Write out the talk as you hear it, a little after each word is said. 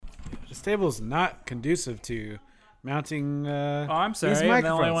This table is not conducive to mounting. I'm sorry. These I'm the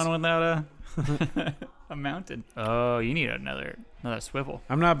only microphones. one without a mounted. Oh, you need another swivel.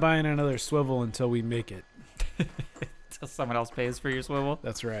 I'm not buying another swivel until we make it. Until someone else pays for your swivel.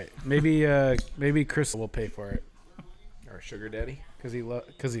 That's right. Maybe Chris will pay for it Our sugar daddy. because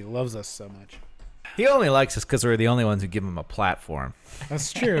he loves us so much. He only likes us because we're the only ones who give him a platform.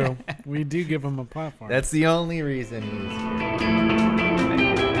 That's true. We do give him a platform. That's the only reason he's here.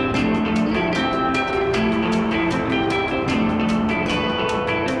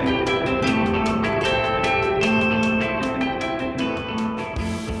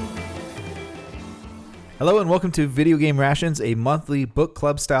 Hello and welcome to Video Game Rations, a monthly book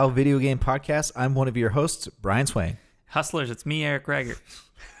club style video game podcast. I'm one of your hosts, Brian Swain. Hustlers, it's me, Eric Rager.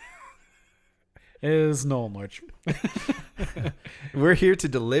 Is Noel March. We're here to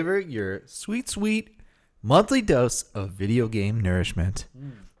deliver your sweet monthly dose of video game nourishment.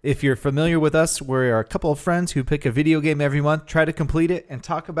 If you're familiar with us, we're a couple of friends who pick a video game every month, try to complete it, and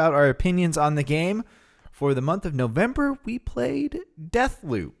talk about our opinions on the game. For the month of November, we played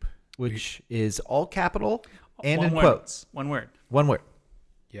Deathloop, which is all capital and One in word. quotes. One word. One word.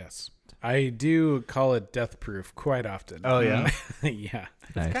 Yes. I do call it death proof quite often. Oh, yeah? Yeah.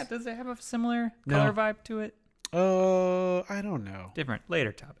 Nice. Does it have a similar No. color vibe to it? I don't know. Different.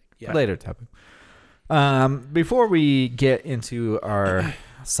 Later topic. Yeah. Later topic. Before we get into our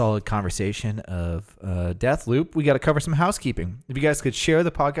solid conversation of Deathloop, we got to cover some housekeeping. If you guys could share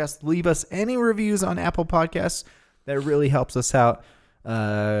the podcast, leave us any reviews on Apple Podcasts, that really helps us out.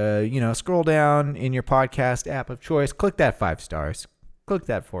 Scroll down in your podcast app of choice, click that 5 stars, click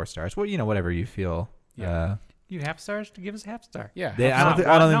that 4 stars. Well, whatever you feel. Yeah. You half stars to give us a half star. Yeah. They- I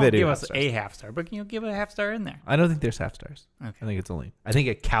don't think they do give half us stars. a half star, but give a half star in there. I don't think there's half stars. Okay. I think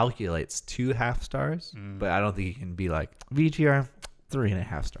it calculates 2 half stars, but I don't think it can be like VGR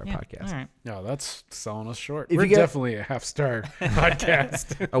 3.5 star podcast. All right. No, that's selling us short. If We're you get- definitely a half-star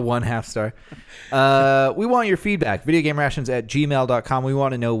podcast. A 1/2 star. We want your feedback. VideoGameRations@gmail.com. We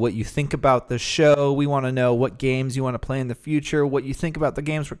want to know what you think about the show. We want to know what games you want to play in the future, what you think about the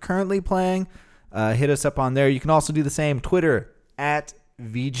games we're currently playing. Hit us up on there. You can also do the same. Twitter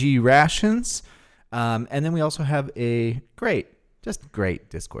 @VGRations. And then we also have a great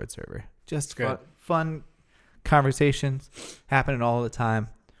Discord server. Just Good. fun conversations happening all the time.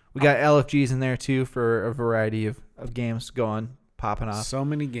 We got LFGs in there too for a variety of games popping off. So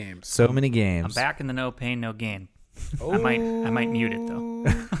many games. So many games. I'm back in the no pain, no gain. I might mute it though.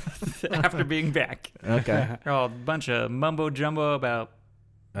 After being back. Okay. They're all a bunch of mumbo jumbo about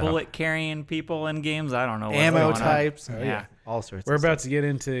bullet carrying people in games. I don't know. What's Ammo going on. types. Oh, Yeah. All sorts We're of about stuff. to get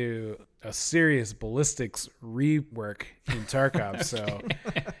into a serious ballistics rework in Tarkov, so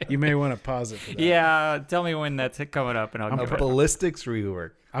you may want to pause it for that. Yeah. Tell me when that's coming up, and I'll A give it. ballistics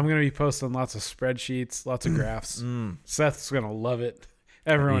rework. I'm going to be posting lots of spreadsheets, lots of graphs. Seth's going to love it.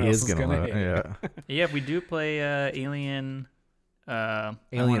 Everyone He else is is going gonna to love hate it. it. Yeah. Yeah, we do play Alien.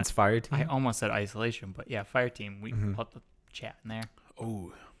 Aliens Fire Team. I almost said Isolation, but yeah, Fire Team. We Mm-hmm. put the chat in there.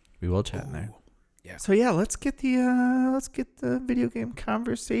 Oh, We will chat in there. yeah. So yeah, let's get the video game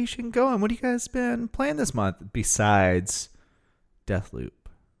conversation going. What have you guys been playing this month besides Deathloop?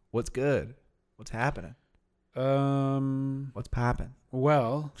 What's good? What's happening? What's popping?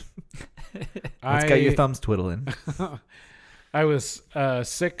 Well, What's got your thumbs twiddling? I was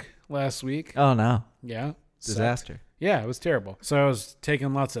sick last week. Oh no. Yeah. Disaster. Yeah, it was terrible. So I was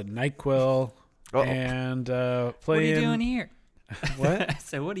taking lots of NyQuil and playing. What are you doing here? What? I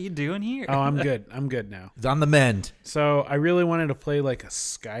said, what are you doing here? Oh, I'm good. I'm good now. It's on the mend. So I really wanted to play like a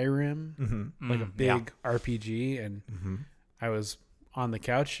Skyrim, Mm-hmm. like a big RPG, and I was on the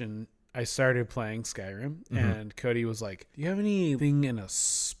couch and I started playing Skyrim, and Cody was like, "Do you have anything in a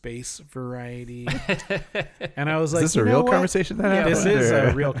space variety?" And I was Is like, this "You a know real what? conversation that Yeah, happened? this is or-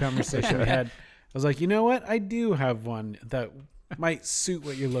 a real conversation we had. I was like, you know what? I do have one that might suit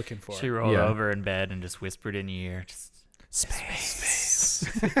what you're looking for. She rolled Yeah. over in bed and just whispered in your ear. Space.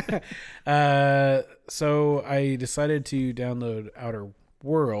 So I decided to download Outer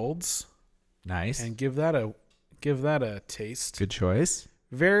Worlds Nice. and give that a taste. Good choice.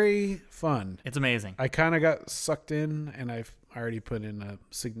 Very fun. It's amazing. I kind of got sucked in, and I've already put in a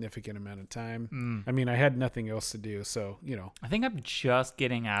significant amount of time. I mean, I had nothing else to do, so I think I'm just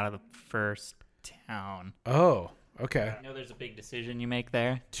getting out of the first town. Oh, okay. I know there's a big decision you make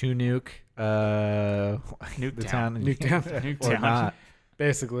there. To nuke. Nuke the town. town. Nuketown. Nuketown. Or not.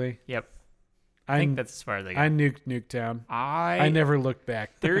 Basically, Yep. I think that's as far as I got. I nuked Nuketown. I I never looked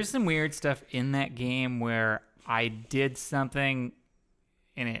back. There's some weird stuff in that game where I did something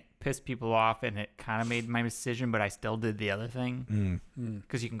and it pissed people off, and it kind of made my decision, but I still did the other thing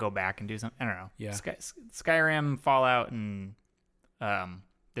because you can go back and do something. I don't know. Yeah. Skyrim, Fallout, and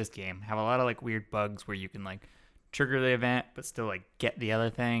this game have a lot of like weird bugs where you can like trigger the event but still like get the other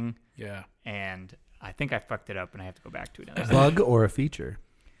thing. Yeah. And I think I fucked it up and I have to go back to it. A bug or a feature?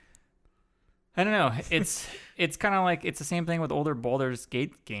 I don't know. It's kind of like it's the same thing with older Baldur's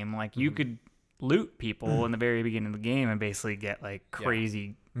Gate game. Like you could loot people in the very beginning of the game and basically get like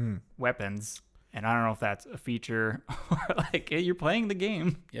crazy weapons. And I don't know if that's a feature or like you're playing the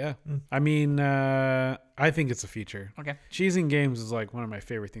game. Yeah. I mean, I think it's a feature. Okay. Cheesing games is like one of my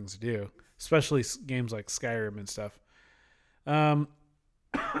favorite things to do, especially games like Skyrim and stuff.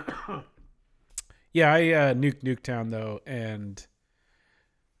 Yeah, I nuked Nuketown though, and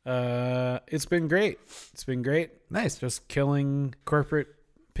it's been great. It's been great. Nice. Just killing corporate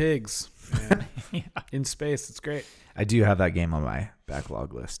pigs man. In space. It's great. I do have that game on my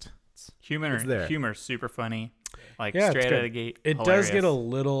backlog list. Humor's super funny. Like Yeah, straight it's out of good. the gate. It hilarious. does get a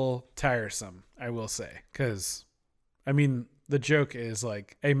little tiresome, I will say, because, I mean, the joke is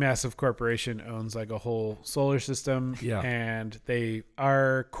like a massive corporation owns like a whole solar system, and they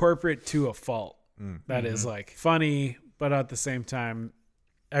are corporate to a fault. That is like funny, but at the same time,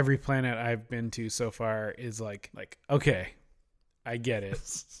 every planet I've been to so far is like okay, I get it.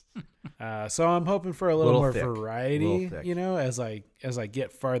 So I'm hoping for a little more thick. variety, you know, as I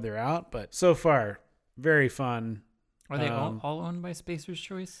get farther out. But so far, very fun. Are they all owned by Spacer's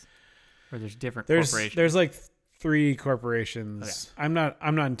Choice? Or there's different There's corporations? like 3 corporations. Okay. I'm not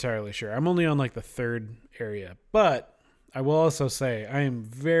entirely sure. I'm only on like the 3rd area, but I will also say I am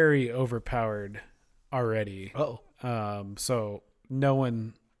very overpowered already. So no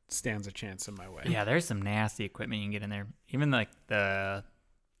one stands a chance in my way. Yeah, there's some nasty equipment you can get in there. Even like the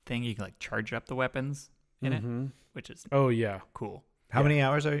thing you can like charge up the weapons in it, which is Oh yeah. cool. How many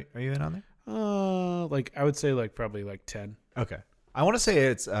hours are you in on there? Like I would say like probably like 10. Okay. I want to say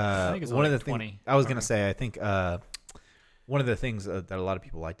it's I think it's one of like the 20. things I was going to say. I think one of the things that a lot of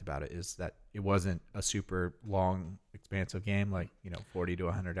people liked about it is that it wasn't a super long, expansive game, like 40 to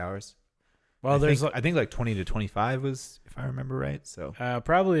 100 hours. Well, I think like 20 to 25 was, if I remember right. So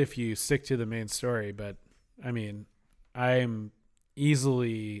probably if you stick to the main story, but I mean, I'm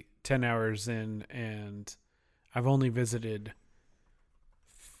easily 10 hours in, and I've only visited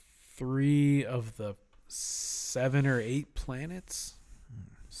 3 of the 7 or 8 planets.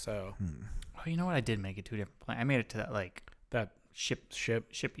 So Oh, you know what? I did make it to a different planet. I made it to that like that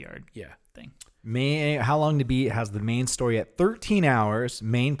shipyard yeah. thing. How long to beat has the main story at 13 hours,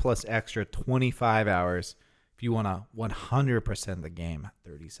 main plus extra 25 hours. If you want to 100% the game,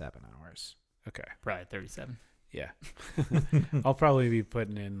 37 hours. Okay. Probably 37. Yeah. I'll probably be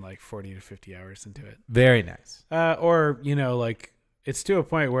putting in like 40 to 50 hours into it. Very nice. Or, like it's to a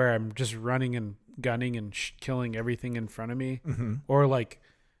point where I'm just running and gunning and killing everything in front of me. Or like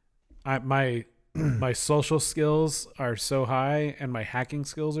my social skills are so high and my hacking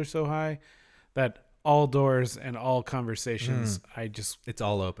skills are so high that all doors and all conversations, It's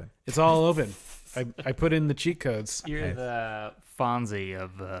all open. it's all open. I put in the cheat codes. You're the Fonzie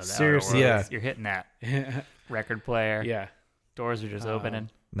of the Seriously, Outer Worlds. yeah. You're hitting that record player. Yeah. Doors are just opening.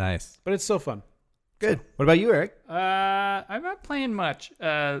 Nice. But it's still fun. Good. What about you, Eric? I'm not playing much.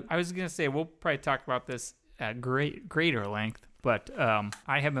 I was gonna say we'll probably talk about this at greater length, but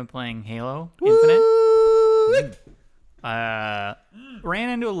I have been playing Halo Infinite. Ran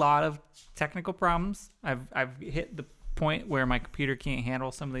into a lot of technical problems. I've hit the point where my computer can't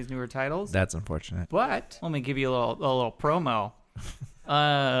handle some of these newer titles. That's unfortunate. But let me give you a little promo.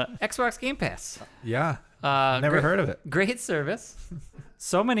 Xbox Game Pass. Yeah. Never heard of it. Great service.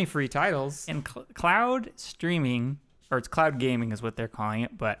 So many free titles. And cloud streaming, or it's cloud gaming is what they're calling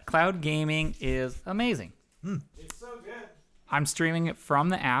it, but cloud gaming is amazing. It's so good. I'm streaming it from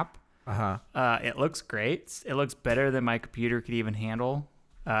the app. It looks great. It looks better than my computer could even handle.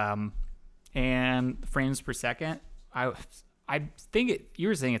 And frames per second, I think you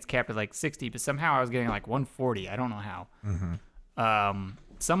were saying it's capped at like 60, but somehow I was getting like 140. I don't know how.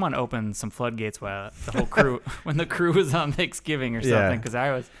 Someone opened some floodgates while the whole crew, when the crew was on Thanksgiving or something, because I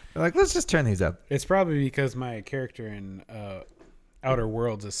was. They're like, let's just turn these up. It's probably because my character in Outer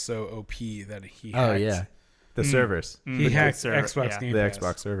Worlds is so OP that he hacked. Oh, yeah. The servers. He hacked server, Xbox yeah. Game The Pass.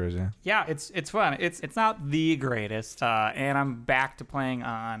 Xbox servers, yeah. Yeah, it's fun. It's not the greatest, and I'm back to playing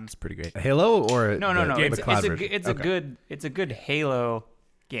on. It's pretty great. Halo or No. the cloud version? It's a good Halo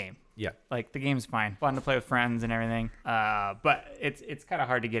game. Yeah. Like the game's fine, fun to play with friends and everything. But it's kind of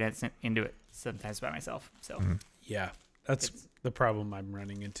hard to get into it sometimes by myself. So Yeah, that's the problem I'm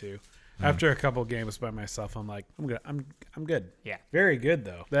running into. After a couple games by myself, I'm like, I'm good. I'm good. Yeah. Very good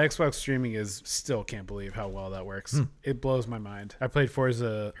though. The Xbox streaming is still can't believe how well that works. It blows my mind. I played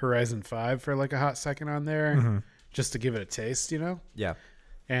Forza Horizon 5 for like a hot second on there just to give it a taste, Yeah.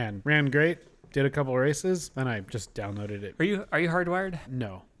 and ran great. Did a couple races, then I just downloaded it. Are you hardwired?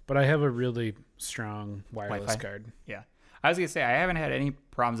 No, but I have a really strong wireless Wi-Fi? card. Yeah. I was gonna say I haven't had any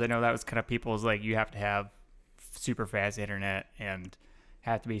problems. I know that was kind of people's like you have to have super fast internet and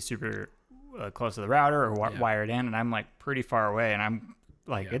have to be super close to the router or wired in, and I'm like pretty far away, and I'm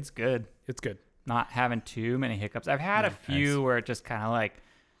like it's good. It's good. Not having too many hiccups. I've had a few where it just kind of like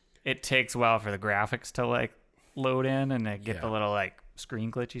it takes a while for the graphics to like load in and get the little like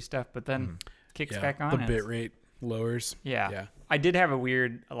screen glitchy stuff, but then kicks back on. The bit rate lowers. Yeah. I did have a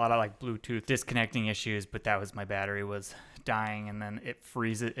lot of like Bluetooth disconnecting issues, but that was my battery was dying, and then it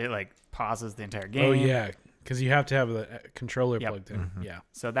freezes. It like pauses the entire game. Oh yeah, because you have to have the controller plugged in. Yeah.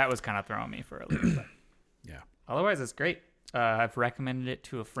 So that was kind of throwing me for a little bit. Yeah. Otherwise, it's great. I've recommended it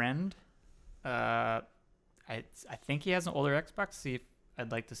to a friend. I think he has an older Xbox.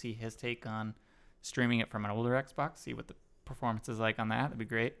 I'd like to see his take on streaming it from an older Xbox. See what the performance is like on that. That'd be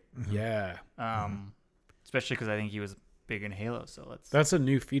great. Yeah. Especially because I think he was big in Halo. So That's a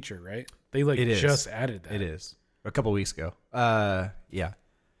new feature, right? They just added that. It is. A couple weeks ago. Yeah.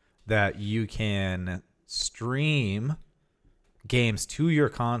 That you can stream games to your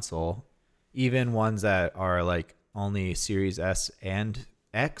console, even ones that are like only Series S and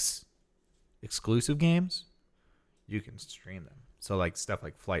X exclusive games. You can stream them. So like stuff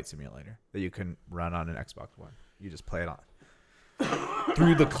like Flight Simulator that you can run on an Xbox One. You just play it on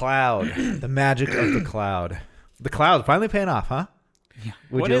through the cloud. The magic of the cloud. The cloud finally paying off, huh? Yeah.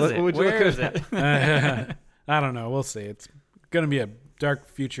 Where is it? I don't know. We'll see. It's going to be a dark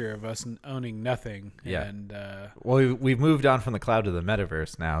future of us owning nothing. Yeah. And well, we've moved on from the cloud to the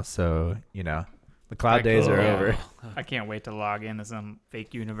metaverse now, so the cloud days are over. I can't wait to log into some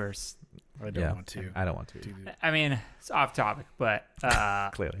fake universe. I don't want to. I don't want to. I mean, it's off topic, but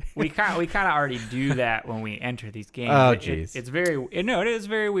Clearly, we kind of already do that when we enter these games. Oh, jeez. It's very it is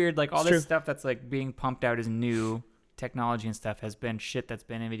very weird. Like all It's this true. stuff that's like being pumped out as new technology and stuff has been shit that's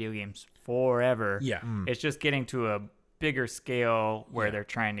been in video games forever. Yeah. It's just getting to a bigger scale where they're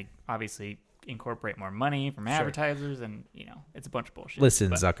trying to obviously incorporate more money from advertisers, and it's a bunch of bullshit. listen,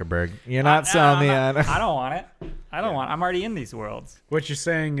 But Zuckerberg, you're not selling me on. I don't want it. I'm already in these worlds. What you're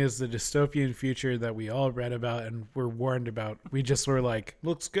saying is the dystopian future that we all read about and were warned about. We just were like,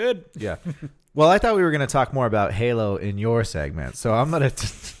 looks good. Yeah. Well, I thought we were going to talk more about Halo in your segment, so I'm going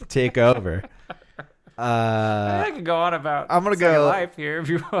to take over. I could go on about I'm gonna Second go Life here if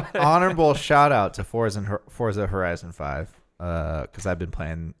you want. Honorable shout out to Forza Horizon 5 because I've been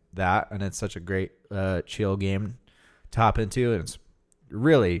playing that, and it's such a great chill game to hop into, and it's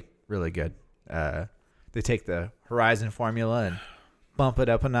really, really good. They take the Horizon formula and bump it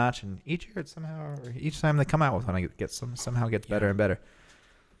up a notch, and each time they come out with one, it somehow gets better and better.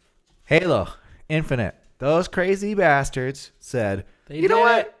 Halo Infinite. Those crazy bastards said, you know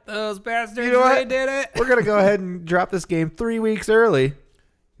what? Those bastards, You know what? they did it. We're going to go ahead and drop this game 3 weeks early.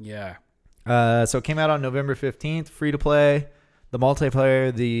 Yeah. So it came out on November 15th, free to play. The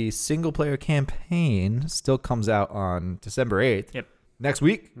multiplayer, the single player campaign still comes out on December 8th. Yep. Next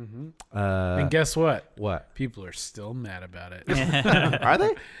week. And guess what? What? People are still mad about it. Are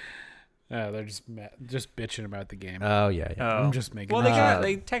they? They're just bitching about the game. Oh, yeah. I'm just making Well, it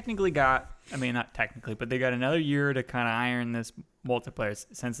they technically got, I mean, not technically, but they got another year to kind of iron this multiplayer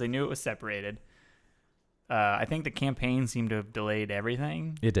since they knew it was separated. I think the campaign seemed to have delayed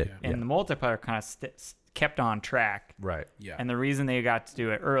everything. It did. And the multiplayer kind of kept on track. Right. Yeah. And the reason they got to do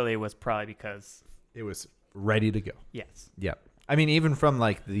it early was probably because, It was ready to go. yes. Yeah. I mean, even from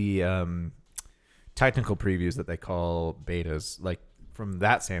like the technical previews that they call betas, like from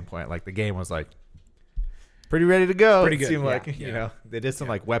that standpoint, like the game was like pretty ready to go. Pretty It good. seemed like, Yeah. they did some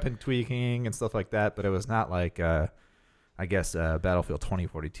like weapon tweaking and stuff like that, but it was not like, I guess, Battlefield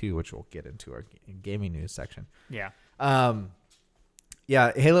 2042, which we'll get into our gaming news section. Yeah.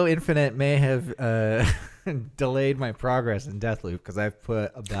 Yeah, Halo Infinite may have delayed my progress in Deathloop because I've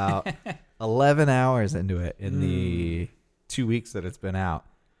put about 11 hours into it in the 2 weeks that it's been out.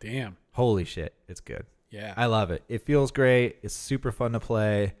 Damn. Holy shit, it's good. Yeah. I love it. It feels great. It's super fun to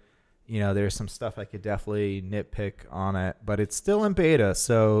play. There's some stuff I could definitely nitpick on it, but it's still in beta.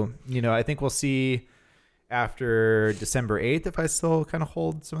 So, I think we'll see after December 8th if I still kind of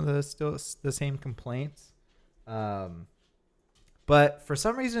hold some of the same complaints. But for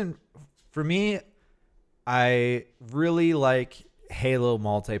some reason, for me, I really like Halo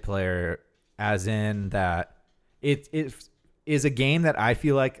multiplayer, as in that it is a game that I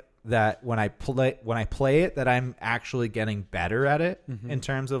feel like that when I play it, that I'm actually getting better at it in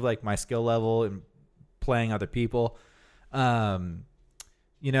terms of like my skill level and playing other people.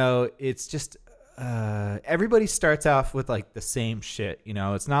 You know, it's just everybody starts off with like the same shit. You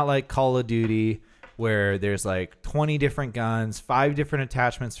know, it's not like Call of Duty where there's like 20 different guns, 5 different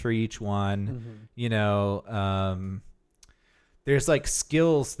attachments for each one. You know, there's like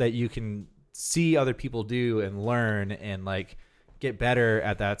skills that you can see other people do and learn and like get better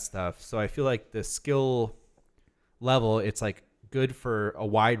at that stuff. So I feel like the skill level, it's like good for a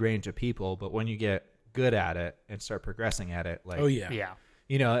wide range of people, but when you get good at it and start progressing at it, like, oh yeah,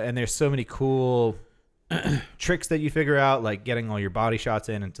 you know, and there's so many cool tricks that you figure out, like getting all your body shots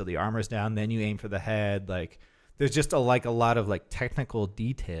in until the armor's down, then you aim for the head. Like there's just a lot of like technical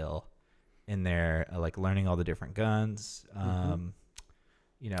detail in there, like learning all the different guns.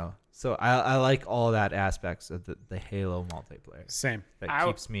 You know, so I like all that aspects of the Halo multiplayer. Same. That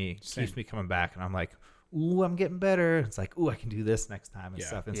keeps me coming back, and I'm like, ooh, I'm getting better. It's like, ooh, I can do this next time and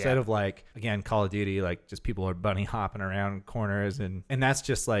stuff. Instead of like, again, Call of Duty, like just people are bunny hopping around corners, and that's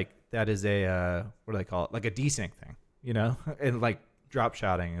just like, that is a what do they call it? Like a desync thing, you know? And like drop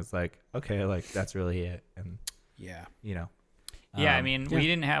shotting is like, okay, like that's really it. And yeah, you know. Yeah, I mean, we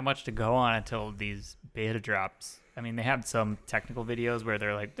didn't have much to go on until these beta drops. I mean, they had some technical videos where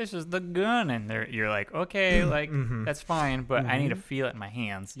they're like, "This is the gun," and you're like, "Okay, like that's fine," but I need to feel it in my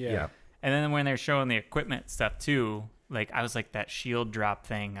hands. Yeah. And then when they're showing the equipment stuff too, like I was like that shield drop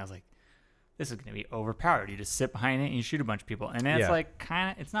thing. I was like, "This is gonna be overpowered." You just sit behind it and you shoot a bunch of people, and it's like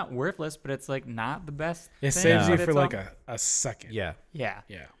kind of, it's not worthless, but it's like not the best. It thing, saves you but for it's like all- a second. yeah.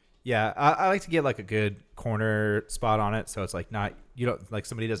 Yeah, I like to get like a good corner spot on it, so it's like not, you don't, like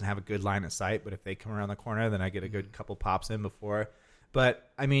somebody doesn't have a good line of sight, but if they come around the corner, then I get a good couple pops in before.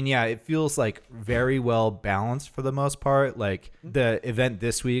 But I mean, yeah, it feels like very well balanced for the most part. Like the event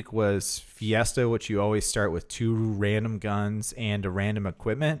this week was Fiesta, which you always start with 2 random guns and a random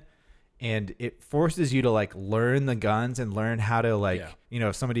equipment. And it forces you to like learn the guns and learn how to like, you know,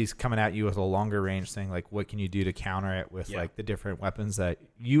 if somebody's coming at you with a longer range thing, like what can you do to counter it with like the different weapons that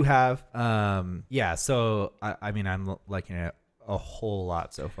you have. So I mean, I'm liking it a whole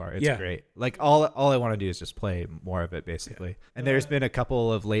lot so far. It's great. Like all I want to do is just play more of it basically. And there's been a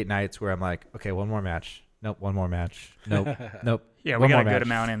couple of late nights where I'm like, okay, one more match. Nope, one more match. Nope. Nope. Yeah, we got a good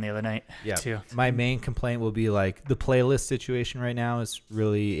amount in the other night too. My main complaint will be like the playlist situation right now is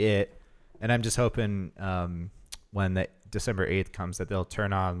really it. And I'm just hoping when the December 8th comes that they'll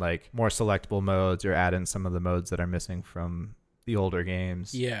turn on like more selectable modes or add in some of the modes that are missing from the older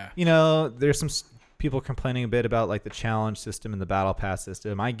games. Yeah. You know, there's some people complaining a bit about like the challenge system and the battle pass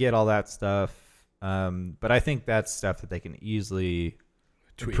system. I get all that stuff. But I think that's stuff that they can easily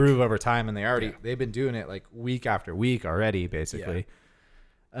improve over time. And they've been doing it like week after week already, basically.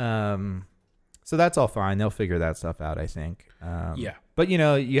 So that's all fine. They'll figure that stuff out, I think. But, you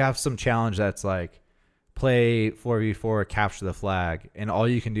know, you have some challenge that's like play 4v4, capture the flag, and all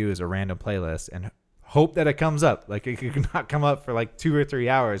you can do is a random playlist and hope that it comes up. Like it could not come up for like 2 or 3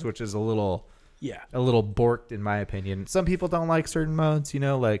 hours, which is a little borked in my opinion. Some people don't like certain modes, you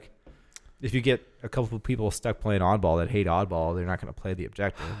know, like if you get a couple of people stuck playing oddball that hate oddball, they're not going to play the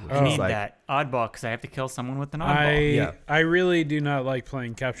objective. I need that oddball because I have to kill someone with an oddball. I really do not like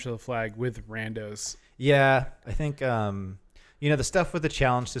playing capture the flag with randos. Yeah, I think you know, the stuff with the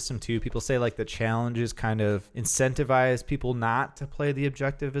challenge system too, people say like the challenges kind of incentivize people not to play the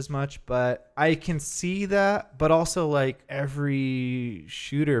objective as much, but I can see that. But also like every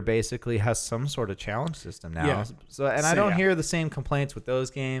shooter basically has some sort of challenge system now. I don't hear the same complaints with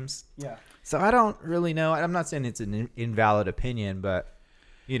those games. So I don't really know. I'm not saying it's an invalid opinion, but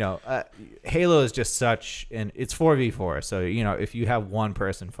you know, Halo is just such, and it's 4v4. So, you know, if you have one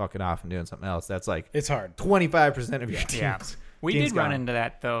person fucking off and doing something else, that's like, it's hard. 25% of your team. Yeah. We did run into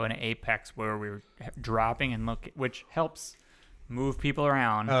that though in Apex where we were dropping and which helps move people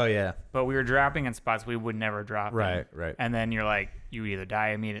around. Oh yeah. But we were dropping in spots we would never drop. Right. And then you're like, you either die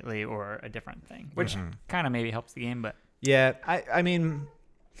immediately or a different thing, which kind of maybe helps the game. But yeah, I mean,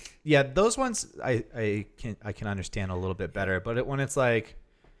 yeah, those ones I can understand a little bit better. But when it's like,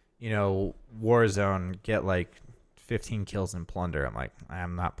 you know, Warzone, get like 15 kills in Plunder, I'm like,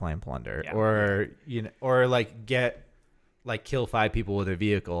 I'm not playing Plunder. Or you know, or like kill 5 people with a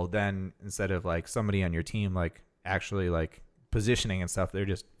vehicle, then instead of like somebody on your team like actually like positioning and stuff, they're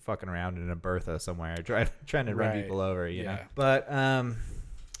just fucking around in a Bertha somewhere trying to run people over, you know. But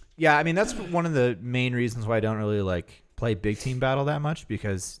yeah, I mean that's one of the main reasons why I don't really like play big team battle that much,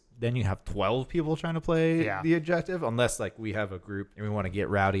 because then you have 12 people trying to play Yeah. the objective, unless like we have a group and we want to get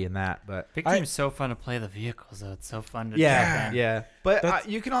rowdy in that. But Big Team's so fun to play the vehicles, though. It's so fun to yeah, jump in. yeah. But That's-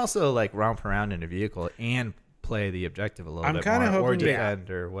 you can also like romp around in a vehicle and play the objective a little I'm bit kinda more, or hoping they- defend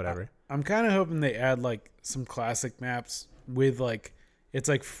or whatever. I'm kind of hoping they add like some classic maps with like it's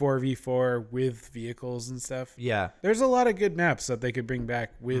like 4v4 with vehicles and stuff. Yeah. There's a lot of good maps that they could bring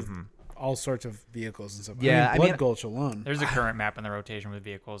back with all sorts of vehicles and stuff. Yeah, I Blood mean- Gulch alone. There's a current map in the rotation with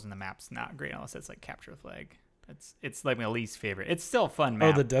vehicles, and the map's not great unless it's like capture the flag. It's like my least favorite. It's still a fun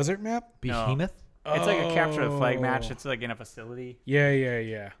map. Oh, the desert map? Behemoth. It's like a capture the flag Oh. match. It's like in a facility.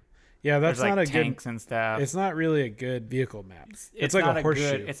 Yeah. Yeah, that's There's not like a tanks good. and stuff. It's not really a good vehicle map. It's like not a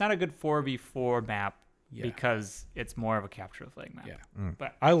horseshoe. Good, it's not a good 4v4 map Yeah. because it's more of a capture the flag map. Yeah.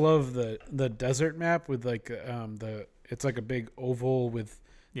 But I love the desert map with like it's like a big oval with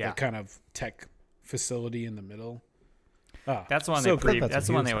yeah, the kind of tech facility in the middle. Ah, that's the one so they cool. preview. That's That's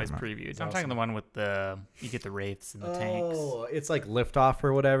what the one he they was always talking previewed. It's I'm talking awesome. the one with you get the wraiths and the tanks. Oh, it's like liftoff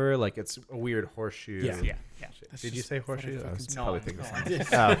or whatever. Like it's a weird horseshoe. Yeah. Yeah. That's Did you just say what I horseshoe? I fucking was said. probably No, thinking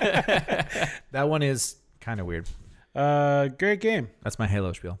no, I something. That one is kind of weird. Great game. That's my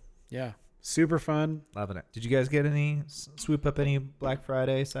Halo spiel. Yeah, super fun. Loving it. Did you guys get any swoop up any Black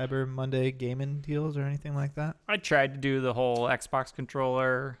Friday, Cyber Monday gaming deals or anything like that? I tried to do the whole Xbox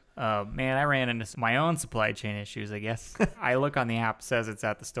controller. Man, I ran into my own supply chain issues, I guess. I look on the app, it says it's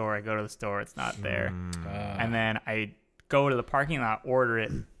at the store. I go to the store, it's not there. And then I go to the parking lot, order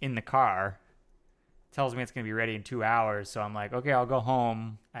it in the car. Tells me it's going to be ready in 2 hours. So I'm like, okay, I'll go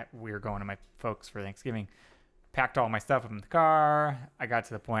home. We were going to my folks for Thanksgiving. Packed all my stuff up in the car. I got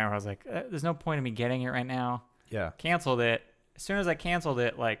to the point where I was like, there's no point in me getting it right now. Yeah. Canceled it. As soon as I canceled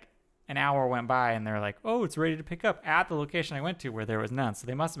it, like an hour went by and they're like, oh, it's ready to pick up at the location I went to where there was none. So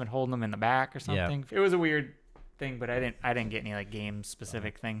they must have been holding them in the back or something. It was a weird thing, but I didn't get any like game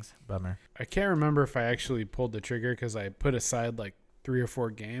specific things. Bummer. I can't remember if I actually pulled the trigger because I put aside like 3 or 4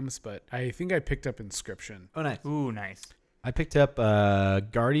 games, but I think I picked up Inscription. Oh, nice. Ooh, nice. I picked up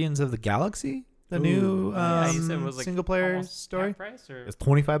Guardians of the Galaxy, the new Yeah, you said it was like single player almost story. half price or It's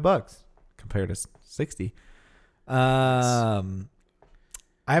 $25 compared to 60.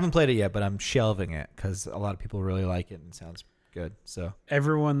 I haven't played it yet, but I'm shelving it because a lot of people really like it and it sounds good. So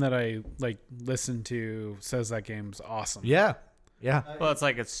Everyone that I like listen to says that game's awesome. yeah. well, it's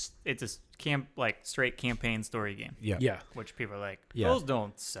like it's a straight campaign story game, Yeah. which people are like, Yeah. those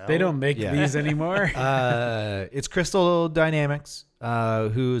don't sell. They don't make Yeah. these anymore. It's Crystal Dynamics,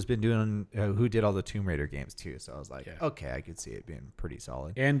 who's been doing, who did all the Tomb Raider games too. So I was like, Yeah. okay, I could see it being pretty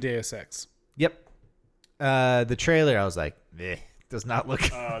solid. And Deus Ex. Yep. The trailer, I was like, does not look.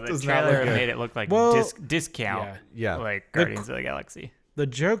 Oh, the does not trailer look good. made it look like Well, discount, yeah. Yeah. like Guardians of the Galaxy. The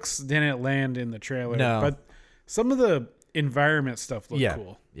jokes didn't land in the trailer, No. but some of the environment stuff looked Yeah.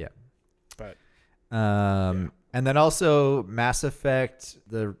 cool. Yeah. But And then also Mass Effect,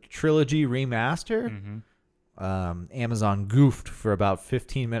 the trilogy remaster. Mm-hmm. Amazon goofed for about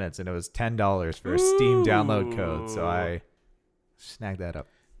 15 minutes and it was $10 for a Steam download code. So I snagged that up.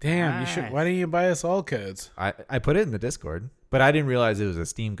 damn, you should. Nice. Why didn't you buy us all codes? I put it in the Discord, but I didn't realize it was a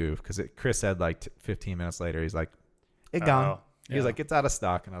Steam goof because Chris said like 15 minutes later, he's like, it gone. Oh, He was yeah. like, it's out of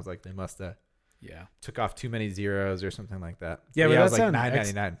stock. And I was like, they must have Yeah. took off too many zeros or something like that. Yeah, but it was that's like on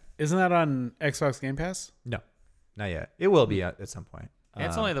 $9.99. Isn't that on Xbox Game Pass? No, not yet. It will be at some point. Yeah,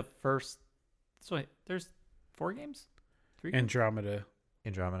 it's only the first. So there's 4 games, 3 games? Andromeda.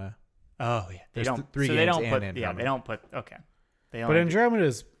 Andromeda. Oh yeah, they There's don't. 3 so they games don't and put. Yeah, Andromeda. they don't put. Okay, they But only. Andromeda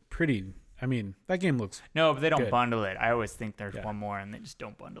is pretty. I mean, that game looks. No, but they don't Good. bundle it. I always think there's Yeah. one more, and they just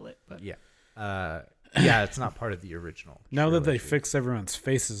don't bundle it. But Yeah. Yeah, it's not part of the original. Now that they trilogy. fixed everyone's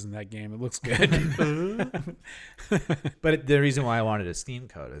faces in that game, it looks good. But the reason why I wanted a Steam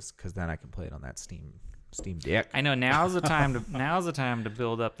code is because then I can play it on that Steam Deck. I know now's the time to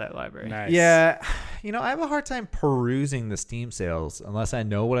build up that library. Nice. Yeah, I have a hard time perusing the Steam sales unless I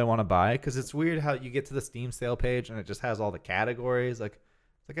know what I want to buy because it's weird how you get to the Steam sale page and it just has all the categories. Like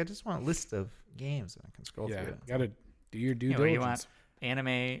I just want a list of games and I can scroll Yeah. through it. Gotta do your due You know, you diligence. want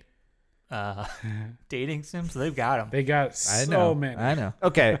anime, dating sims. They've got them. They got I so know. many. I know.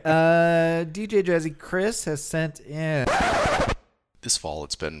 Okay. DJ Jazzy Chris has sent in. This fall,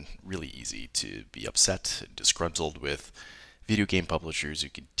 it's been really easy to be upset and disgruntled with video game publishers who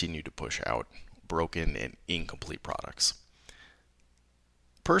continue to push out broken and incomplete products.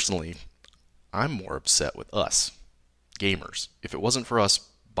 Personally, I'm more upset with us, gamers. If it wasn't for us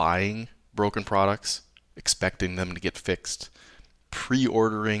buying broken products, expecting them to get fixed,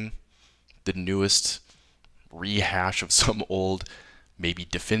 pre-ordering the newest rehash of some old, maybe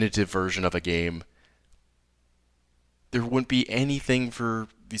definitive version of a game, there wouldn't be anything for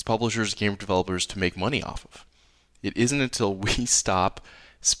these publishers, game developers to make money off of. It isn't until we stop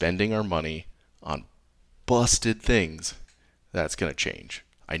spending our money on busted things that's going to change.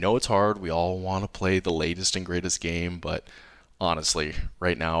 I know it's hard. We all want to play the latest and greatest game, but honestly,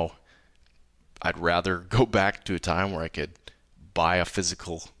 right now, I'd rather go back to a time where I could buy a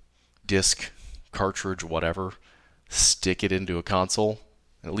physical disc, cartridge, whatever, stick it into a console,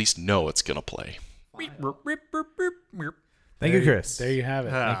 and at least know it's going to play. Thank you, Chris. There you have it.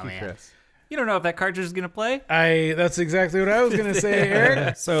 Oh, man. You don't know if that cartridge is going to play? That's exactly what I was going to say,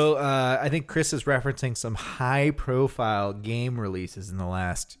 Eric. So I think Chris is referencing some high-profile game releases in the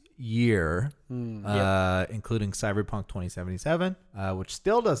last year, including Cyberpunk 2077, which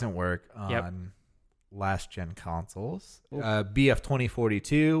still doesn't work on last-gen consoles. BF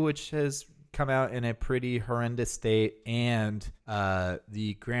 2042, which has come out in a pretty horrendous state, and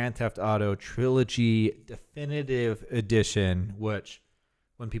the Grand Theft Auto Trilogy Definitive Edition, which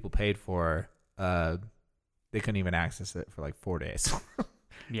when people paid for, they couldn't even access it for like 4 days.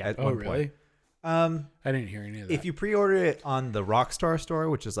 Yeah. Oh, really? I didn't hear any of that. If you pre-order it on the Rockstar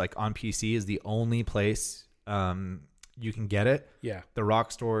store, which is like on PC, is the only place you can get it. Yeah. The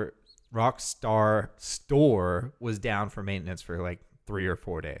Rockstar store was down for maintenance for like 3 or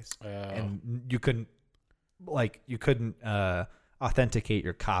 4 days, and you couldn't authenticate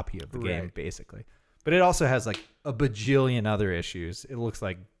your copy of the game, basically. But it also has like a bajillion other issues. It looks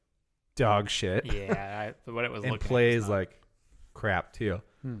like dog shit. Yeah, what it was and looking plays at, like crap too.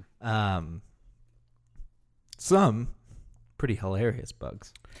 Some pretty hilarious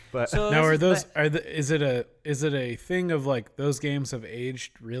bugs. But So now this are is those is it a thing of like those games have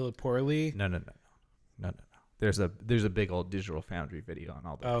aged really poorly? No. There's a big old Digital Foundry video on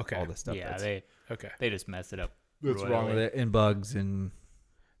all the stuff. Yeah, Okay. they just messed it up. That's wrong with it, and bugs, and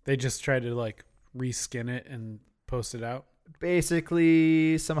They just tried to like reskin it and post it out.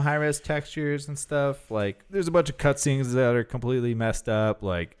 basically some high-res textures and stuff. Like there's a bunch of cutscenes that are completely messed up.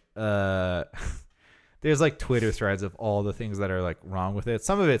 Like there's like Twitter threads of all the things that are like wrong with it.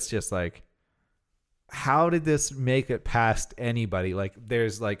 Some of it's just like, how did this make it past anybody? Like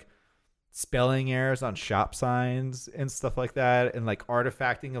there's like spelling errors on shop signs and stuff like that, and like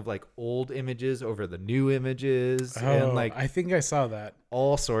artifacting of like old images over the new images, and like I think I saw that.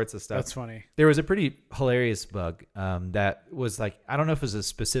 all sorts of stuff. That's funny. There was a pretty hilarious bug that was like, I don't know if it was a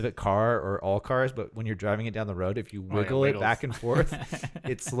specific car or all cars, but when you're driving it down the road, if you wiggle it wiggles. back and forth,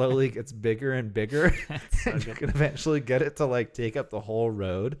 it slowly gets bigger and bigger. And you can eventually get it to like take up the whole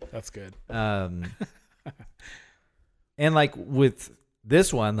road. That's good. And like with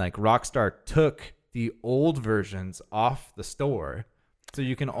this one, like Rockstar took the old versions off the store, so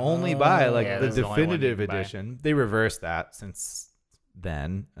you can only buy like Yeah, the this is the only one you definitive can buy. edition. They reversed that since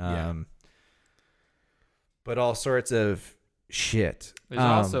then. But all sorts of shit. There's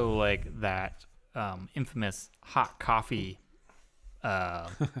also like that infamous hot coffee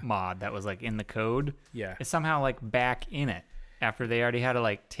mod that was like in the code. Yeah. It's somehow like back in it after they already had to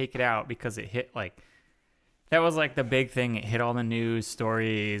like take it out because it hit like, that was like the big thing. It hit all the news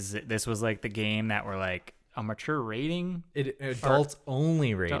stories. This was like the game that were like a mature rating. Adults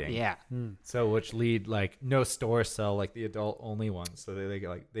only rating. Yeah. So which lead like no stores sell like the adult only ones. So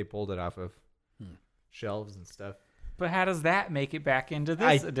they pulled it off of shelves and stuff. But how does that make it back into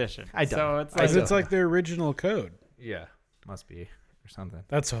this edition? I don't. So it's I like, Because it's like their original code. Yeah, must be or something.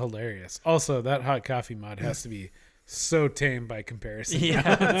 That's hilarious. Also, that hot coffee mod has to be so tame by comparison.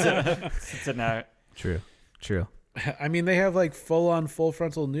 yeah, it's a no. True. I mean, they have like full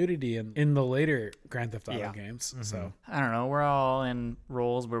frontal nudity in the later Grand Theft Auto Yeah. games. So I don't know. We're all in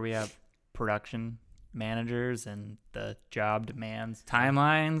roles where we have production managers and the job demands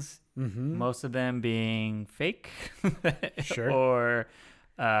timelines. Most of them being fake, Sure. or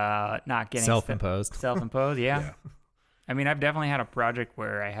not getting Self-imposed. Self-imposed, yeah. I mean, I've definitely had a project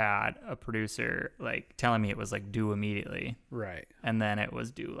where I had a producer like telling me it was like due immediately, right. and then it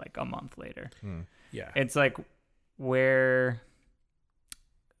was due like a month later. Yeah. It's like where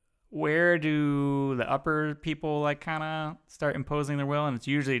do the upper people like kind of start imposing their will? And it's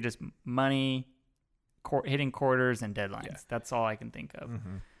usually just money, hitting quarters, and deadlines. Yeah. That's all I can think of,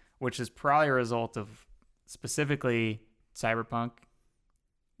 which is probably a result of specifically Cyberpunk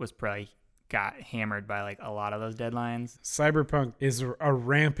was probably got hammered by like a lot of those deadlines. Cyberpunk is a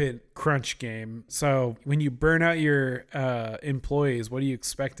rampant crunch game. So when you burn out your employees, what do you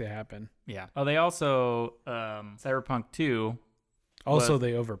expect to happen? Yeah. Oh, they also Cyberpunk 2. Also,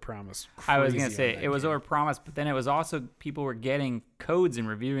 they overpromise. I was crazy gonna on say that it was game. overpromised, but then it was also people were getting codes and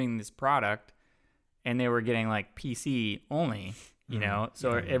reviewing this product, and they were getting like PC only, you know?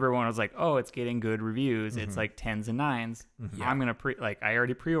 So everyone was like, oh, it's getting good reviews. It's like 10s and 9s. I'm going to I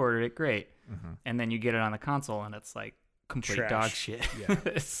already pre-ordered it. Great. And then you get it on the console and it's like complete Trash. dog shit.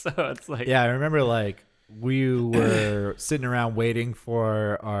 Yeah. So it's like, Yeah, I remember like we were sitting around waiting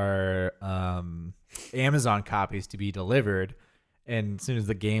for our Amazon copies to be delivered. And as soon as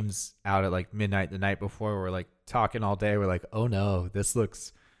the game's out at like midnight the night before, we're like talking all day. We're like, oh no, this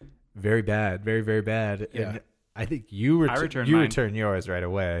looks very bad, very, very bad. Yeah. And I think you returned mine. returned yours right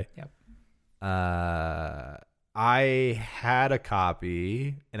away. Yep. I had a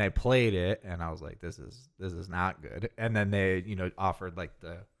copy and I played it and I was like, this is not good. And then they, offered like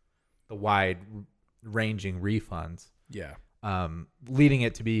the wide ranging refunds. Yeah. Leading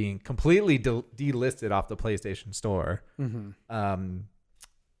it to being completely delisted off the PlayStation Store.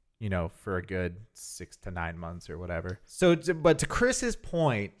 For a good 6 to 9 months or whatever. So, but to Chris's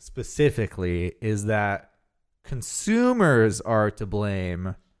point specifically is that consumers are to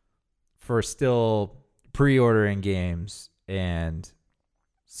blame for still pre-ordering games and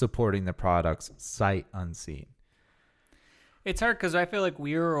supporting the products sight unseen. it's hard because I feel like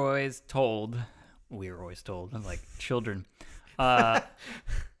we were always told, I'm like children,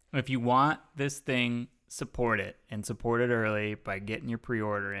 if you want this thing, support it and support it early by getting your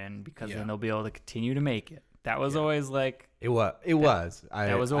pre-order in, because then they'll be able to continue to make it. That was always like It was.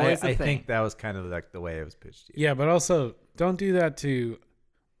 That was always I the thing. think that was kind of like the way it was pitched to you. Yeah, but also don't do that to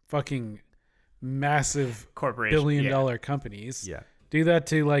fucking massive corporation billion-dollar companies. Yeah. Do that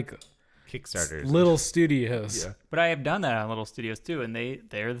to like Kickstarters. little studios. Yeah. But I have done that on little studios too, and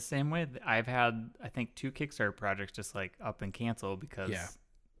they're the same way. I've had, I think, 2 Kickstarter projects just like up and cancel because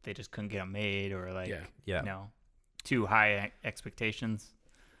they just couldn't get them made, or like too high expectations.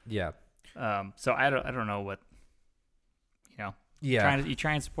 Yeah. So I don't know what, Yeah. you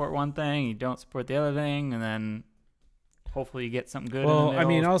try and support one thing, you don't support the other thing, and then hopefully you get something good. Well, in the I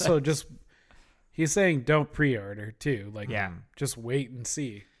mean, middle. also just he's saying don't pre-order too. Like, Yeah. just wait and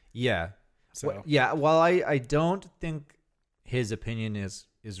see. Yeah. So Well, I don't think his opinion is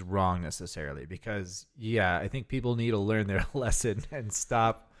wrong necessarily, because I think people need to learn their lesson and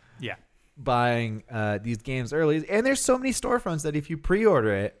stop buying these games early. And there's so many storefronts that if you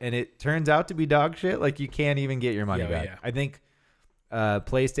pre-order it and it turns out to be dog shit, like you can't even get your money back. Yeah. I think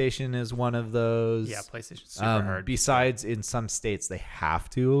PlayStation is one of those. Yeah, PlayStation's super hard. Besides, in some states they have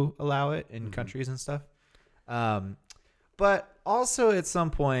to allow it in countries and stuff. But also at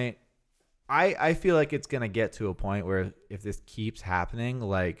some point, I feel like it's going to get to a point where if this keeps happening,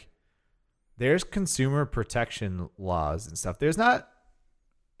 like there's consumer protection laws and stuff. There's not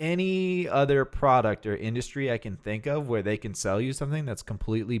any other product or industry I can think of where they can sell you something that's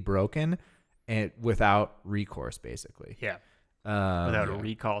completely broken and without recourse, basically. Yeah. Without a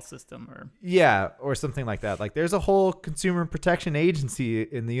recall system or something like that. Like there's a whole consumer protection agency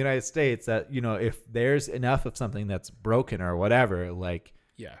in the United States that, if there's enough of something that's broken or whatever, like,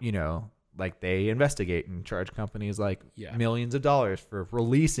 like they investigate and charge companies like millions of dollars for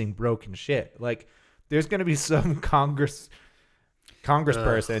releasing broken shit. Like there's going to be some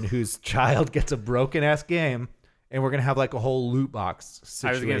congressperson whose child gets a broken ass game, and we're going to have like a whole loot box situation.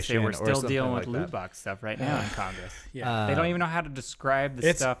 I was going to say, we're still dealing with like loot that. box stuff right now in Congress. Yeah. They don't even know how to describe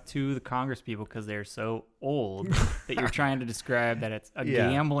the stuff to the Congress people because they're so old that you're trying to describe that it's a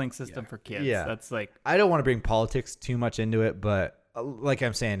gambling system for kids. Yeah. That's like, I don't want to bring politics too much into it, but like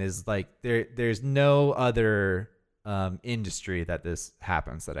I'm saying is like there's no other industry that this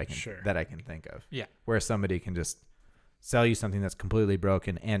happens that I can think of. Yeah. Where somebody can just sell you something that's completely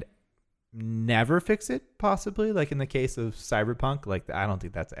broken and never fix it, possibly, like in the case of Cyberpunk. Like I don't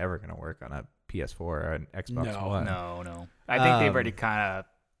think that's ever going to work on a PS4 or an Xbox One. No. I think they've already kind of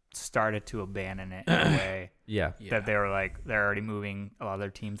started to abandon it in a way. That they were like, they're already moving a lot of their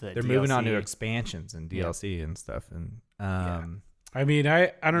teams to they're DLC. moving on to expansions and DLC and stuff. And I mean,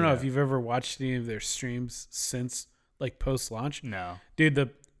 I don't know if you've ever watched any of their streams since like post-launch. No. Dude,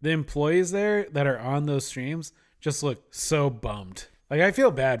 the employees there that are on those streams just look so bummed. Like I feel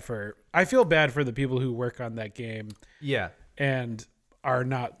bad for the people who work on that game. Yeah. And are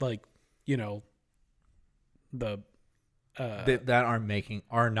not like, that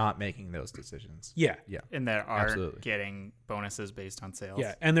are not making those decisions. Yeah. And that are Absolutely. getting bonuses based on sales.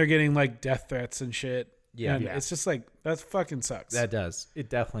 Yeah, and they're getting like death threats and shit. Yeah. And it's just like that fucking sucks. That does. It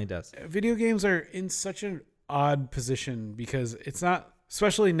definitely does. Video games are in such an odd position because it's not,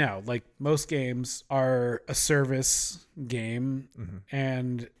 especially now, like most games are a service game,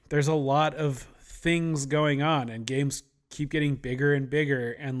 and there's a lot of things going on, and games keep getting bigger and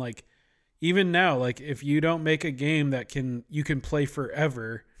bigger, and like even now, like if you don't make a game that you can play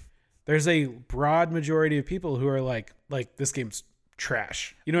forever, there's a broad majority of people who are like this game's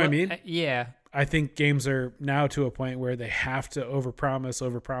trash. You know what I mean? Yeah. I think games are now to a point where they have to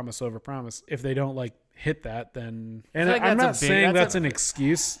overpromise. If they don't like hit that, then and feel like I'm not that's a big- saying that's that's an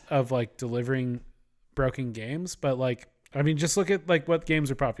excuse of like delivering broken games, but like I mean, just look at like what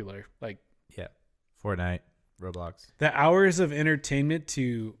games are popular. Like Yeah. Fortnite, Roblox. the hours of entertainment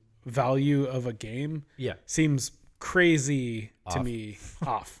to value of a game Yeah. seems crazy to Off. me.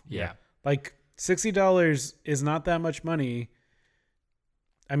 Off. Yeah. Like $60 is not that much money.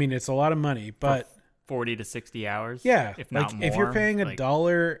 I mean, it's a lot of money, but 40 to 60 hours. yeah, If like not more. if you're paying like,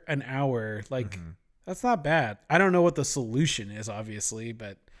 $1 an hour, like that's not bad. I don't know what the solution is, obviously,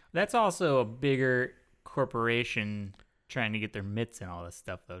 but That's also a bigger corporation trying to get their mitts and all this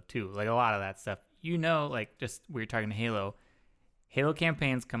stuff, though, too. Like a lot of that stuff. You know, like just we were talking to Halo. Halo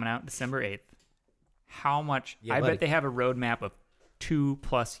campaign's coming out December 8th. How much? Yeah, I buddy. bet they have a roadmap of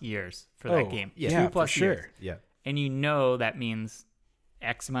 2+ years for that game. Yeah, 2+ for sure. years. Yeah. And you know that means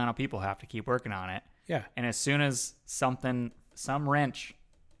X amount of people have to keep working on it. Yeah, And as soon as some wrench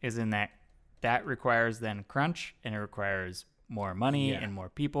is in that requires then crunch, and it requires more money Yeah. and more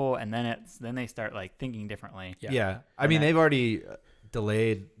people, and then they start like thinking differently. Yeah. I mean, they've already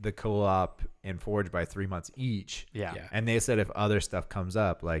delayed the co-op and Forge by 3 months each. Yeah. Yeah. And they said if other stuff comes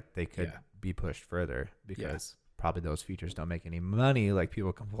up, like they could Yeah. be pushed further because probably those features don't make any money, like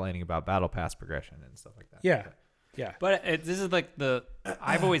people complaining about Battle Pass progression and stuff like that. yeah, yeah. But this is like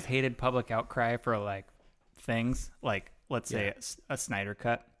I've always hated public outcry for like things like, let's say a Snyder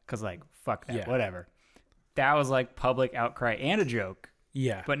cut, because like fuck that, Yeah. whatever. That was like public outcry and a joke.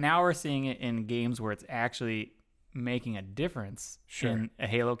 Yeah. But now we're seeing it in games where it's actually making a difference in a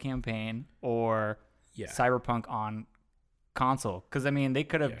Halo campaign or Yeah. Cyberpunk on console. Because, I mean, they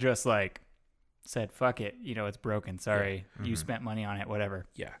could have just, like, said, fuck it, you know, it's broken. Sorry, you spent money on it, whatever.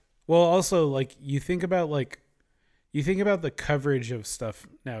 Yeah. Well, also, like, you think about the coverage of stuff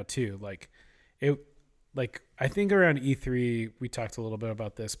now, too. Like, I think around E3, we talked a little bit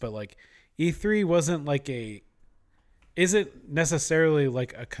about this, but, like, E3 wasn't like isn't necessarily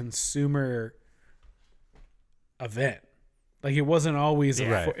like a consumer event. Like, it wasn't always,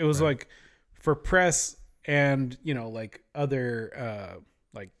 it was like for press and, you know, like other,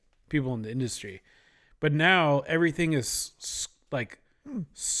 like people in the industry. But now everything is like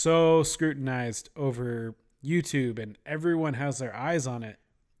so scrutinized over YouTube and everyone has their eyes on it.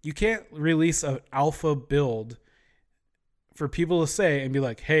 You can't release an alpha build for people to say and be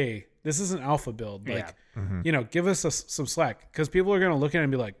like, hey, this is an alpha build. Like, you know, give us some slack, because people are going to look at it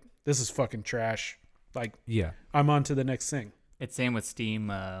and be like, this is fucking trash. Like, Yeah. I'm on to the next thing. It's same with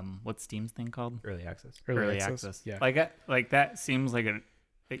Steam. What's Steam's thing called? Early access. Early access. Yeah. Like that seems like an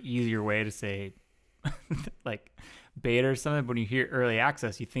easier way to say like beta or something. But when you hear early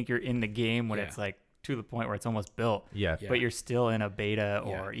access, you think you're in the game when it's like to the point where it's almost built. Yeah. But you're still in a beta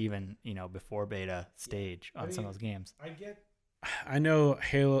or even, you know, before beta stage on some of those games. I know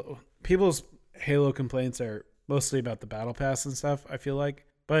people's Halo complaints are mostly about the battle pass and stuff, I feel like,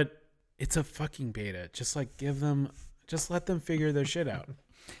 but it's a fucking beta. Just like let them figure their shit out.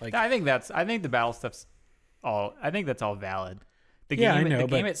 Like, I think the battle stuff's I think that's all valid. The Yeah, game, I know, the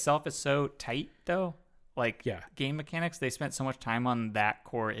game but- itself is so tight though. Like Yeah. game mechanics, they spent so much time on that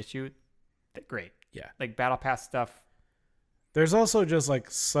core issue. Great. yeah. Like battle pass stuff. There's also just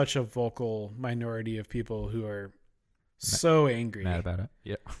like such a vocal minority of people who are so angry. Mad about it.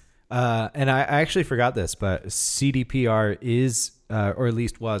 Yeah. And I actually forgot this, but CDPR is, or at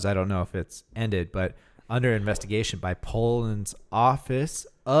least was, I don't know if it's ended, but under investigation by Poland's Office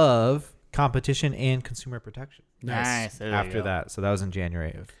of Competition and Consumer Protection. Nice. There you After go. that. So that was in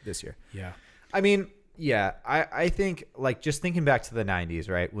January of this year. Yeah. I mean, yeah, I think like just thinking back to the 90s,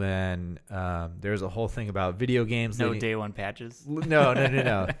 right? When there was a whole thing about video games. No leading- day one patches.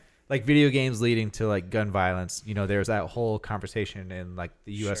 No. Like video games leading to like gun violence. You know, there's that whole conversation in like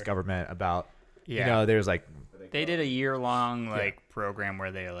the U.S. Sure. government about, Yeah. you know, there's like, They did a year-long like program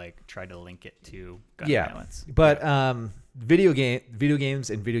where they like tried to link it to gun yeah, violence. but video games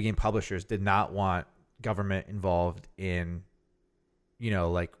and video game publishers did not want government involved in, you know,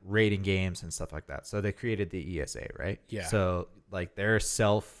 like rating games and stuff like that. So they created the ESA, right? Yeah. So like they're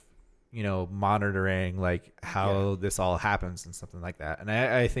you know, monitoring like how this all happens and something like that. And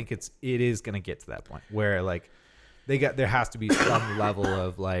I think it is going to get to that point where like there has to be some level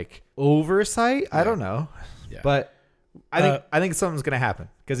of like oversight. I don't know, Yeah. but I think something's going to happen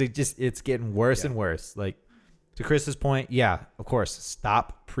because it's getting worse and worse. Like to Chris's point, yeah, of course,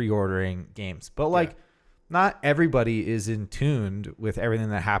 stop pre-ordering games, but like not everybody is in tuned with everything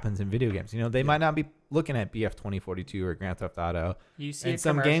that happens in video games. You know, they might not be looking at BF 2042 or Grand Theft Auto. You see And a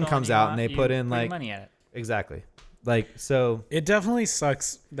some commercial game comes you out want- and they you put in throw like money at it. exactly. Like, so It definitely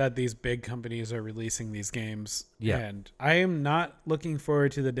sucks that these big companies are releasing these games. Yeah. And I am not looking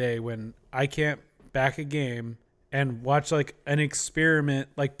forward to the day when I can't back a game and watch like an experiment,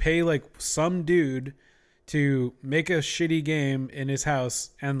 like pay like some dude to make a shitty game in his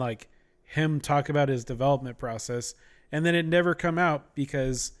house and like him talk about his development process, and then it never come out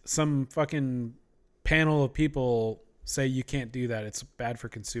because some fucking panel of people say you can't do that. It's bad for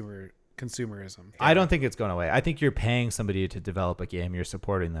consumerism. I don't think it's going away. I think you're paying somebody to develop a game. You're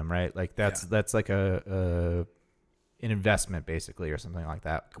supporting them, right? Like that's like an investment basically, or something like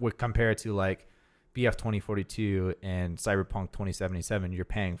that. Compared to like BF 2042 and Cyberpunk 2077, you're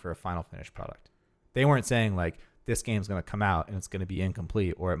paying for a final finished product. They weren't saying like this game's going to come out and it's going to be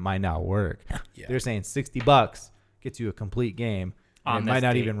incomplete or it might not work. Yeah. They're saying $60 gets you a complete game. And it might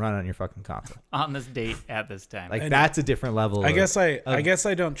not even run on your fucking console. On this date at this time. Like that's a different level. I guess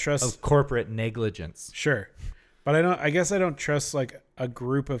I don't trust of corporate negligence. Sure. But I guess I don't trust like a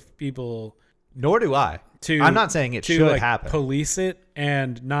group of people Nor do I. I'm not saying it should like happen. Police it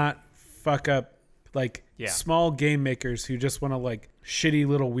and not fuck up like small game makers who just want to like shitty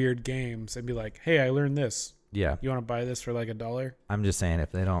little weird games and be like, "Hey, I learned this. Yeah. You want to buy this for like $1?" I'm just saying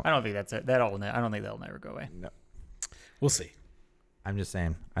if they don't. I don't think that's it. I don't think that'll never go away. No. We'll see. I'm just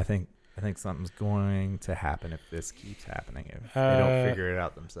saying. I think something's going to happen if this keeps happening. If they don't figure it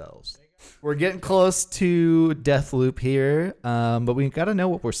out themselves. We're getting close to Deathloop here, but we got to know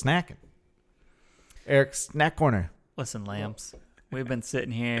what we're snacking. Eric, snack corner. Listen, Lamps, we've been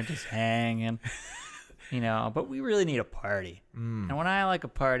sitting here just hanging, but we really need a party. And when I like a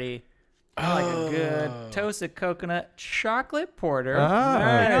party, I like a good toasted coconut chocolate porter.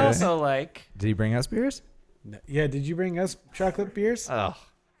 I okay. also like... Did he bring us beers? Yeah, did you bring us chocolate beers? Oh.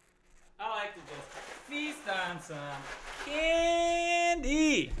 I like to just feast on some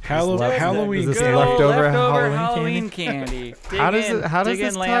candy. Halloween. Is this candy. leftover Halloween candy. How does Dig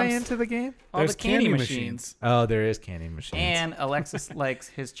this in, tie Lamps. into the game? All There's the candy candy machines. Oh, there is candy machines. And Alexis likes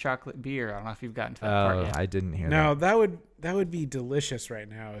his chocolate beer. I don't know if you've gotten to that part Oh, yet. I didn't hear Now that. that would be delicious right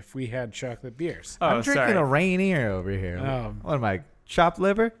now if we had chocolate beers. Oh, I'm drinking sorry. a Rainier over here. What am I, chopped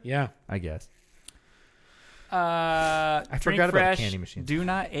liver? Yeah. I guess. I forgot about the candy machines. Do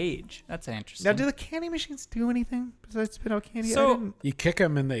not age. That's interesting. Now, do the candy machines do anything besides spit out candy? So- I didn't- You kick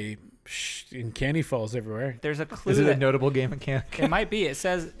them and and candy falls everywhere. There's a clue. is it a that- notable game of candy? It might be. It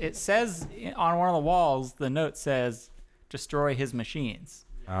says on one of the walls. The note says, "Destroy his machines."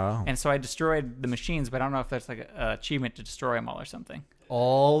 Oh, And so I destroyed the machines, but I don't know if that's like an achievement to destroy them all or something.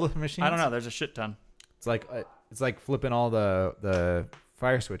 all the machines. I don't know. There's a shit ton. It's like flipping all the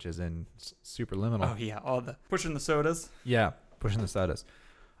fire switches in Superliminal. Oh yeah, all the pushing the sodas. Yeah, pushing the sodas.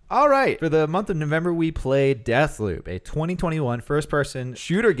 All right. For the month of November, we played Deathloop, a 2021 first-person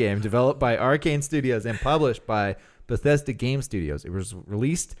shooter game developed by Arcane Studios and published by Bethesda Game Studios. It was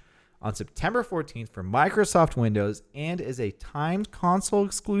released on September 14th for Microsoft Windows and is a timed console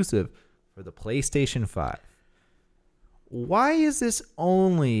exclusive for the PlayStation 5. Why is this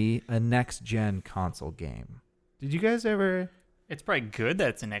only a next-gen console game? Did you guys ever... It's probably good that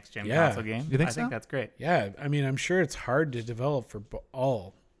it's a next gen Yeah. console game. You think I think so? that's great. Yeah, I mean, I'm sure it's hard to develop for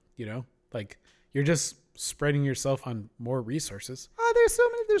all, like you're just spreading yourself on more resources. Oh,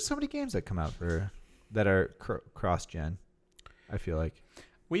 there's so many games that come out that are cross-gen, I feel like.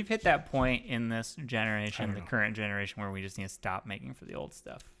 We've hit that point in this generation, the current generation, where we just need to stop making for the old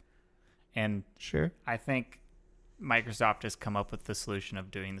stuff. And Sure. I think Microsoft has come up with the solution of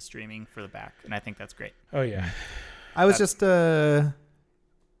doing the streaming for the back, and I think that's great. Oh yeah. I was just kind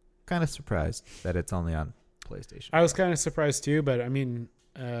of surprised that it's only on PlayStation. I was kind of surprised too, but I mean,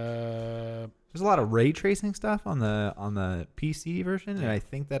 There's a lot of ray tracing stuff on the PC version, and I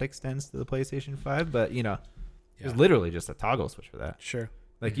think that extends to the PlayStation 5. But there's literally just a toggle switch for that. sure.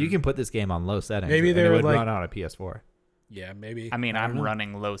 Like you can put this game on low settings. Maybe and they it were would like- run on a PS4. Yeah, maybe. I mean, don't I'm know.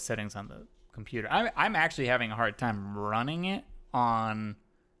 running low settings on the computer. I'm actually having a hard time running it on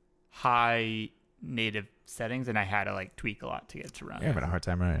high native settings, and I had to like tweak a lot to get it to run. You're having a hard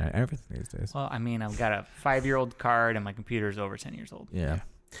time running everything these days. Well, I mean, I've got a 5-year-old card, and my computer's over 10 years old. Yeah.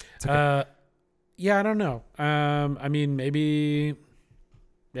 It's okay. Yeah, I don't know. I mean, maybe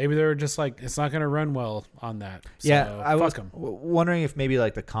they were just like, it's not going to run well on that. So Yeah, I was fuck 'em. wondering if maybe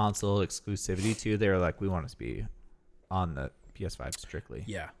like the console exclusivity too. They were like, we want it to be on the PS5 strictly.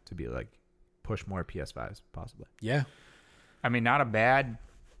 Yeah. To be like push more PS5s possibly. Yeah. I mean, not a bad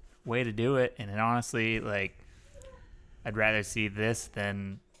way to do it. And then honestly, like, I'd rather see this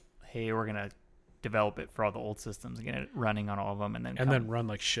than, hey, we're gonna develop it for all the old systems and get it running on all of them, and then run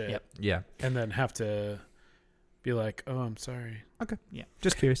like shit. Yep. Yeah. And then have to be like, oh, I'm sorry. Okay. Yeah.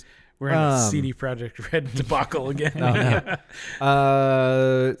 Just curious. We're in a CD Projekt Red debacle again.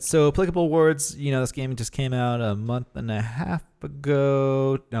 So applicable awards, this game just came out a month and a half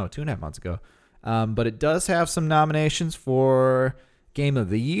ago. No, 2.5 months ago. But it does have some nominations for Game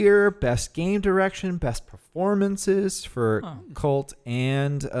of the Year, Best Game Direction, Best Performances for Colt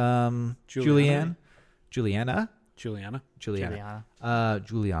and Juliana,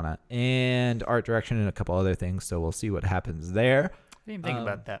 and Art Direction and a couple other things. So we'll see what happens there. I didn't think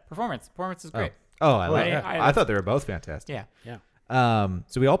about that. Performance is great. I thought they were both fantastic. Yeah.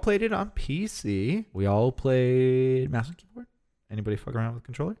 So we all played it on PC. We all played mouse and keyboard. Anybody fuck around with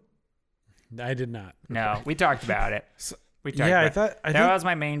controller? I did not. No, we talked about it. I thought that was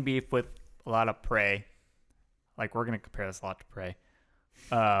my main beef with a lot of Prey. Like, we're gonna compare this a lot to Prey.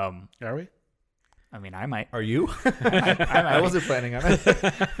 Are we? I mean, I might. Are you? I wasn't planning on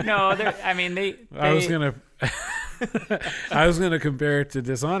it. No, I was gonna compare it to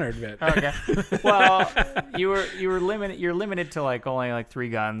Dishonored, but okay. Well, you're limited to only 3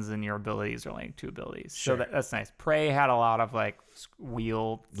 guns, and your abilities are only 2 abilities. Sure. So that's nice. Prey had a lot of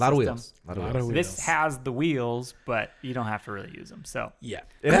wheel. A lot of systems. wheels. This has the wheels, but you don't have to really use them. So yeah,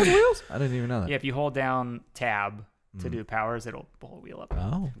 it has wheels. I didn't even know that. Yeah, if you hold down tab to do powers, it'll pull a wheel up.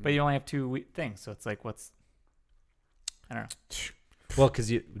 Oh, but you only have 2 things, so it's I don't know. Well,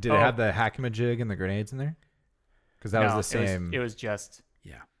 because it have the hack-a-majig and the grenades in there? Because that was the same. It was just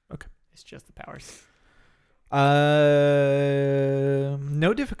Okay. It's just the powers.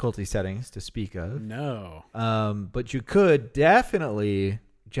 No difficulty settings to speak of. No. But you could definitely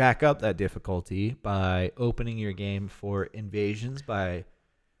jack up that difficulty by opening your game for invasions by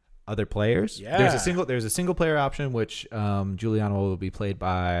other players. Yeah. There's a single player option which Juliana will be played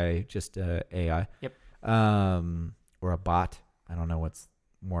by just AI. Yep. Or a bot. I don't know what's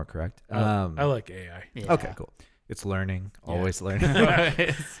more correct. I like AI. Yeah. Okay, cool. It's learning, always learning.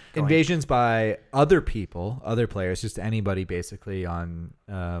 Invasions by other people, other players, just anybody basically on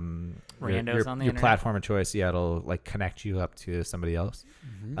randos on the your internet. platform of choice. Yeah, it'll connect you up to somebody else.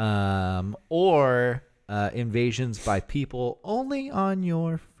 Mm-hmm. Or invasions by people only on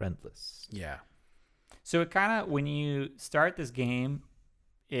your friend list. Yeah. So it kind of, when you start this game,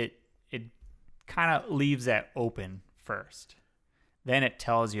 it kind of leaves that open first. Then it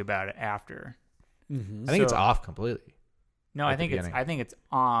tells you about it after. Mm-hmm. I think it's off completely. No, I think it's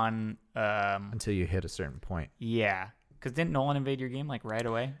on until you hit a certain point. Yeah, because didn't Nolan invade your game right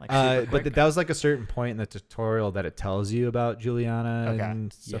away? But that was a certain point in the tutorial that it tells you about Juliana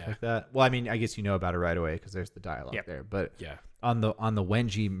and stuff like that. Well, I mean, I guess you know about it right away because there's the dialogue there. But on the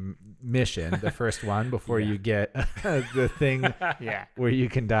Wenji mission, the first one before you get the thing, where you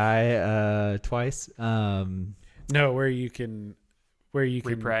can die twice. No, where you can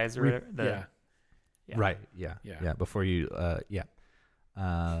reprise or whatever. Yeah. Right. Yeah. Before you,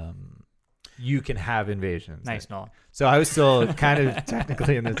 you can have invasions. Nice, Nolan. So I was still kind of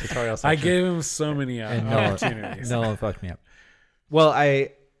technically in the tutorial section. I gave him so many opportunities. Nolan fucked me up. Well,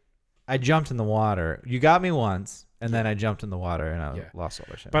 I jumped in the water. You got me once, and then I jumped in the water, and I lost all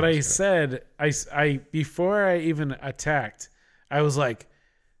the shit. But I said, I before I even attacked, I was like,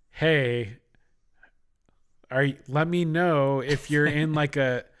 "Hey, let me know if you're in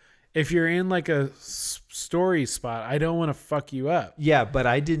a story spot. I don't want to fuck you up." Yeah, but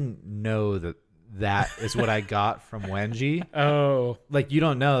I didn't know that is what I got from Wenji. Oh. You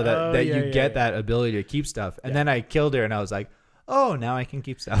don't know that you get that ability to keep stuff. And then I killed her and I was like, "Oh, now I can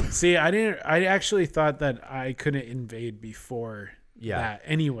keep stuff." See, I actually thought that I couldn't invade before that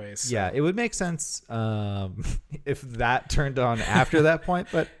anyways. So. Yeah, it would make sense if that turned on after that point,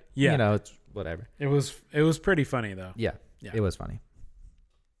 but it's whatever. It was pretty funny though. Yeah. It was funny.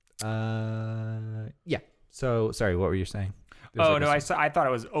 So sorry, what were you saying? I thought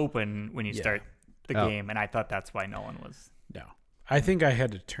it was open when you start the game, and I thought that's why no one was. No, I think I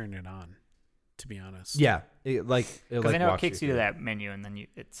had to turn it on, to be honest. Yeah, because I know it kicks you to that menu, and then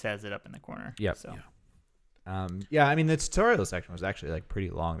it says it up in the corner. Yep. So. I mean the tutorial section was actually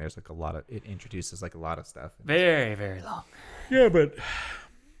pretty long. There's a lot of, it introduces a lot of stuff. Very, very long. Yeah, but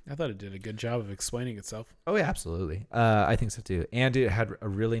I thought it did a good job of explaining itself. Oh yeah, absolutely. I think so too. And it had a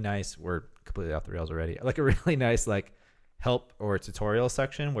really nice, we're completely off the rails already, a really nice help or tutorial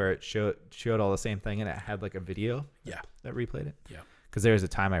section where it showed all the same thing, and it had a video that replayed it. Yeah. Because there was a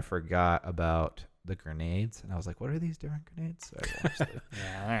time I forgot about the grenades, and I was like, what are these different grenades? So I watched it.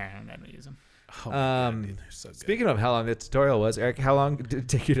 I'm not gonna use them. Oh my God, dude, they're so good. Speaking of how long the tutorial was, Eric, how long did it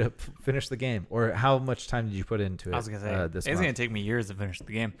take you to finish the game? Or how much time did you put into it? I was going to say, this it's month? going to take me years to finish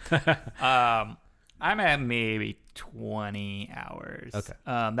the game. I'm at maybe 20 hours. Okay.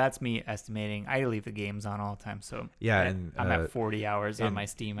 That's me estimating. I leave the games on all the time, so Yeah, and I'm at 40 hours on and my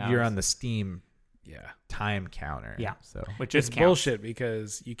Steam hours. You're on the Steam Yeah. time counter. Yeah. So which It's is counts. bullshit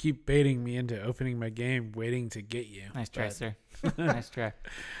because you keep baiting me into opening my game, waiting to get you. Nice try, But- sir. Nice try.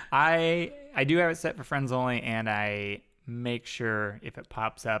 I do have it set for friends only, and I make sure if it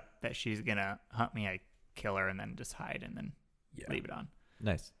pops up that she's gonna hunt me, I kill her and then just hide and then Yeah. leave it on.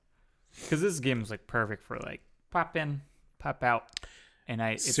 nice. Because this game is like perfect for like pop in, pop out, and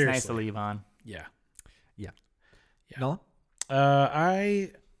it's nice to Seriously. leave on. Yeah. Yeah. Nolan?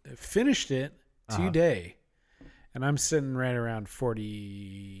 I finished it Uh-huh. today, and I'm sitting right around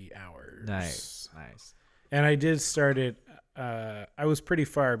 40 hours. Nice. And I did start it. I was pretty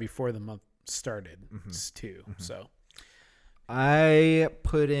far before the month started, too. So, I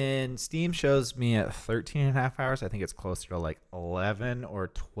put in Steam shows me at 13 and a half hours. I think it's closer to like 11 or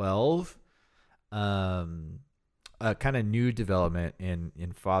 12. A kind of new development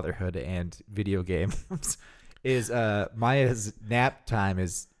in fatherhood and video games is Maya's nap time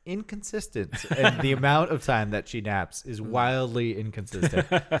is inconsistent, and the amount of time that she naps is wildly inconsistent.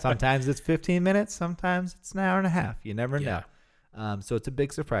 Sometimes it's 15 minutes, sometimes it's an hour and a half. You never know. So it's a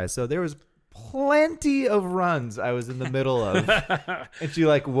big surprise. So there was plenty of runs I was in the middle of, and she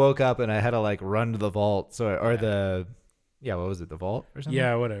like woke up and I had to like run to the vault. So what was it, the vault or something?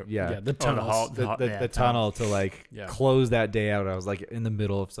 yeah, whatever. Yeah. The tunnels. The tunnel to like Yeah. close that day out. I was like in the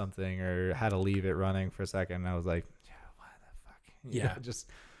middle of something or had to leave it running for a second. And I was like, why the fuck? Yeah. Just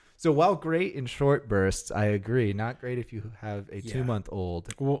so while great in short bursts, I agree. Not great if you have a Yeah.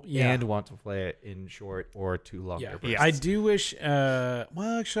 2-month-old Well, yeah. and want to play it in short or two longer Yeah. bursts. I do wish.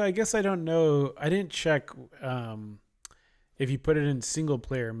 Well, actually, I guess I don't know. I didn't check if you put it in single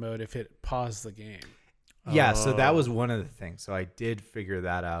player mode, if it paused the game. Yeah, so that was one of the things. So I did figure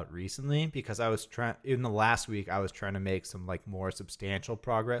that out recently because I was in the last week I was trying to make some like more substantial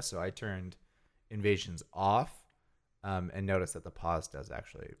progress. So I turned invasions off and noticed that the pause does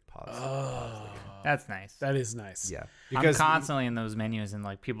actually pause. Oh, That's nice. that is nice. Yeah, I'm constantly in those menus and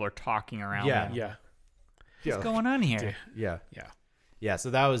like people are talking around Yeah. me. Yeah. What's going on here? Yeah.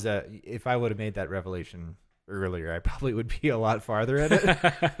 So that was if I would have made that revelation earlier, I probably would be a lot farther at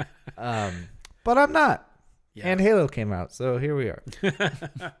it. But I'm not. Yeah. And Halo came out, so here we are.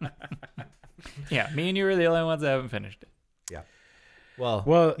 Yeah, me and you are the only ones that haven't finished it. Well,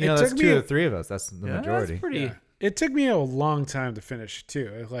 Well, you know, it that's took two me of the three of us. That's the Yeah, majority. That's pretty. Yeah. It took me a long time to finish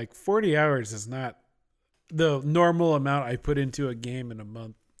too. Like 40 hours is not the normal amount I put into a game in a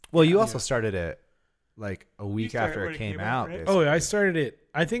month. Well, you also started it like a week started after when it came out. right? basically. Oh, I started it.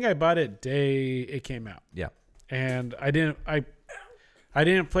 I think I bought it day it came out. Yeah. And I didn't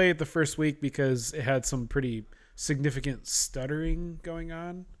play it the first week because it had some pretty significant stuttering going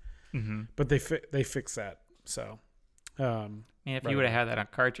on. Mm-hmm. But they fixed that. So, Man, if Right. you would have had that on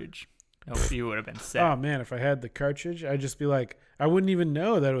cartridge, you would have been set. oh man, if I had the cartridge, I'd just be like, I wouldn't even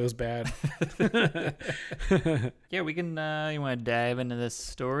know that it was bad. Yeah, we can. You want to dive into this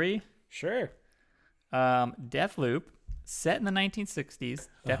story? Sure. Deathloop, set in the 1960s,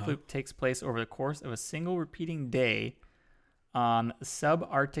 Deathloop takes place over the course of a single repeating day on the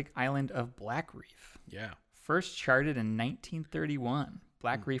subarctic island of Black Reef. Yeah. First charted in 1931,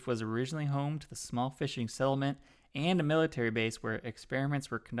 Black Reef was originally home to the small fishing settlement and a military base where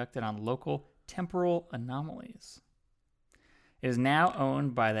experiments were conducted on local temporal anomalies. It is now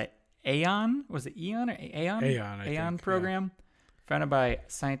owned by the Aeon, was it Aeon or Aeon? Aeon, I think, yeah. program, founded by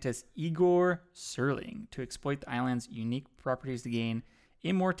scientist Igor Serling to exploit the island's unique properties to gain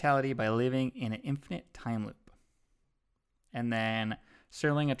immortality by living in an infinite time loop. And then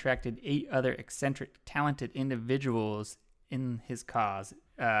Serling attracted 8 other eccentric, talented individuals in his cause,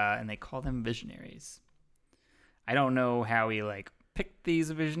 and they call them visionaries. I don't know how he picked these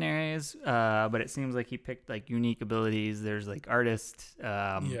visionaries, but it seems like he picked unique abilities. There's artists,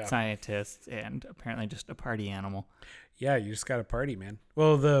 scientists, and apparently just a party animal. Yeah, you just got a party, man.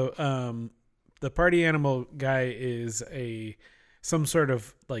 Well, the party animal guy is some sort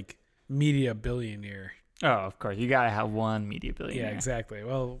of media billionaire. Oh, of course. You got to have one media billionaire. Yeah, exactly.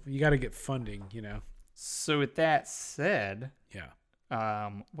 Well, you got to get funding, So with that said, Yeah.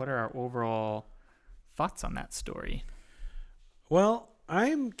 what are our overall thoughts on that story? Well,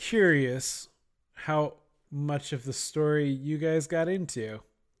 I'm curious how much of the story you guys got into.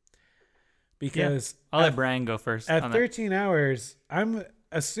 Because I'll let Brian go first. at on 13 hours, I'm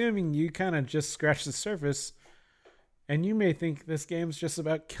assuming you kind of just scratched the surface, and you may think this game's just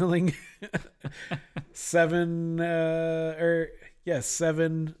about killing seven that. I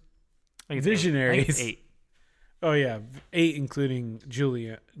think it's visionaries. 8. Oh yeah, 8 including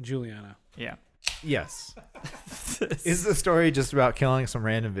Juliana. Yeah. Yes. Is the story just about killing some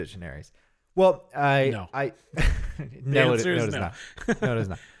random visionaries? Well, no, it is not. No, it is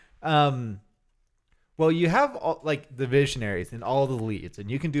not. Well, you have all, like the visionaries and all the leads, and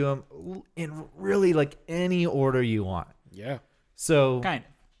you can do them in really like any order you want. Yeah. So kind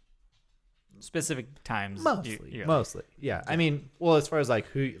of specific times. Mostly. Yeah. I mean, well, as far as like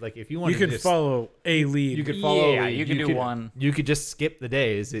who, like if you want, you can follow a lead. You could follow. Yeah, you could do one. You could just skip the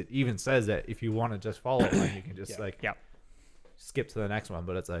days. It even says that if you want to just follow one, you can just skip to the next one.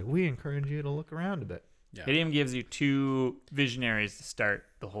 But it's like we encourage you to look around a bit. Yeah. It even gives you 2 visionaries to start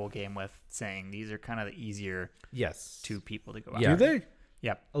the whole game with, saying these are kind of the easier 2 people to go out. Yeah. Do they?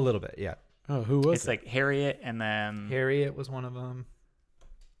 Yep. A little bit. Yeah. Oh, who was It's it? like Harriet and then Harriet was one of them.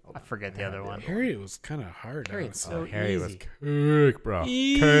 I forget the other one. Harriet was kind of hard. Harriet's so Harry was easy. cook, bro.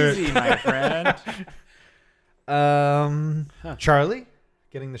 Easy, my friend. Charlie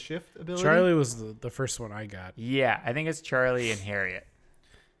getting the shift ability. Charlie was the first one I got. Yeah, I think it's Charlie and Harriet.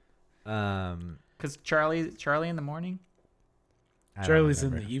 Because Charlie in the morning. I don't Charlie's in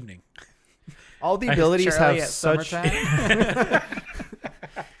remember. the evening. All the abilities Charlie have at such. summertime.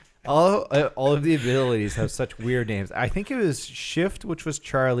 all of the abilities have such weird names. I think it was Shift, which was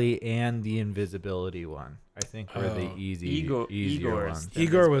Charlie, and the invisibility one. I think were the easier Igor's ones.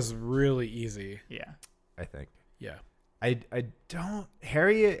 Igor was really easy. Yeah. I think. Yeah. I don't.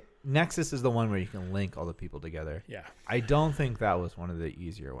 Harriet Nexus is the one where you can link all the people together. Yeah. I don't think that was one of the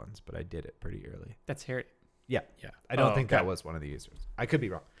easier ones, but I did it pretty early. That's Harriet. Yeah. Yeah. I don't Oh, think okay. that was one of the easier ones. I could be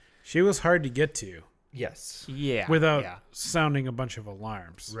wrong. She was hard to get to Yes. Yeah. without Yeah. sounding a bunch of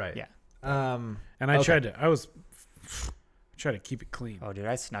alarms. Right. Yeah. And I Okay. tried to. I was try to keep it clean. Oh, dude,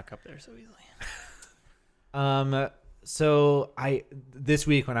 I snuck up there so easily. So this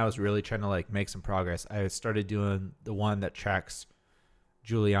week when I was really trying to like make some progress, I started doing the one that tracks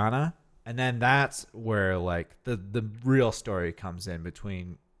Juliana, and then that's where like the real story comes in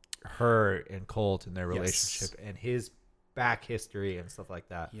between her and Colt and their relationship and his back history and stuff like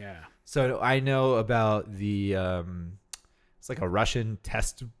that. Yeah. So I know about the it's like a Russian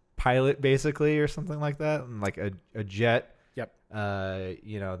test pilot basically or something like that, and like a jet. Yep.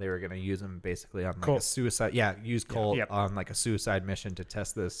 They were gonna use him basically on like Colt. a suicide. Yeah, use Colt Yep. on like a suicide mission to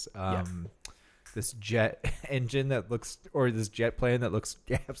test this this jet engine that looks, or this jet plane that looks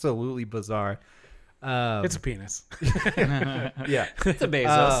absolutely bizarre. It's a penis. Yeah. It's a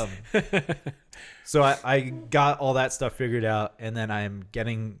Bezos. So I got all that stuff figured out, and then I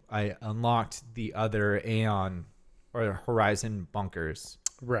unlocked the other Aeon or Horizon bunkers.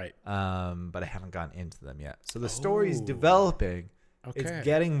 Right. But I haven't gotten into them yet. So the story's developing. Okay. It's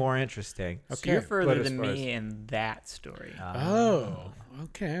getting more interesting. So you're Okay. further But as than far me in that story. Oh.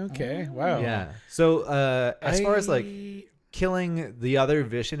 Okay. Wow. Yeah. So as far as like killing the other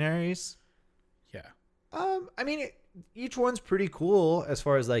visionaries, Yeah. I mean, each one's pretty cool as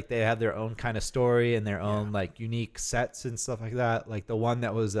far as like they have their own kind of story and their own like unique sets and stuff like that. Like the one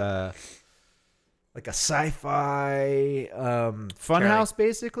that was like a sci-fi funhouse,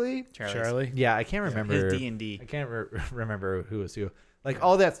 basically. Charlie. Yeah, I can't remember. His D&D. I can't remember who was who. Like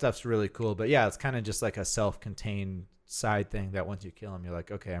all that stuff's really cool, but yeah, it's kind of just like a self-contained side thing that once you kill him, you're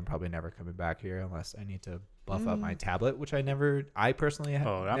like, okay, I'm probably never coming back here unless I need to buff up my tablet, which I personally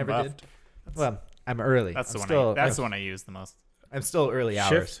I'm never buffed. did. Well, I'm early. That's I'm the still, one. That's the one I use the most. I'm still early hours.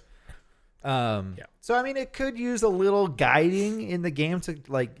 Shift. So I mean, it could use a little guiding in the game to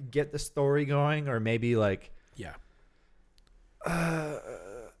like get the story going, or maybe like Yeah.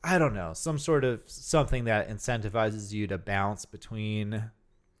 I don't know, some sort of something that incentivizes you to bounce between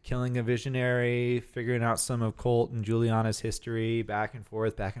killing a visionary, figuring out some of Colt and Juliana's history, back and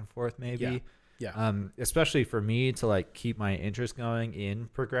forth, maybe. Yeah. Especially for me to like keep my interest going in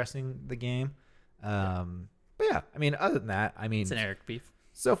progressing the game. But yeah, I mean, other than that, I mean, It's an Eric beef.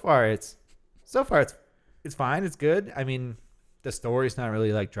 so far it's fine. It's good. I mean, the story's not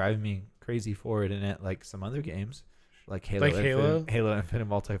really like driving me crazy forward in it like some other games, like Halo Infinite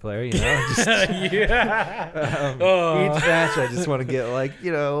multiplayer. You know, just, each match I just want to get like,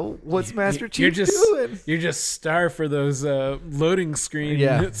 what's Master Chief doing? You're just starved for those loading screen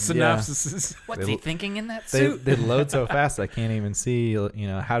synopsises. What's he thinking in that They suit? load so fast I can't even see.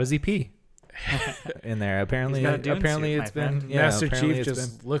 How does he pee? In there, apparently, He's got a Dune apparently suit, it's my been friend. Master apparently Chief it's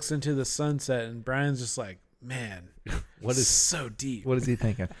just looks into the sunset, and Brian's just like, man, What is- so deep? What is he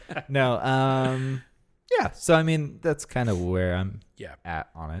thinking? No, yeah. So I mean, that's kind of where I'm at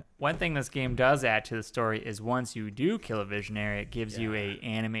on it. One thing this game does add to the story is once you do kill a visionary, it gives you a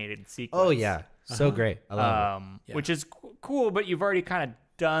animated sequence. Oh yeah, so great. I love it. Yeah. Which is cool, but you've already kind of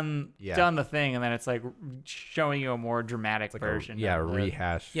done Yeah. done the thing, and then it's like showing you a more dramatic version. Yeah, of the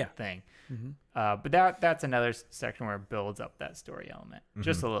rehash. Yeah. thing. Mhm. But that's another section where it builds up that story element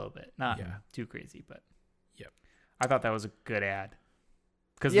just a little bit, not Yeah. too crazy, but Yep. I thought that was a good ad.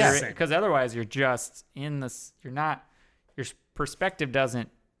 Because Yeah. otherwise you're just in this. You're not. Your perspective doesn't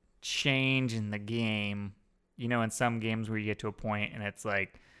change in the game. You know, in some games where you get to a point and it's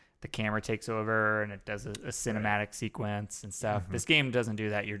like the camera takes over and it does a cinematic sequence and stuff. This game doesn't do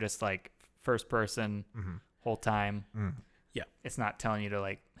that. You're just like first person whole time. Yeah. It's not telling you to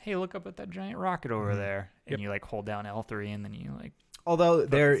like, hey, look up at that giant rocket over there, and you like hold down L3 and then you like. Although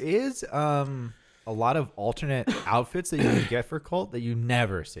there is a lot of alternate outfits that you can get for Colt that you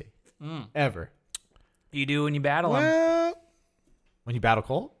never see. Ever. You do when you battle him. Well, When you battle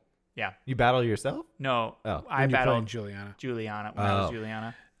Colt? Yeah. You battle yourself? No, Oh. I when you're playing battled Juliana. Juliana when I was Oh.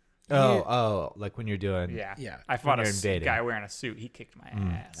 Juliana. Oh, like when you're doing. Yeah. Yeah. I fought When a you're dating. guy wearing a suit. He kicked my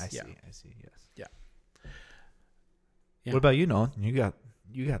ass. I see. Yeah. I see. Yes. Yeah. What about you, Nolan? You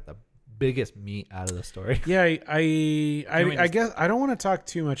got the biggest meat out of the story. Yeah, we I just- guess I don't want to talk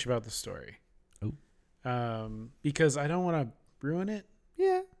too much about the story. Ooh. Because I don't want to ruin it.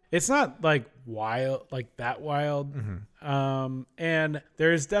 Yeah. It's not like wild, like that wild. And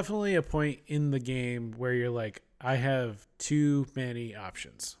there's definitely a point in the game where you're like, I have too many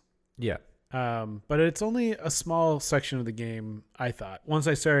options. Yeah. But it's only a small section of the game, I thought. Once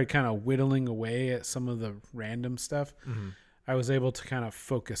I started kind of whittling away at some of the random stuff, I was able to kind of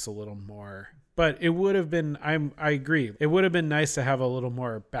focus a little more. But it would have been, I agree, it would have been nice to have a little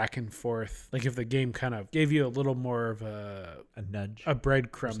more back and forth. Like if the game kind of gave you a little more of a nudge. a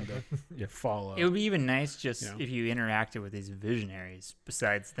breadcrumb to follow. It would be even nice just Yeah. if you interacted with these visionaries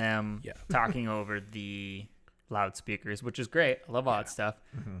besides them Yeah. talking over the loudspeakers, which is great. I love all that stuff.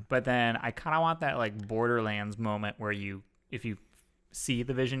 But then I kind of want that like Borderlands moment where if you see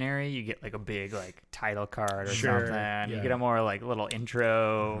the visionary, you get like a big like title card or Sure, something. yeah. You get a more like little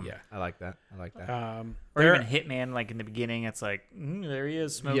intro. Yeah. I like that. Or There- even Hitman, like in the beginning, it's like, there he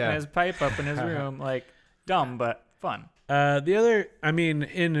is smoking Yeah. his pipe up in his room. Like, dumb, but fun. The other, I mean,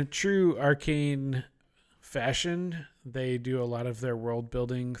 in a true Arcane fashion, they do a lot of their world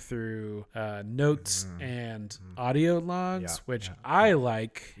building through notes and audio logs, Yeah, which yeah. I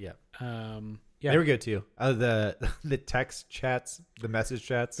like. Yeah. Yeah, They were good too. The text chats, the message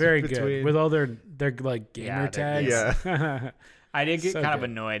chats. very between. good with all their like gamer Yeah, tags. Yeah. I did get So kind of good.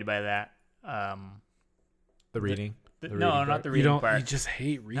 annoyed by that. The reading. No, reading not part. the You reading don't. part. You just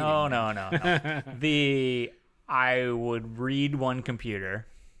hate reading. No. I would read one computer,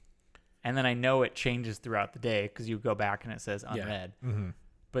 and then I know it changes throughout the day because you go back and it says Yeah. unread. Mm-hmm.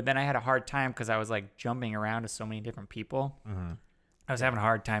 But then I had a hard time because I was like jumping around to so many different people. I was having a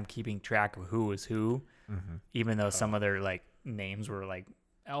hard time keeping track of who was who, even though some of their like names were like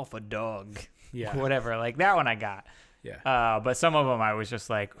Alpha Dog, Yeah. whatever. Like that one I got. Yeah. But some of them I was just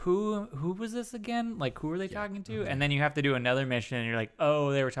like, who was this again? Like, who are they talking to? And then you have to do another mission, and you're like,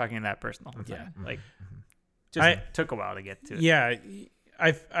 oh, they were talking to that person the whole time. Like, just took a while to get to it. Yeah,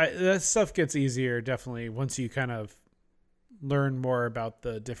 I that stuff gets easier definitely once you kind of learn more about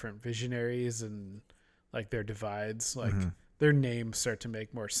the different visionaries and like their divides. Like their names start to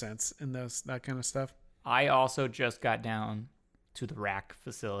make more sense in that kind of stuff. I also just got down to the rack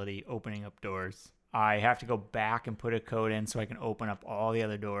facility opening up doors. I have to go back and put a code in so I can open up all the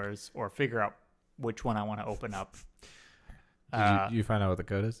other doors or figure out which one I want to open up. Did you find out what the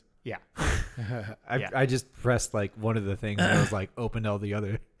code is? Yeah. I just pressed like one of the things and I was like opened all the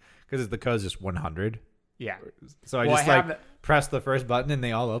other because the code's just 100. Yeah. So I Well, just I like have pressed the first button and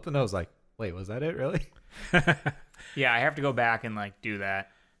they all opened. I was like, wait, was that it really? Yeah, I have to go back and like do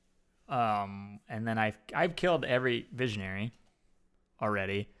that. And then I've killed every visionary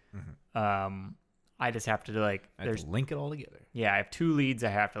already. I just have to like I have to link it all together. I have 2 leads I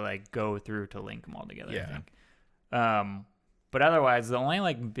have to like go through to link them all together, Yeah. I think. But otherwise, the only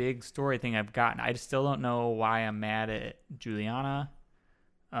like big story thing I've gotten, I still don't know why I'm mad at Juliana.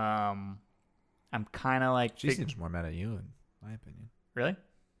 I'm kind of like She seems more mad at you, in my opinion. really?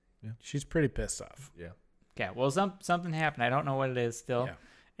 She's pretty pissed off. Yeah. Okay, well, something happened. I don't know what it is still. Yeah.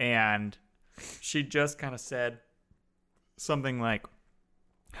 And she just kind of said something like,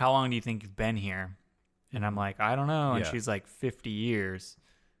 how long do you think you've been here? And I'm like, I don't know. And Yeah. she's like, 50 years.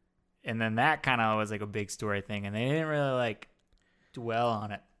 And then that kind of was like a big story thing. And they didn't really like dwell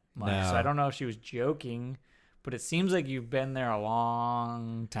on it much. So No. I don't know if she was joking, but it seems like you've been there a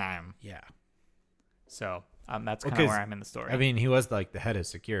long time. Yeah. So that's kind of 'cause, where I'm in the story. I mean, he was like the head of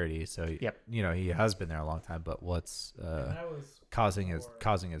security, so Yep. you know he has been there a long time. But what's causing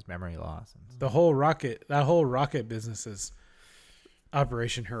his memory loss? And That whole rocket business is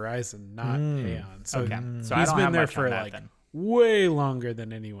Operation Horizon, not Aeon. So Okay. So I he's don't been have there much on for that like then. way longer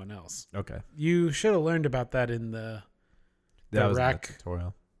than anyone else. Okay. You should have learned about that in the That was in the rack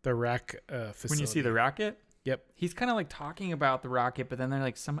tutorial. facility. When you see the rocket, Yep. he's kind of like talking about the rocket, but then there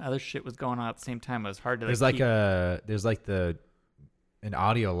like some other shit was going on at the same time. It was hard to. There's like an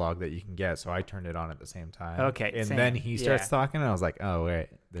audio log that you can get, so I turned it on at the same time. Okay, and same. then he starts Yeah. talking, and I was like, "Oh wait,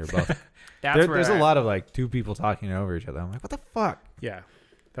 they're both." That's where there's a lot of like two people talking over each other. I'm like, "What the fuck?" Yeah.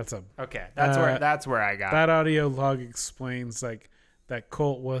 That's a Okay, that's where I got. that audio log explains like that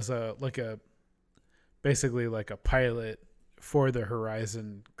Colt was basically like a pilot for the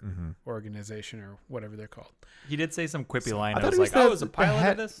Horizon organization or whatever they're called. He did say some quippy line. I thought was he like, "I was a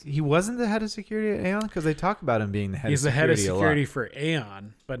pilot of this." He wasn't the head of security at Aeon because they talk about him being the head. He's of the head of security security a lot. for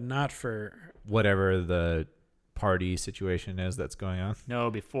Aeon, but not for Whatever the party situation is that's going on. No,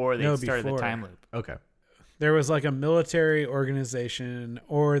 before they started the time loop. Okay. there was like a military organization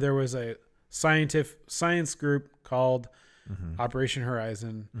or there was a science group called Operation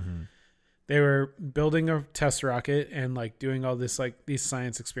Horizon. They were building a test rocket and like doing all this like these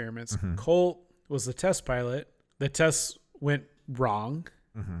science experiments. Colt was the test pilot. The tests went wrong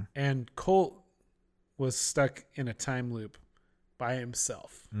and Colt was stuck in a time loop by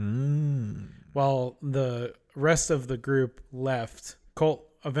himself. While the rest of the group left, Colt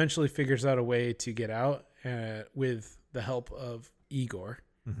eventually figures out a way to get out with the help of Igor.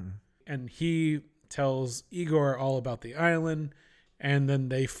 And he tells Igor all about the island, and then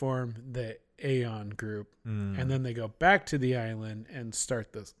they form the Aeon group. And then they go back to the island and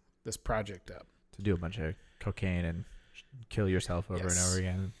start this project up. To do a bunch of cocaine and kill yourself over and over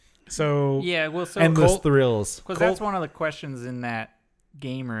again. So Yeah, well, so Endless thrills. because that's one of the questions in that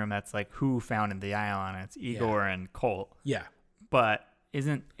game room. That's like who founded the island? It's Igor and Colt. yeah. But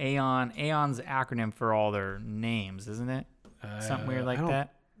isn't Aeon's acronym for all their names, isn't it? Something weird like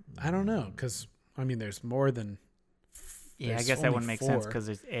that. I don't know, because I mean, there's more than. Yeah, I there's guess that only wouldn't make sense 4. because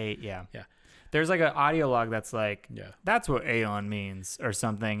there's Yeah. There's like an audio log that's like, Yeah. that's what Aeon means or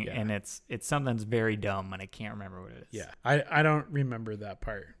something, Yeah. and it's something that's very dumb, and I can't remember what it is. Yeah, I don't remember that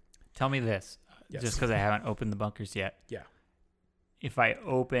part. Tell me this, Yes. just because I haven't opened the bunkers yet. Yeah. If I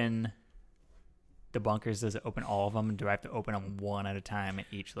open the bunkers, does it open all of them? Do I have to open them one at a time at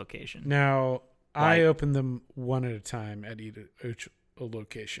each location? Now, I Like- open them one at a time at each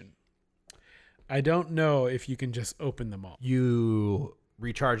location. I don't know if you can just open them all. You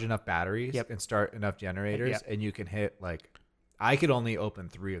recharge enough batteries Yep. and start enough generators, Yep. and you can hit like. I could only open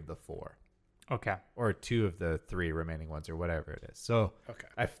 3 of the 4, Okay. or 2 of the 3 remaining ones, or whatever it is. So Okay.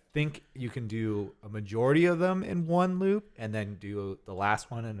 I think you can do a majority of them in one loop, and then do the last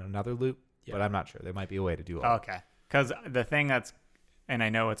one in another loop. Yeah. But I'm not sure. There might be a way to do all. Okay. Because the thing that's, and I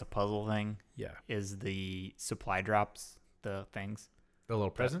know it's a puzzle thing, Yeah. is the supply drops, the things. The little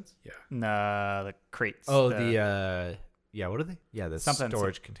presents. Yeah. The crates. Oh, yeah. What are they? Yeah, the Something-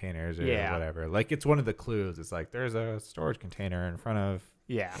 storage containers or Yeah. whatever. Like it's one of the clues. It's like there's a storage container in front of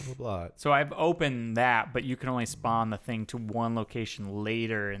Yeah. blah blah blah. So I've opened that, but you can only spawn the thing to one location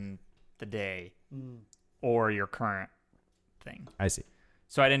later in the day or your current thing. I see.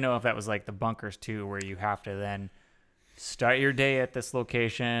 So I didn't know if that was like the bunkers too, where you have to then start your day at this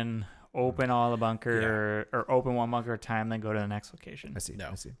location, open all the bunker or open one bunker at a time, then go to the next location. I see. No.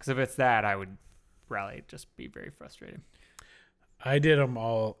 I see. Because if it's that, I would probably just be very frustrated. I did them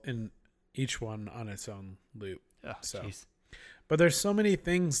all in each one on its own loop. Oh, So- jeez. But there's so many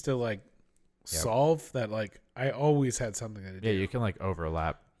things to like solve that like I always had something to do. Yeah, you can like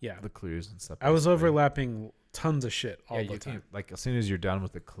overlap Yeah. the clues and stuff. I was basically. overlapping tons of shit all Yeah, the you time. can like as soon as you're done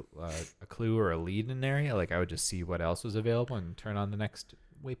with a clue or a lead in an area, like I would just see what else was available and turn on the next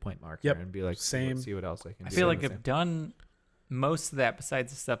waypoint marker Yep. and be like, Same. See what else I can I do. feel like Same. I've done most of that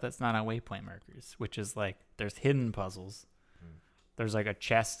besides the stuff that's not on waypoint markers, which is like there's hidden puzzles. There's like a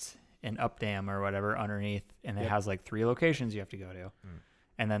chest in Updam or whatever underneath, and it Yep. has like 3 locations you have to go to.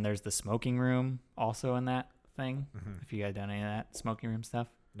 And then there's the smoking room also in that thing. If you guys done any of that smoking room stuff.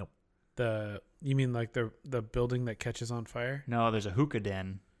 You mean like the building that catches on fire? No, there's a hookah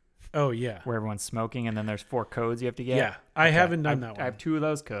den Oh yeah. where everyone's smoking, and then there's 4 codes you have to get. Yeah. I haven't done I've- that one. I have 2 of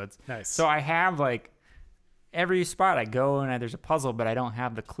those codes. Nice. So I have like every spot I go and there's a puzzle, but I don't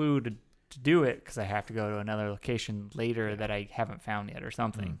have the clue to do it because I have to go to another location later that I haven't found yet or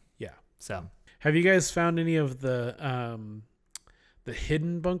something. Yeah. So Have you guys found any of the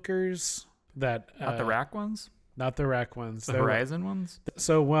hidden bunkers that not the rack ones, not the rack ones, the There were- Horizon ones.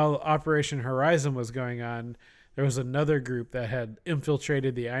 So while Operation Horizon was going on, there was another group that had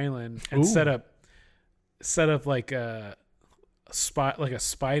infiltrated the island and Ooh. set up like a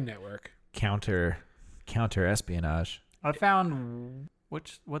spy network. counter espionage. I found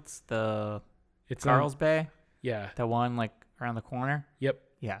what's the It's Carl's Bay? Yeah. The one like around the corner? Yep.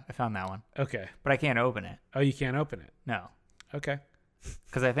 Yeah, I found that one. Okay. But I can't open it. Oh, you can't open it. No. Okay.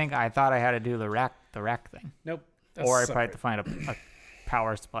 Because I thought I had to do the rack thing. Nope. Or I probably had to find a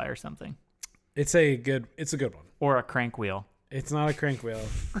power supply or something. It's a good one. Or a crank wheel. It's not a crank wheel.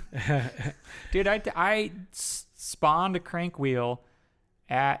 Dude, I spawned a crank wheel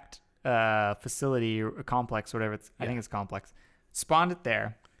at a facility or a complex, whatever it's. I think it's complex. Spawned it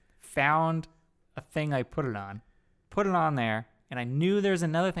there, found a thing I put it on there, and I knew there's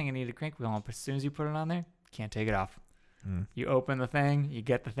another thing I needed a crank wheel on, but as soon as you put it on there, you can't take it off. You open the thing, you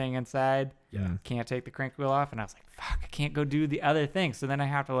get the thing inside, can't take the crank wheel off, and I was like, fuck, I can't go do the other thing. So then I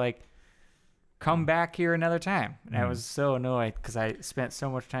have to like come back here another time. And I was so annoyed because I spent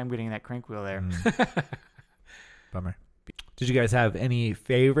so much time getting that crank wheel there. Bummer. Did you guys have any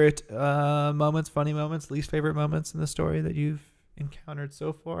favorite moments, funny moments, least favorite moments in the story that you've encountered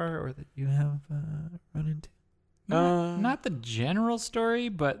so far or that you have run into? Not the general story,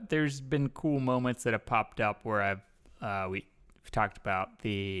 but there's been cool moments that have popped up where we've talked about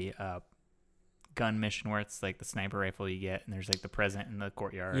the gun mission where it's like the sniper rifle you get and there's like the present in the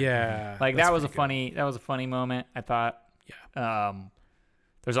courtyard. Yeah. Like that was a funny moment, I thought. Yeah.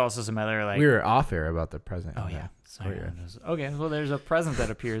 There's also some other like We were off air about the present. Oh yeah. Okay, well there's a present that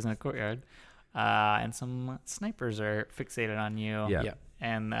appears in the courtyard. And some snipers are fixated on you. Yeah.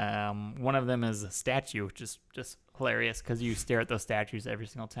 And one of them is a statue, which is just hilarious because you stare at those statues every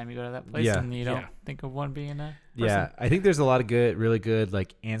single time you go to that place, and you don't think of one being a person. Yeah, I think there's a lot of really good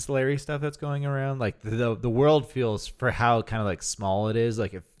like ancillary stuff that's going around. Like the world feels, for how kind of like small it is,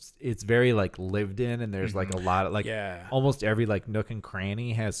 like it's very like lived in, and there's like a lot of like almost every like nook and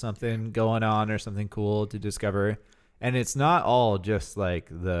cranny has something going on or something cool to discover, and it's not all just like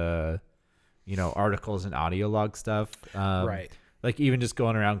the articles and audio log stuff. Right. Like even just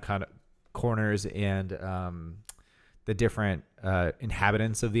going around kind of corners and the different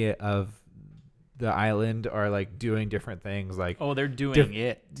inhabitants of the island are like doing different things. Like they're doing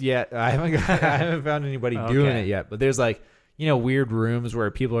it. Yeah, I haven't found anybody doing it yet. But there's like weird rooms where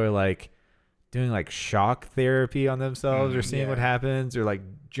people are like doing like shock therapy on themselves or seeing what happens, or like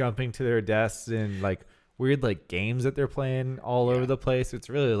jumping to their desks and like weird like games that they're playing all over the place. It's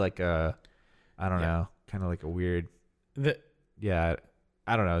really like I don't know, kind of like a weird. I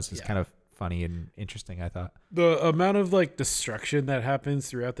don't know. It's just kind of funny and interesting, I thought. The amount of like destruction that happens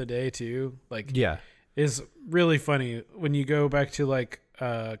throughout the day too, like is really funny when you go back to like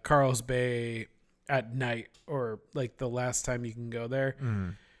Carl's Bay at night, or like the last time you can go there.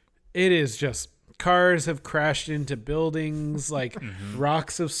 It is just cars have crashed into buildings, like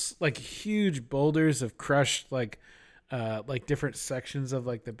rocks of like huge boulders have crushed like different sections of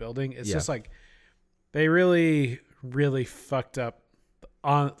like the building. It's just like they really fucked up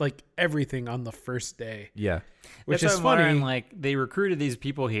on like everything on the first day. Which is funny. Like they recruited these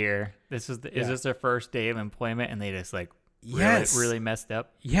people here. Is this their first day of employment, and they just like really messed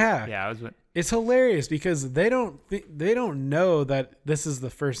up? It's hilarious because they don't know that this is the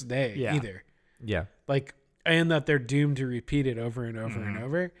first day either. Like, and that they're doomed to repeat it over and over and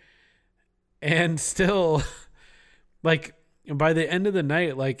over, and still like by the end of the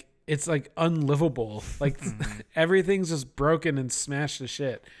night, like it's like unlivable. Like everything's just broken and smashed to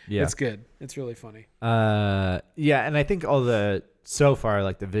shit. It's good. It's really funny. And I think so far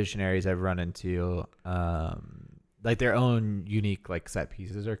like the visionaries I've run into, like their own unique like set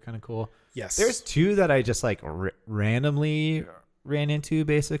pieces are kind of cool. Yes. There's two that I just like randomly ran into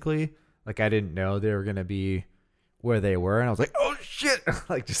basically. Like I didn't know they were gonna be where they were, and I was like, oh shit!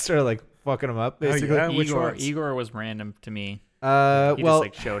 Like just started like fucking them up basically. Igor was random to me. He just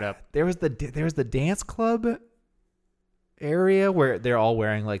like showed up. There was the dance club area where they're all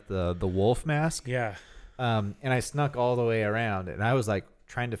wearing like the wolf mask. And I snuck all the way around, and I was like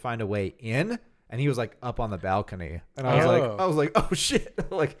trying to find a way in, and he was like up on the balcony, and I was like, oh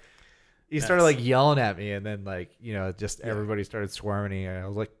shit! Like he started like yelling at me, and then like just everybody started swarming, and I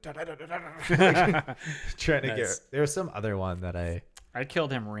was like trying to get. There was some other one that I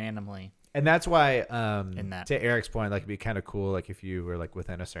killed him randomly. And that's why, to Eric's point, like it'd be kind of cool, like if you were like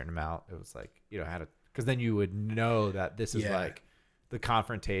within a certain amount, it was like how to, because then you would know that this is like the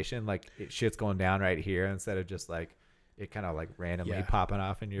confrontation, like shit's going down right here, instead of just like it kind of like randomly popping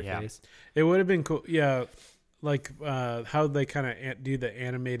off in your face. It would have been cool, like how they kind of do the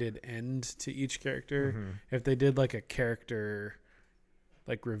animated end to each character. If they did like a character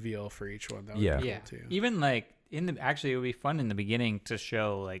like reveal for each one, that would be cool too. Even like. Actually, it would be fun in the beginning to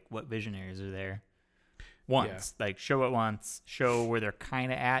show like what visionaries are there. once. Like, show it once. Show where they're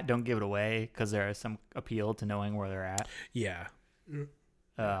kind of at. Don't give it away because there is some appeal to knowing where they're at. Yeah.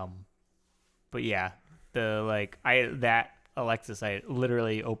 But yeah, that Alexis, I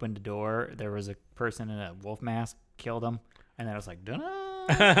literally opened a door. There was a person in a wolf mask, killed him, and then I was like,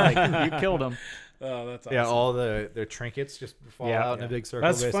 like, you killed him. Oh, that's awesome. Yeah, all their trinkets just fall out in a big circle.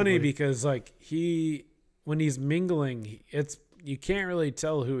 That's funny basically. because like when he's mingling, you can't really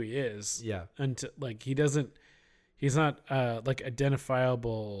tell who he is. Yeah. Until like he's not like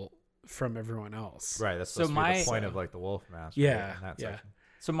identifiable from everyone else. Right, that's So supposed to be the point of like the wolf mask. Yeah, right, in that yeah. section.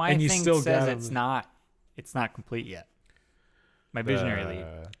 So my And you thing still says got it's him. not complete yet. My visionary lead.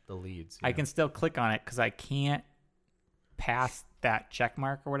 The leads. I can still click on it because I can't pass that check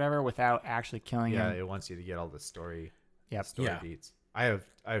mark or whatever without actually killing Yeah, him. it wants you to get all the story Yep. story beats. I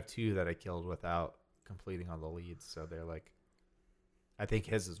have 2 that I killed without completing all the leads, so they're like, I think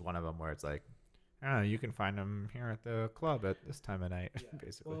his is one of them where it's like, oh, you can find him here at the club at this time of night,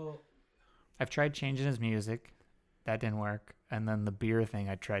 basically. I've tried changing his music. That didn't work. And then the beer thing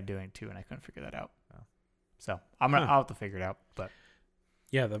I tried doing too, and I couldn't figure that out. Oh. So I'll have to figure it out. But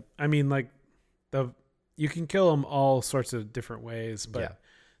Yeah, you can kill them all sorts of different ways, but Yeah.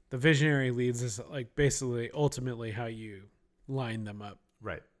 the visionary leads is like basically ultimately how you line them up.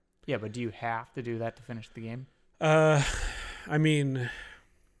 Right. yeah, but do you have to do that to finish the game? I mean,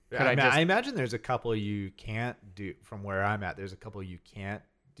 I imagine there's a couple you can't do from where I'm at. There's a couple you can't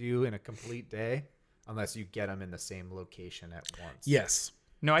do in a complete day unless you get them in the same location at once. yes.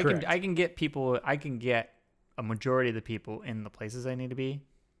 No, Correct. I can get people. I can get a majority of the people in the places I need to be.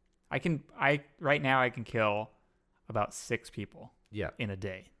 Right now I can kill about 6 people Yeah. in a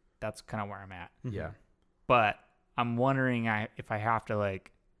day. That's kind of where I'm at. Yeah. But I'm wondering if I have to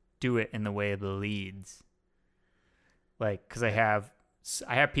like do it in the way of the leads, like because I have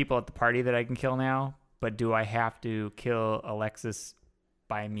people at the party that I can kill now. But do I have to kill Alexis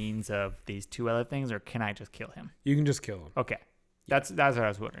by means of these 2 other things, or can I just kill him? You can just kill him. Okay, that's what I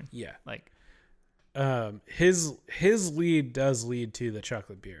was wondering. Yeah. Like, His lead does lead to the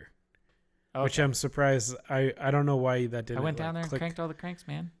chocolate beer, which okay. I'm surprised. I don't know why that didn't. I went down like, there and click. cranked all the cranks,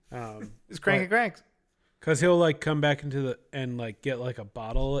 man. It's cranking cranks. Because he'll like come back into and like get like a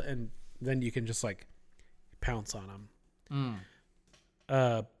bottle, and then you can just like pounce on him.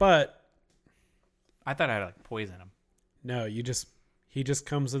 But I thought I'd like poison him. no, he just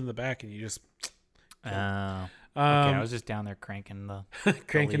comes in the back and you just Okay, I was just down there cranking the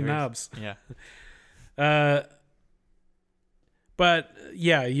cranking levers. knobs. Yeah. But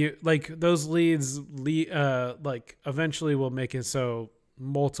yeah, you like those leads like eventually will make it so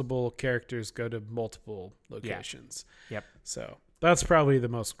multiple characters go to multiple locations. Yep. So that's probably the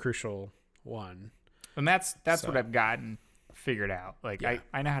most crucial one. And that's So- what I've gotten figured out. Like Yeah.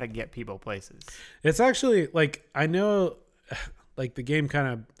 I know how to get people places. It's actually like I know like the game kind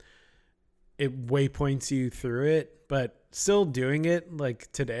of it waypoints you through it, but still doing it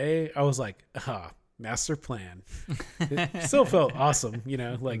like today, I was like, master plan. It still felt awesome,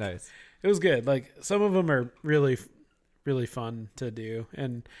 like Nice. it was good. Like some of them are really, really fun to do,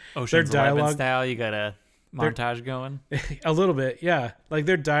 and Ocean's their 11 dialogue style, you got a montage going. a little bit, yeah. Like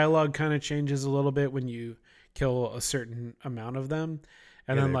their dialogue kind of changes a little bit when you kill a certain amount of them,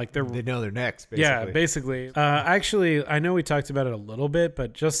 and then like they're they know they're next. Basically. yeah, basically. Actually, I know we talked about it a little bit,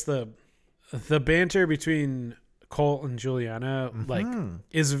 but just the banter between Colt and Juliana like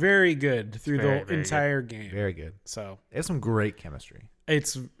is very good through very, the very entire game. Very good. So They have some great chemistry.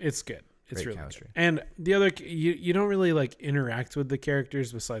 it's good. It's Great really chemistry. good. And the other you don't really like interact with the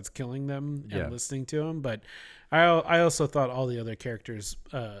characters besides killing them and Yeah. listening to them. But I also thought all the other characters,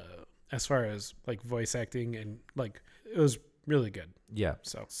 as far as like voice acting and like it was really good. Yeah.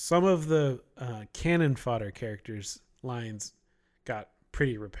 So some of the cannon fodder characters lines got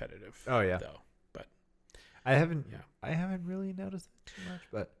pretty repetitive. Oh, yeah. though. But I haven't Yeah. I haven't really noticed it too much,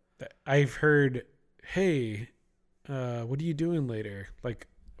 but I've heard, hey, what are you doing later? Like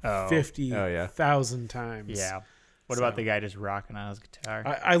Oh. 50,000 times. Yeah. What So- about the guy just rocking on his guitar?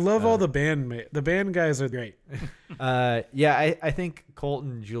 I love all the the band guys are great. I think Colt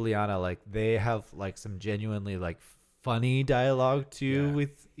and Juliana, like they have like some genuinely like funny dialogue too Yeah.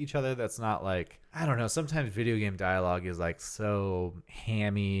 with each other. That's not like, I don't know. Sometimes video game dialogue is like so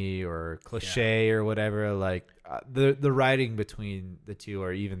hammy or cliche or whatever. Like the writing between the two,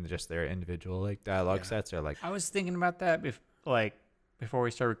 or even just their individual like dialogue Yeah. sets, are like, I was thinking about that before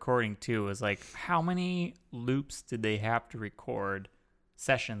we started recording too. Was like, how many loops did they have to record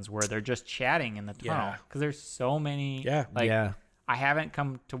sessions where they're just chatting in the tunnel? Yeah. Because there's so many. Yeah. Like, yeah, I haven't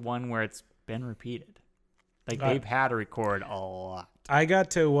come to one where it's been repeated. Like Uh, they've had to record a lot. I got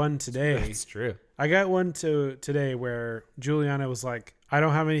to one today. it's true. I got one today where Juliana was like, I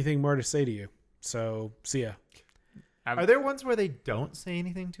don't have anything more to say to you. So see ya. Are there ones where they don't say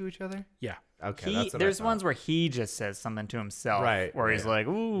anything to each other? Yeah. Okay, that's what there's I ones where he just says something to himself, Right, Where he's yeah. like,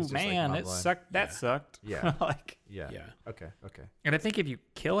 "Ooh, He's just, like, man, it mumbling. sucked. That Yeah. sucked." Yeah. Like, Yeah. Yeah. Okay. Okay. and I think if you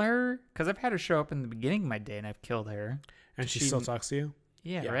kill her, because I've had her show up in the beginning of my day, and I've killed her. And she She- still talks to you?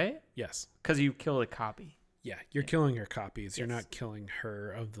 Yeah, Yeah. right. Yes. Because you killed a copy. Yeah. You're killing her copies. You're Yes. not killing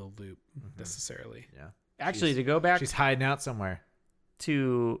her of the loop necessarily. Yeah. Actually, to go back She's hiding out somewhere.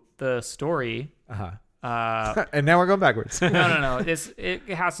 to the story, Uh-huh. uh, And now we're going backwards. no. It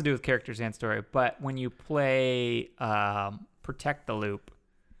has to do with characters and story. But when you play Protect the Loop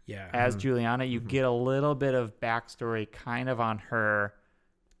Yeah. as Juliana, you get a little bit of backstory kind of on her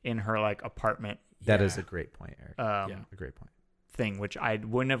in her like apartment That is a great point, Eric. Yeah. A great point. thing, which I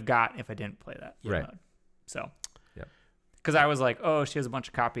wouldn't have got if I didn't play that. Right. mode. So, Yep. because I was like, oh, she has a bunch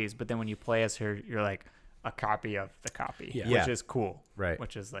of copies. But then when you play as her, you're like a copy of the copy, Yeah. which Yeah. is cool. Right.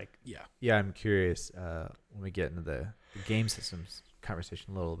 Which is like, Yeah. Yeah, I'm curious when we get into the game systems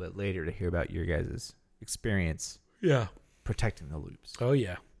conversation a little bit later to hear about your guys' experience Yeah. protecting the loops. Oh,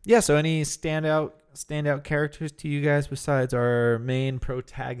 yeah. Yeah, so any standout characters to you guys besides our main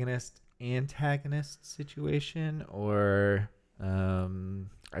protagonist antagonist situation, or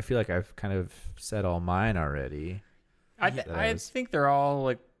I feel like I've kind of said all mine already. I Yeah. think they're all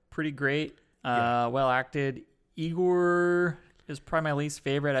like pretty great, Yeah. well acted. Igor is probably my least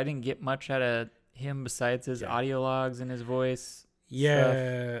favorite. I didn't get much out of him besides his Yeah. audio logs and his voice.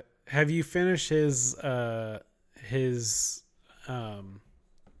 Yeah. Have you finished his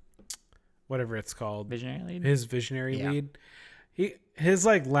whatever it's called? Visionary lead. His visionary Yeah. lead. His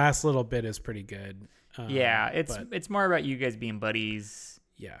like last little bit is pretty good. Yeah, but it's more about you guys being buddies,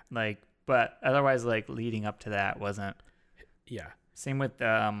 yeah. like, but otherwise, like leading up to that wasn't. Yeah. Same with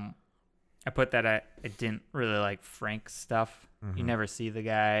I put that I didn't really like Frank's stuff. You never see the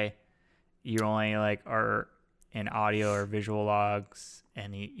guy. You only like are in audio or visual logs,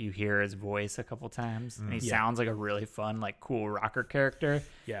 and you hear his voice a couple times, and he Yeah. sounds like a really fun, like cool rocker character.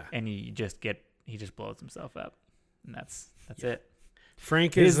 Yeah. And he just blows himself up, and that's Yeah. it.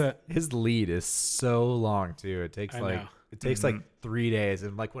 Frank is His lead is so long too. It takes I like know. it takes like 3 days,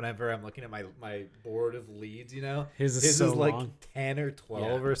 and like whenever I'm looking at my board of leads, His is so like long. 10 or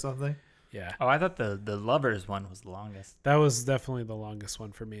 12 or something. Yeah. Oh, I thought the lovers one was the longest. That was definitely the longest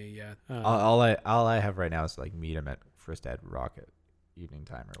one for me. Yeah. All I have right now is like meet him at First Ed Rocket evening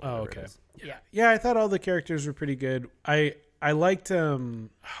time or whatever. Oh, it okay. is. Yeah, I thought all the characters were pretty good. I liked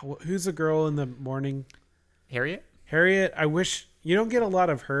who's the girl in the morning? Harriet? Harriet. I wish you don't get a lot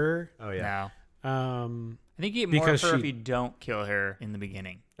of her. Oh yeah. No. I think you get more Because of her if she- you don't kill her in the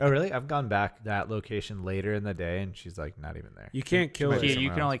beginning. Oh really? I've gone back that location later in the day, and she's like not even there. You can't kill might her. be Yeah, you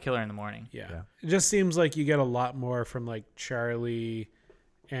somewhere can else. only kill her in the morning. Yeah. Yeah. It just seems like you get a lot more from like Charlie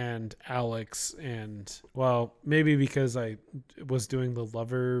and Alex, and well, maybe because I was doing the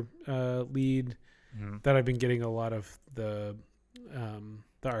lover lead that I've been getting a lot of the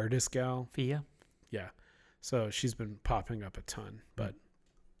artist gal. Fia. Yeah. So she's been popping up a ton, but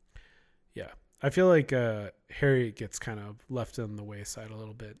yeah. I feel like Harriet gets kind of left on the wayside a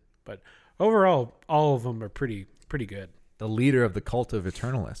little bit, but overall all of them are pretty good. The leader of the cult of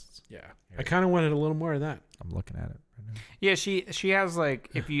Eternalists. Yeah. I kind of wanted a little more of that. I'm looking at it right now. Yeah, she has like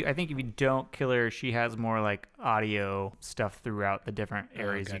I think if you don't kill her, she has more like audio stuff throughout the different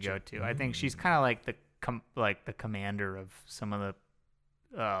areas you gotcha. go to. I think she's kind of like the commander of some of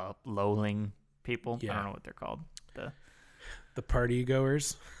the lowling people. I Yeah. don't know what they're called. The party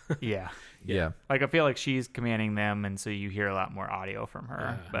goers. Yeah. Yeah. Like I feel like she's commanding them, and so you hear a lot more audio from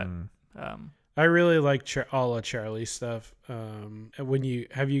her. Yeah. But I really like all of Charlie's stuff.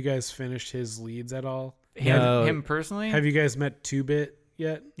 Have you guys finished his leads at all? him personally, Have you guys met 2-Bit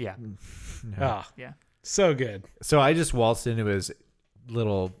yet? yeah, Ah, yeah. so good. So I just waltzed into his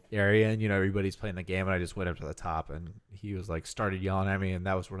little area, and everybody's playing the game, and I just went up to the top, and he was like started yelling at me, and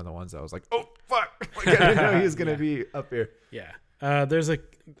that was one of the ones that I was like, oh fuck, like, I didn't know he was gonna be up here. Yeah. There's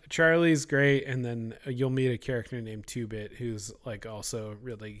Charlie's great, and then you'll meet a character named 2-Bit who's like also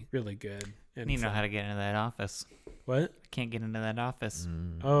really, really good. And You know how to get into that office. what? I can't get into that office.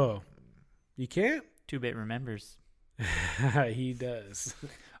 Oh, you can't? 2-Bit remembers. He does.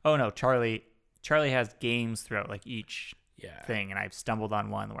 Oh no, Charlie has games throughout like each Yeah. thing, and I've stumbled on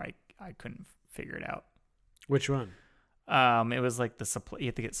one where I couldn't figure it out. Which one? It was like you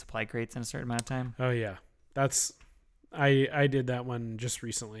have to get supply crates in a certain amount of time. Oh yeah, that's I did that one just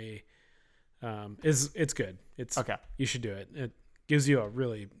recently. It's good. It's Okay. You should do it. It gives you a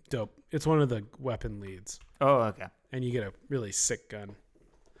really dope. It's one of the weapon leads, Oh, okay. and you get a really sick gun.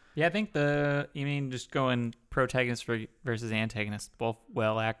 Yeah, I think you mean just going protagonist versus antagonist, both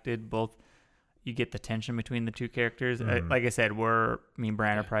well acted, both you get the tension between the two characters. Like I said, me and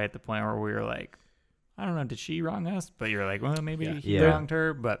Brian are probably at the point where we were like, I don't know, did she wrong us? But you're like, well, maybe he wronged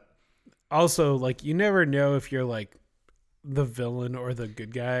her. But also, like, you never know if you're like the villain or the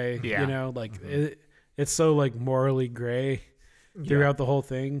good guy. Yeah. You know, like it's so like morally gray throughout the whole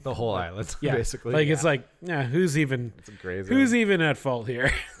thing. The whole island, Yeah, basically. like it's like, yeah, who's even It's a gray zone. who's even at fault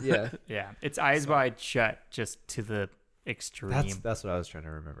here? Yeah. yeah, it's eyes wide shut just to the extreme. That's what I was trying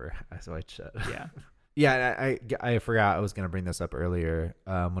to remember. Eyes wide shut. Yeah. Yeah, I forgot I was gonna bring this up earlier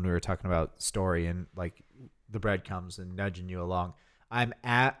when we were talking about story and like the breadcrumbs and nudging you along. I'm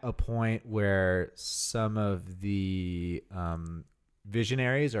at a point where some of the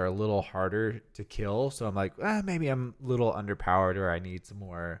visionaries are a little harder to kill, so I'm like, maybe I'm a little underpowered, or I need some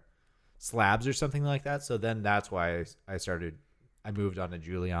more slabs or something like that. So then that's why I moved on to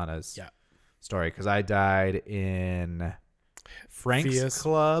Juliana's story, because I died in Frank's Fia's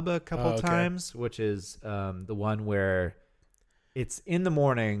Club a couple okay. times, which is the one where it's in the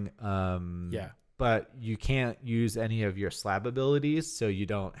morning, but you can't use any of your slab abilities, so you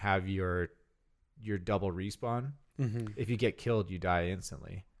don't have your double respawn. Mm-hmm. If you get killed, you die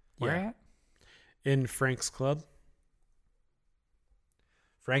instantly. Where at? In Frank's Club.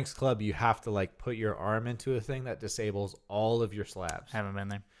 Frank's Club, you have to like put your arm into a thing that disables all of your slabs. Haven't been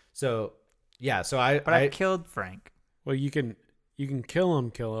there. So so I killed Frank. Well, you can kill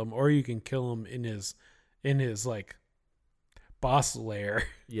him, or you can kill him in his like boss lair.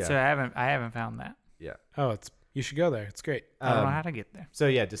 yeah. So I haven't found that. Oh, you should go there. It's great. I don't know how to get there. So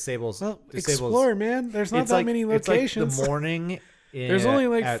disables. Well, disables. explore, man. There's not that many locations. It's like the morning. There's only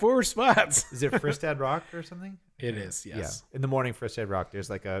like 4 spots. Is it Fristed Rock or something? It is, yes. Yeah. In the morning, Fristed Rock, there's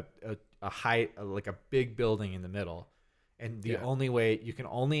like a height, like a big building in the middle, and the only way you can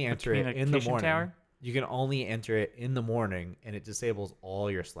only enter it in the morning. Tower? You can only enter it in the morning, and it disables all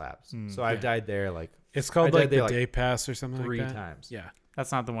your slabs. So I've died there like It's called like the there, day pass or something 3 like that. times. Yeah.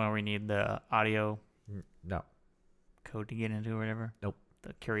 That's not the one where we need the audio No. code to get into or whatever. Nope.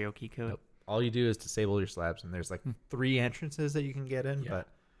 The karaoke code. Nope. All you do is disable your slabs, and there's like 3 entrances that you can get in. Yeah.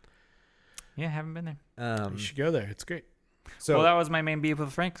 Yeah, haven't been there. You should go there. It's great. So well, that was my main beef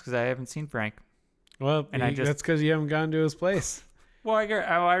with Frank because I haven't seen Frank. Well, And that's because you haven't gone to his place. Well, I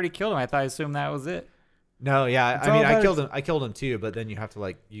already killed him. I assumed that was it. no, yeah, It's I mean, all about I killed him too, but then you have to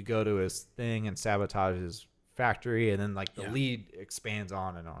like you go to his thing and sabotage his factory, and then like the lead expands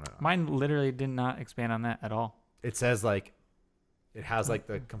on and on and on. Mine literally did not expand on that at all. It says like it has like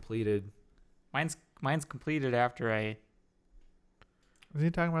the completed. Mine's completed after I. Is he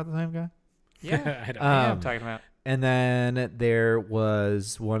talking about the same guy? Yeah, I don't I'm talking about. And then there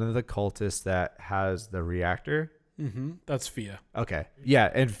was one of the cultists that has the reactor. Mm-hmm. That's Fia. Okay.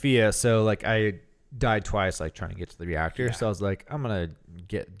 Yeah, and Fia. So like I died twice, like trying to get to the reactor. Yeah. So I was like, I'm gonna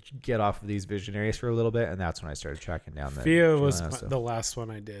get off of these visionaries for a little bit, and that's when I started tracking down. Fia was the last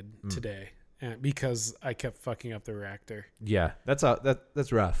one I did today, because I kept fucking up the reactor. Yeah, that's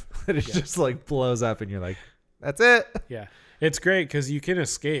rough. It just like blows up, and you're like, that's it. Yeah, it's great because you can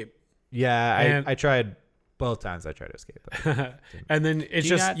escape. Yeah, I tried both times. I tried to escape, and then it's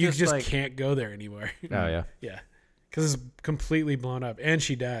you just can't go there anymore. Oh yeah, yeah, because it's completely blown up, and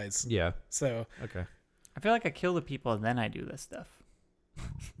she dies. Yeah. So okay. I feel like I kill the people and then I do this stuff.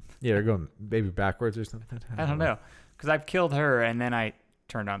 Yeah, they're going maybe backwards or something. I don't know, because I've killed her and then I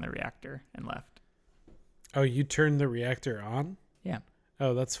turned on the reactor and left. Oh, you turned the reactor on? Yeah.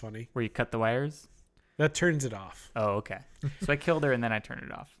 Oh, that's funny. Where you cut the wires? That turns it off. Oh, okay. So I killed her and then I turned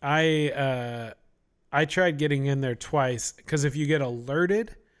it off. I tried getting in there twice because if you get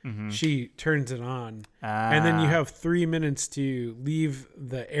alerted, Mm-hmm. she turns it on, and then you have 3 minutes to leave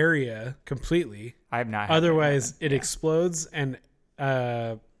the area completely. I have not. Otherwise, it explodes and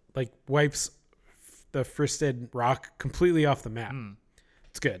like wipes the Fristed Rock completely off the map.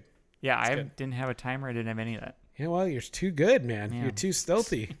 It's good. Yeah, I didn't have a timer. I didn't have any of that. Yeah, well, you're too good, man. Yeah. You're too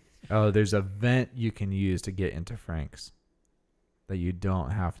stealthy. Oh, there's a vent you can use to get into Frank's that you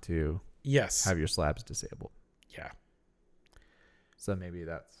don't have to Yes. have your slabs disabled. Yeah. So maybe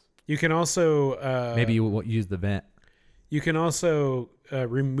that's You can also maybe you will use the vent. You can also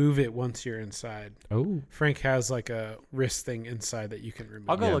remove it once you're inside. Oh, Frank has like a wrist thing inside that you can remove.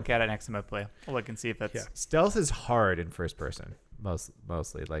 I'll go look at it next time I play. I'll look and see if that's. stealth is hard in first person.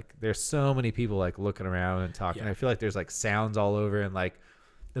 Mostly, like there's so many people like looking around and talking. Yeah. I feel like there's like sounds all over, and like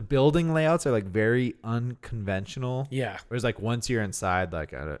the building layouts are like very unconventional. Yeah. Whereas like once you're inside,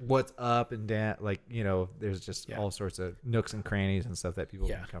 like what's up and down, like there's just Yeah. all sorts of nooks and crannies and stuff that people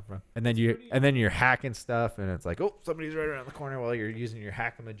Yeah. can come from. And then you're hacking stuff, and it's like, oh, somebody's right around the corner while you're using your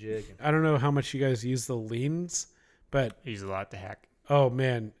hack-a-majig. I don't know how much you guys use the leans, but I use a lot to hack. oh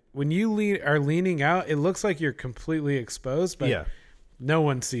man, when you are leaning out, it looks like you're completely exposed, but Yeah. no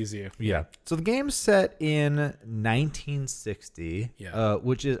one sees you. Yeah. So the game's set in 1960, Yeah.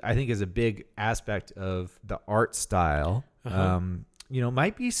 which I think is a big aspect of the art style. Uh-huh.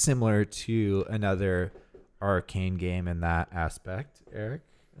 Might be similar to another Arcane game in that aspect, Eric.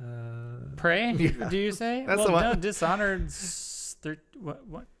 Prey? Do you say? That's well, the one. No, Dishonored's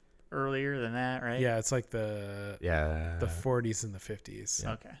what earlier than that, right? Yeah, it's like the Yeah. 40s and the 50s.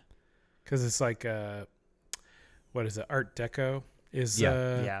 Okay. Because it's like what is it? Art Deco is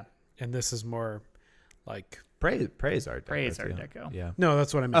Yeah. and this is more like Prey is Art Deco. Prey is Art too. Deco. Yeah. no,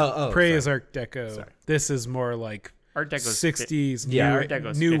 that's what I mean. Oh, Prey sorry. is Art Deco. Sorry. This is more like Art Deco's 60s, Yeah, new, Art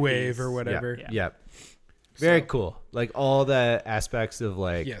Deco's new 50s. wave or whatever. Yeah. Yeah. Very So- cool. Like all the aspects of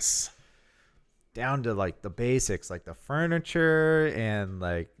like Yes. down to like the basics, like the furniture and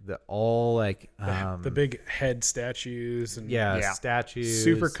like The big head statues and Yeah. statues.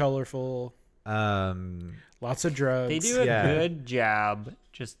 super colorful. Um, Lots of drugs. They do a Yeah. good job.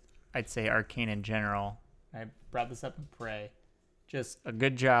 Just I'd say Arcane in general. I brought this up in Prey. Just a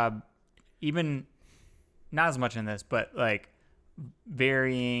good job. Even not as much in this, but like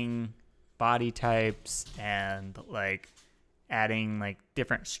varying body types and like adding like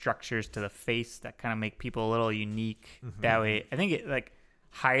different structures to the face that kind of make people a little unique. That way, I think it like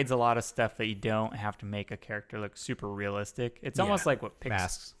hides a lot of stuff that you don't have to make a character look super realistic. It's almost like what Pixar.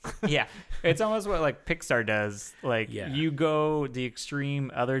 masks. Yeah, it's almost what like Pixar does. Like Yeah. you go the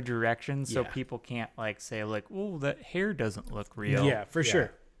extreme other direction, so Yeah. people can't like say like, "Oh, that hair doesn't look real." Yeah, for Yeah.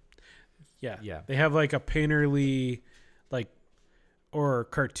 sure. Yeah. Yeah. They have like a painterly, like, or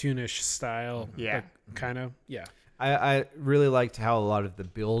cartoonish style. Yeah. Kind of. Yeah. I really liked how a lot of the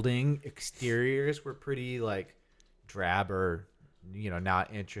building exteriors were pretty like drab or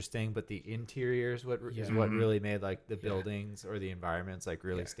not interesting, but the interiors is what Mm-hmm. really made like the buildings or the environments like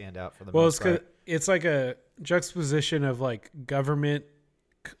really stand out for the Well, most it's 'cause part. it's like a juxtaposition of like government,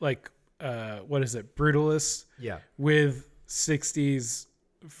 like what is it, brutalist Yeah. with 60s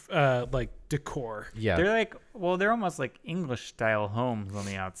like decor. Yeah. They're like, well, they're almost like English style homes on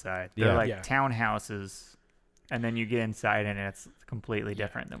the outside. They're Yeah. like Yeah. townhouses, and then you get inside and it's completely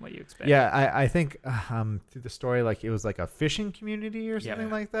different than what you expect. Yeah, I think through the story, like it was like a fishing community or something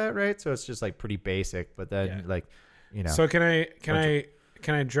Yeah. like that, right? So it's just like pretty basic, but then Yeah. like, So can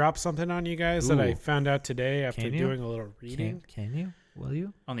I drop something on you guys that I Ooh. found out today after Can you? doing a little reading can you? Will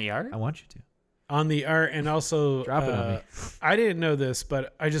you? On the art. I want you to. on the art, and also Drop it on me. I didn't know this,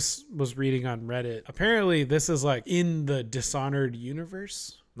 but I just was reading on Reddit. Apparently, this is like in the Dishonored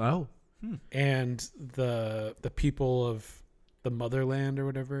universe, Oh, and the people of the Motherland or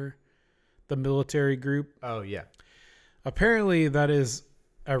whatever, the military group. oh yeah. Apparently, that is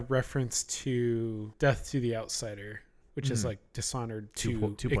a reference to Death to the Outsider, which is like Dishonored 2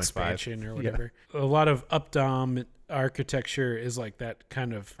 2.5. expansion or Yeah. whatever. A lot of Updom architecture is like that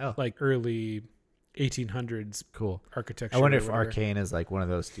kind of Oh. like early 1800s Cool. architecture. I wonder or if whatever. Arcane is like one of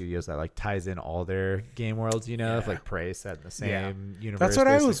those studios that like ties in all their game worlds, if Yeah. like Prey set in the same Yeah. universe. That's what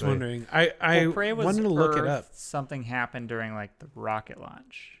I was basically. wondering. I Well, Prey was wanted to look it Earth, up. Something happened during like the rocket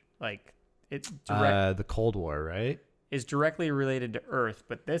launch. Like it's direct, The Cold War, right? is directly related to Earth,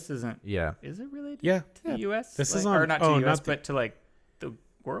 but this isn't. Yeah. Is it related Yeah. to the U.S.? This Like, is on- or not to oh, the U.S., not the- but to like the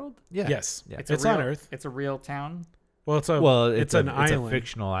world. Yeah. Yes. Yeah. It's a on real- Earth. It's a real town. Well, it's a Well, it's it's an a island.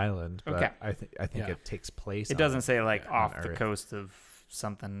 fictional island. But Okay. I think Yeah. it takes place. It doesn't say like on off the Earth. coast of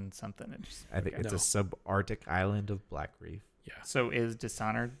something. It just, I think okay. it's No. a subarctic island of Black Reef. Yeah. So is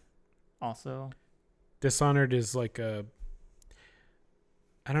Dishonored also? Dishonored is like a.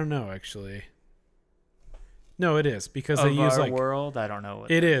 I don't know actually. No, it is because they Of use our like world? I don't know.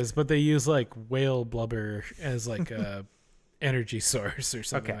 What it is, but they use like whale blubber as like a energy source or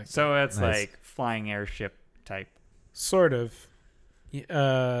something Okay, like that. so it's Nice. like flying airship type. Sort of.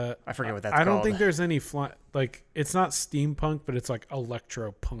 I forget what that's I don't called. think there's any like it's not steampunk, but it's like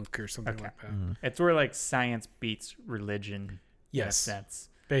electro punk or something Okay. like that. It's where like science beats religion in a Yes, sense.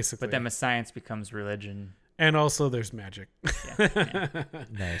 basically. But then science becomes religion. and also there's magic. Yeah. yeah.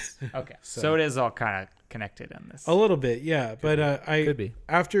 Nice. Okay. So- So it is all kind of connected in this. A little bit, yeah. But I Could be.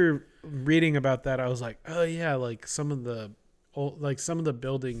 after reading about that, I was like, oh yeah, like some of the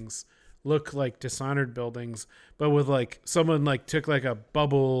buildings look like Dishonored buildings, but with like someone like took like a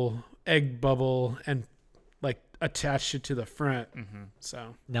egg bubble and like attached it to the front. Mm-hmm.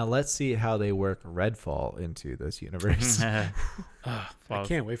 So Now let's see how they work Redfall into this universe. I Well,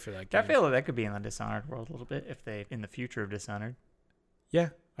 can't wait for that I game. feel like that could be in the Dishonored world a little bit if they in the future of Dishonored. Yeah.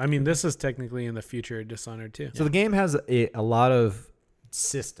 I mean, this is technically in the future of Dishonored too. So the game has a lot of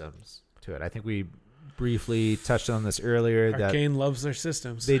systems to it. I think we briefly touched on this earlier. Arcane loves their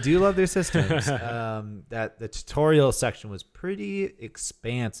systems. They do love their systems. That the tutorial section was pretty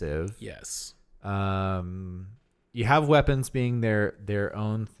expansive. Yes. You have weapons being their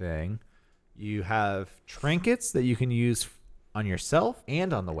own thing. You have trinkets that you can use on yourself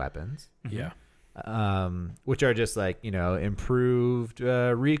and on the weapons, Yeah. which are just like, improved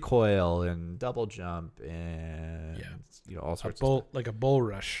recoil and double jump and all A sorts of bull, stuff. like a bull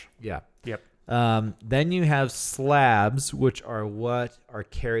rush. Yeah. Yep. Then you have slabs, which are what are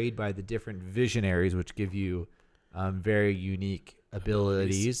carried by the different visionaries, which give you very unique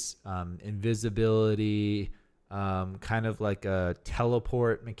abilities. Invisibility, kind of like a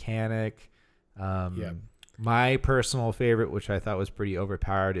teleport mechanic. My personal favorite, which I thought was pretty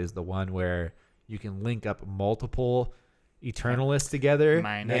overpowered, is the one where you can link up multiple Eternalists together.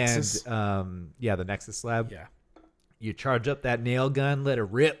 My Nexus. And the Nexus slab. Yeah. You charge up that nail gun, let it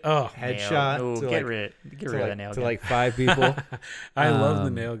rip. Oh, Headshot. Oh, to get like- rid to of like, that nail to gun. like 5 people. I love the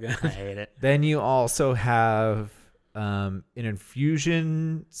Um, nail gun. I hate it. Then you also have an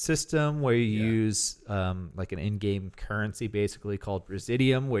infusion system where you use like an in-game currency basically called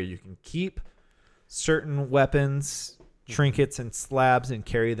Residium, where you can keep certain weapons, trinkets, and slabs and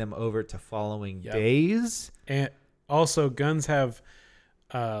carry them over to following Yep. days. And also, guns have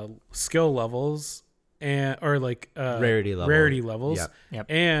skill levels or like Rarity level. rarity levels, Yep. Yep.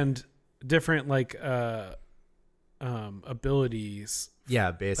 and different like abilities.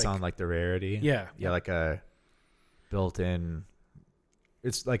 Yeah, based Like- on like the rarity. Yeah. Yeah, like a built-in.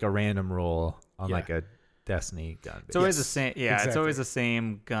 It's like a random roll on Yeah. like a Destiny gun. It's always Yes, the same. Yeah, it's exactly. always the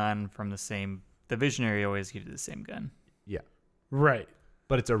same gun from the same. The Visionary always gives you the same gun. Right.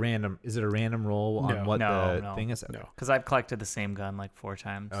 But it's a random. Is it a random roll on No. what No, the no. thing is? No. Because I've collected the same gun like 4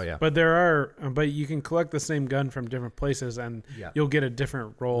 times. Oh yeah. But but you can collect the same gun from different places, and Yeah. you'll get a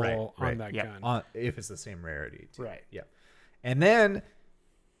different roll Right, on right. that Yep. gun. If it's the same rarity. Too. Right. Yeah. And then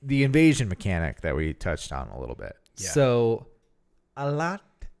the invasion mechanic that we touched on a little bit. Yeah. So a lot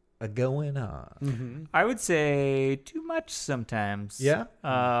going on. Mm-hmm. I would say too much sometimes. Yeah?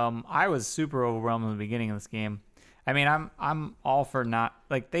 I was super overwhelmed in the beginning of this game. I mean, I'm all for not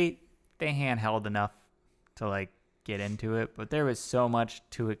like they handheld enough to like get into it, but there was so much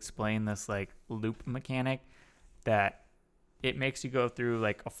to explain this like loop mechanic that it makes you go through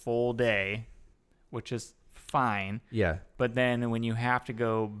like a full day, which is fine. Yeah. But then when you have to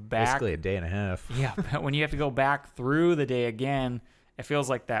go back, Basically a day and a half. yeah, but when you have to go back through the day again, it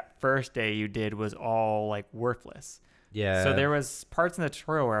feels like that first day you did was all like worthless. Yeah. So there was parts in the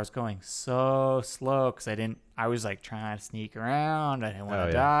tutorial where I was going so slow because I was like trying to sneak around. I didn't want to Oh,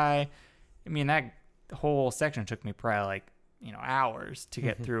 yeah. die. I mean, that whole section took me probably like, hours to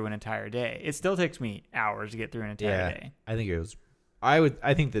get through an entire day. It still takes me hours to get through an entire day. I think it was.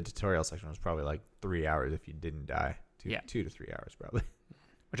 I think the tutorial section was probably like 3 hours if you didn't die. 2 to 3 hours probably.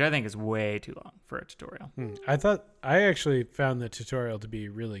 Which I think is way too long for a tutorial. I actually found the tutorial to be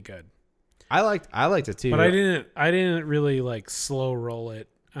really good, I liked it too. but I didn't really like slow roll it.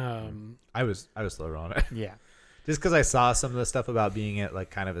 I was slow rolling it. Yeah. Just because I saw some of the stuff about being at like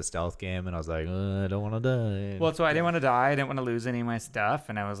kind of a stealth game, and I was like, I don't want to die. Well, so I didn't want to die. I didn't want to lose any of my stuff,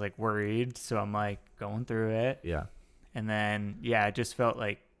 and I was like worried. So I'm like going through it, yeah, and then it just felt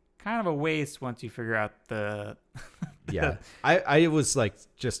like kind of a waste once you figure out the. yeah. I was like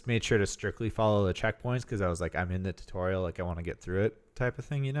just made sure to strictly follow the checkpoints because I was like, I'm in the tutorial, like I want to get through it, type of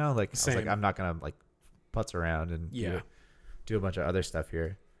thing, Like I was like, Same. I'm not gonna like putz around and do a bunch of other stuff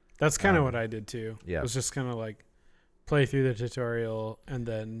here. That's kind of what I did too. yeah. It was just kind of like play through the tutorial and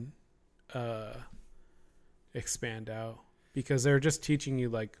then expand out because they're just teaching you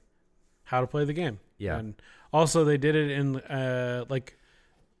like how to play the game. Yeah. And also they did it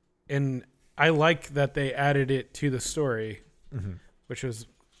in I like that they added it to the story, which was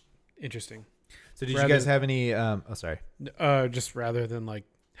interesting. So did Rather- you guys have any? Oh, sorry. Just rather than like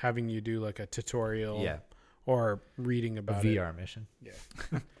having you do like a tutorial Yeah. or reading A about it. VR mission. Yeah.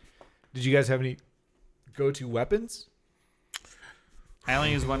 Did you guys have any go-to weapons? I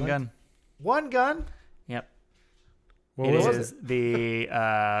only use one gun. One gun. Yep. What It was is the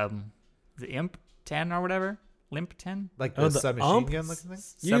Imp 10 or whatever. Limp 10? Like Oh, the the submachine ump? gun looking thing?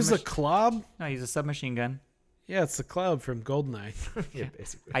 Use the Submach- club? No, I use a submachine gun. Yeah, it's the club from Goldeneye. Yeah,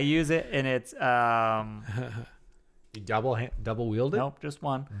 basically. I use it and it's You double wield it? nope, just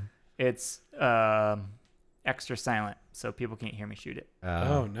one. Mm. It's extra silent so people can't hear me shoot it.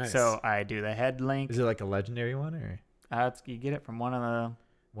 Oh, nice. So I do the head link. Is it like a legendary one or You get it from one of the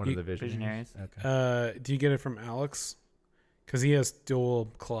one of the visionaries? visionaries. Okay. Do you get it from Alex? Because he has dual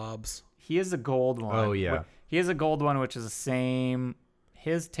clubs. He is a gold one. Oh, yeah. He has a gold one, which is the same.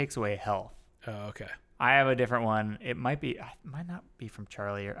 His takes away health. Oh, okay. I have a different one. It might not be from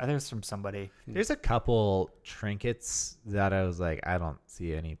Charlie or others from somebody. There's a couple trinkets that I was like, I don't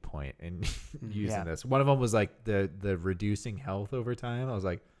see any point in using Yeah. this. One of them was like the reducing health over time. I was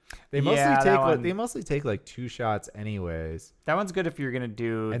like, they Yeah, that one. mostly take like 2 shots anyways. That one's good if you're gonna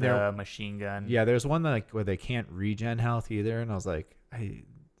do And the they're- machine gun. Yeah, there's one that like where they can't regen health either, and I was like,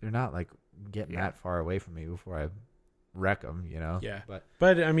 they're not like getting Yeah. that far away from me before I wreck them, you know? Yeah. But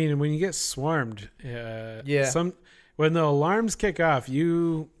But I mean, when you get swarmed, Yeah. when the alarms kick off,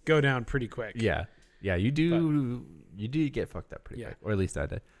 you go down pretty quick. yeah, you do get fucked up pretty Yeah. quick, or at least I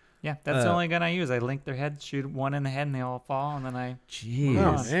did. Yeah, that's the only gun I use. I link their head, shoot one in the head, and they all fall, and then Jeez,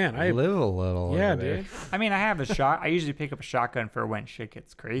 Oh, man, I live a little. Yeah, over there. dude. I mean, I have a shot. I usually pick up a shotgun for when shit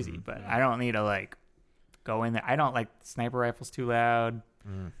gets crazy, but I don't need to like go in there. I don't like sniper rifles too loud.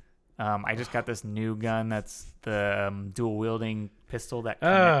 I just got this new gun that's the dual wielding pistol that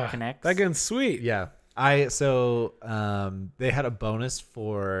connects. That gun's sweet. Yeah, they had a bonus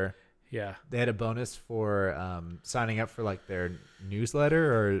for. Yeah. They had a bonus for signing up for like their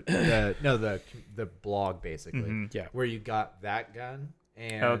newsletter or the blog basically, Mhm. Yeah. where you got that gun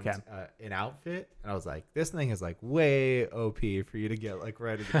and Okay. an outfit, and I was like, this thing is like way OP for you to get like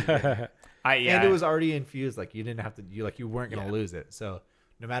right at the beginning. And it was already infused, like you didn't have to, you weren't gonna Yeah. lose it. So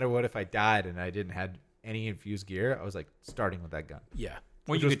no matter what, if I died and I didn't have any infused gear, I was like starting with that gun, Yeah.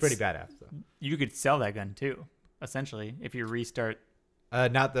 Well, which you was could pretty badass. So. You could sell that gun too, essentially, if you restart.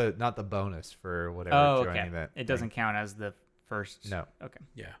 Not the bonus for whatever Oh, joining okay. that. It doesn't count as the first. No. Okay.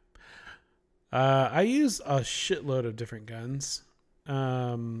 Yeah. I use a shitload of different guns.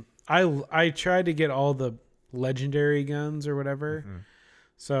 I tried to get all the legendary guns or whatever. Mm-hmm.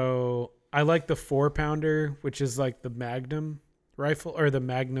 So I like the 4-pounder, which is like the Magnum rifle or the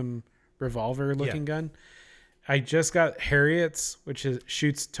Magnum revolver looking gun. I just got Harriet's, which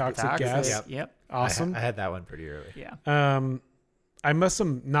shoots toxic gas. Yep. Yep. Awesome. I had that one pretty early. Yeah. I must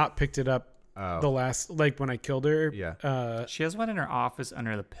have not picked it up Oh. the last, like when I killed her. Yeah. She has one in her office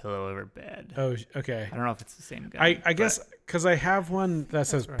under the pillow of her bed. Oh, okay. I don't know if it's the same gun. I guess because I have one that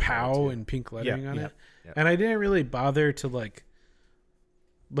says where I have it POW too. in pink lettering on yeah, it, yeah. and I didn't really bother to like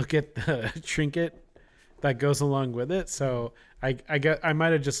look at the trinket that goes along with it. So I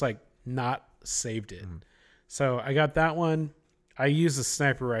might have just like not saved it. So I got that one. I use a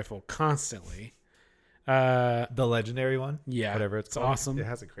sniper rifle constantly. The legendary one? Yeah, Whatever it's called. awesome. It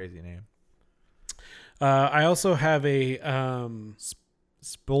has a crazy name. I also have a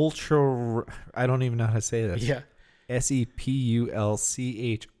Spulchral. I don't even know how to say this. yeah. Sepulchral.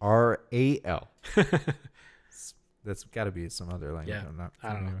 That's got to be some other language. Yeah, I'm not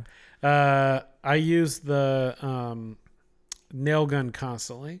I don't know. familiar. I use the nail gun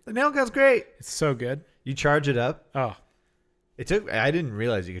constantly. The nail gun's great. It's so good. You charge it up. Oh, I didn't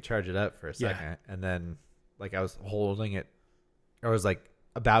realize you could charge it up for a Yeah. second, and then like I was holding it, I was like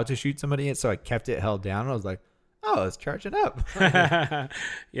about to shoot somebody, so I kept it held down. And I was like, oh, it's charging up.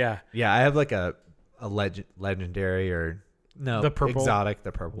 yeah. Yeah, I have like a legendary or no The purple? exotic,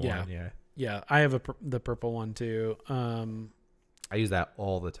 the purple Yeah. one. Yeah, Yeah, I have the purple one too. I use that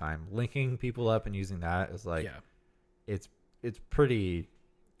all the time. Linking people up and using that is like yeah. it's pretty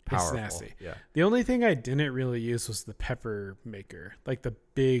powerful. nasty. Yeah. The only thing I didn't really use was the pepper maker, like the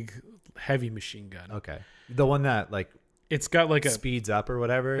big heavy machine gun. Okay. The one that like It's got like a speeds up or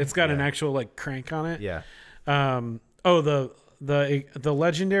whatever. it's got an Yeah. actual like crank on it. Yeah. The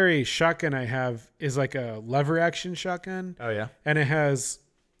legendary shotgun I have is like a lever action shotgun, Oh yeah. and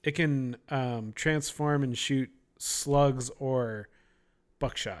it can transform and shoot slugs or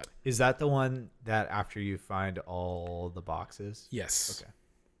buckshot. Is that the one that after you find all the boxes? Yes. Okay.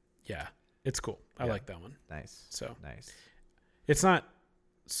 Yeah, it's cool. I Yeah. like that one. Nice. So Nice. it's not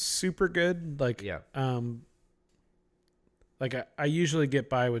super good. Like Yeah. like I usually get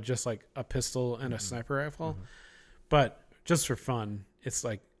by with just like a pistol and a sniper rifle, but just for fun, it's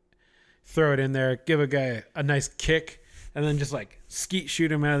like throw it in there, give a guy a nice kick, and then just like skeet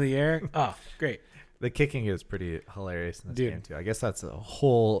shoot him out of the air. Oh, great. The kicking is pretty hilarious in this Dude. game too. I guess that's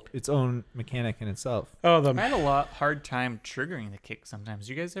its own mechanic in itself. Oh, I had a hard time triggering the kick sometimes.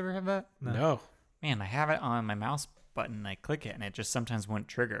 You guys ever have that? no. Man, I have it on my mouse button. I click it and it just sometimes won't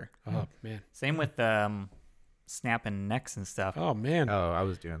trigger. Oh man. Same with snapping necks and stuff. Oh man. Oh, I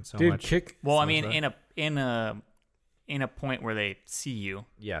was doing so Dude, much. kick. Well, I so mean, is in a point where they see you,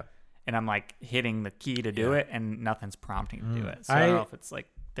 Yeah. and I'm like hitting the key to do it, and nothing's prompting to do it. So I don't know if it's like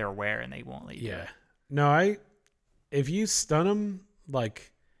they're aware and they won't let you do it. No, if you stun them,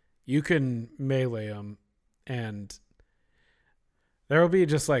 like you can melee them, and there will be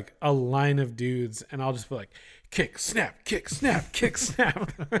just like a line of dudes, and I'll just be like, kick, snap, kick, snap, kick,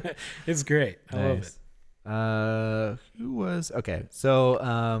 snap. It's great. I love it. Who was okay?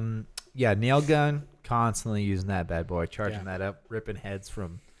 So nail gun, constantly using that bad boy, charging that up, ripping heads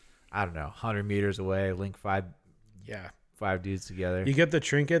from I don't know 100 meters away. Link five dudes together. You get the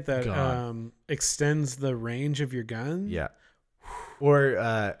trinket that extends the range of your gun. Yeah,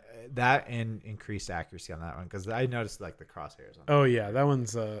 or that and increased accuracy on that one because I noticed like the crosshairs on Oh yeah, that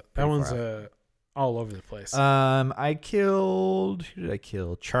one's all over the place. I killed who did I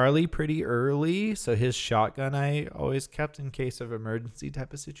kill? Charlie pretty early, so his shotgun I always kept in case of emergency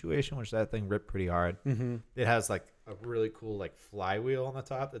type of situation, which that thing ripped pretty hard. Mm-hmm. It has like a really cool like flywheel on the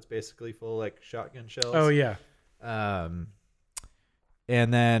top that's basically full of, like shotgun shells. Oh yeah.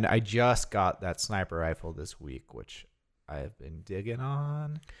 And then I just got that sniper rifle this week, which I have been digging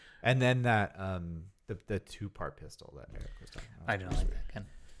on. And then that the 2-part pistol that Eric was talking about. I don't like that gun.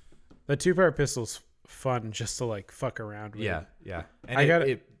 The 2-part pistol's fun just to like fuck around with. Yeah. And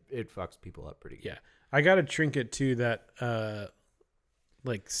it fucks people up pretty good. Yeah. I got a trinket too that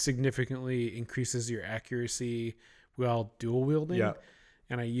like significantly increases your accuracy while dual wielding. Yeah.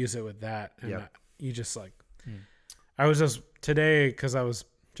 And I use it with that. And you just like Hmm. I was just today because I was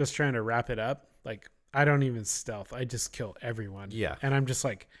just trying to wrap it up. Like I don't even stealth. I just kill everyone. Yeah. And I'm just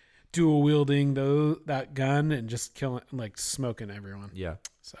like dual wielding that gun and just killing, like smoking everyone. Yeah.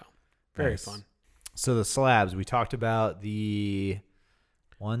 So very Nice. fun. So the slabs, we talked about the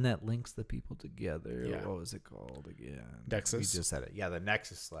one that links the people together. Yeah. What was it called again? Nexus. We just said it. Yeah, the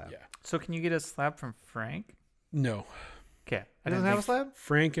Nexus slab. Yeah. So can you get a slab from Frank? No. Okay. It doesn't have a slab?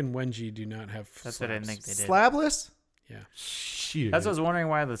 Frank and Wenji do not have That's slabs. what I didn't think they did. Slabless? Yeah. Shoot. That's what I was wondering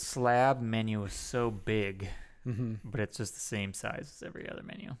why the slab menu is so big, Mm-hmm. but it's just the same size as every other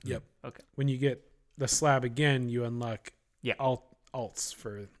menu. Yep. Okay. When you get the slab again, you unlock Yeah. alts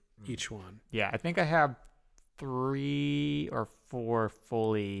for each one. Yeah, I think I have 3 or 4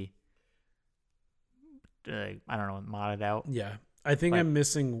 fully, I don't know, modded out. Yeah. I think Like- I'm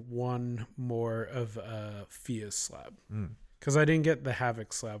missing one more of Fia's slab Mm. because I didn't get the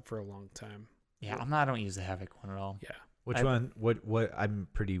Havoc slab for a long time. Yeah, I don't use the Havoc one at all. Yeah. Which I- one? What? I'm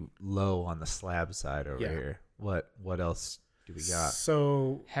pretty low on the slab side over Yeah. here. What else do we got?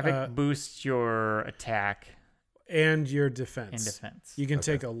 So Havoc boosts your attack and your defense. and defense. You can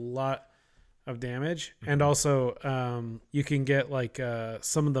Okay. take a lot of damage, and also you can get like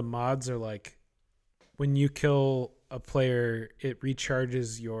some of the mods are like when you kill a player, it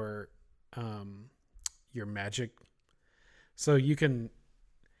recharges your magic. So you can,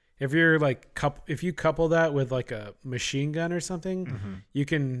 if you're like if you couple that with like a machine gun or something, you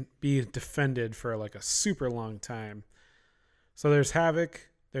can be defended for like a super long time. So there's Havoc,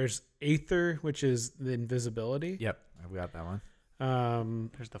 there's Aether, which is the invisibility. Yep, I've got that one.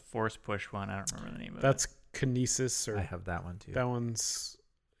 There's the force push one. I don't remember the name of That's Kinesis, or I have that one too. that one's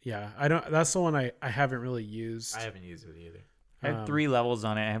I don't. That's the one I haven't really used. I haven't used it either. it. I have 3 levels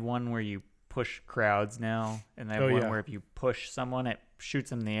on it. I have one where you push crowds now, and I have one where if you push someone, it shoots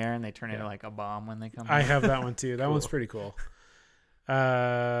them in the air, and they turn into like a bomb when they come. I out. have that one too. That one's pretty cool.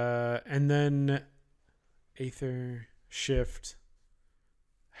 And then Aether, Shift,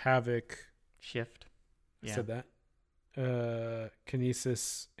 Havoc. Shift. Yeah. Said that.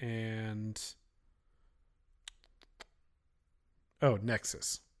 Kinesis and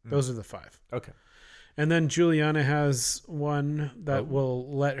Nexus. Those are the 5. Okay. And then Juliana has one that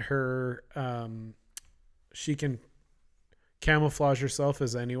will let her. She can camouflage herself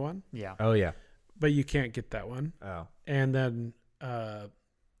as anyone, Yeah. Oh yeah. but you can't get that one. Oh. And then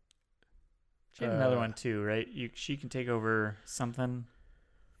She had another one too, right? She can take over something.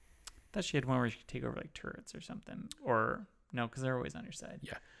 I thought she had one where she could take over like turrets or something, or no, because they're always on your side.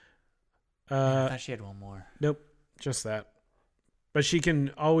 Yeah. I thought she had one more. Nope, just that. But she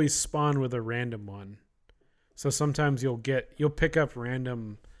can always spawn with a random one. So sometimes you'll pick up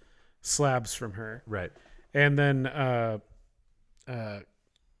random slabs from her. Right. And then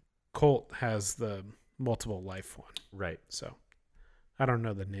Colt has the multiple life one. Right. So I don't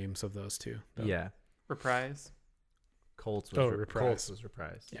know the names of those two, though. Yeah. Reprise. Colts was Reprise. Colts was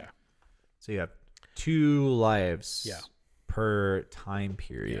reprised. Yeah. So you have 2 lives Yeah. per time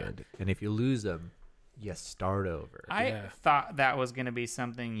period. And if you lose them, you start over. I thought that was going to be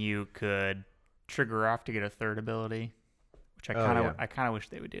something you could trigger off to get a third ability, which I kind of wish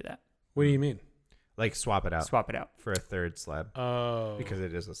they would do that. What do you mean? Like swap it out Swap it out. for a third slab Oh. because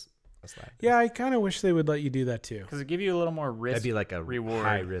it is Slack. Yeah, I kind of wish they would let you do that too. Because it give you a little more risk. That'd be like a reward.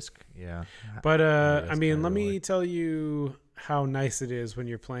 high risk. Yeah. But High risk, I mean, high let me reward. tell you how nice it is when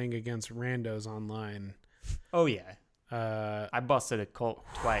you're playing against randos online. Oh yeah, Uh, I busted a Colt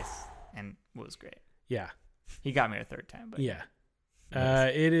twice and it was great. yeah, He got me a third time, but yeah.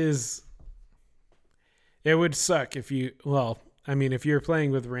 Nice. It is. It would suck if you. Well, I mean, if you're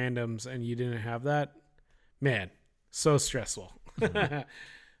playing with randoms and you didn't have that, man, so stressful. But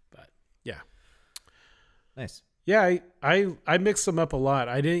yeah. Nice. Yeah, I mixed them up a lot.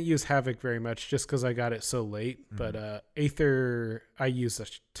 I didn't use Havoc very much just because I got it so late. But Aether I used a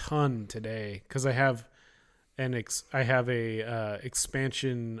ton today because I have a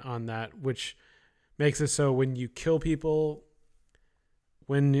expansion on that, which makes it so when you kill people,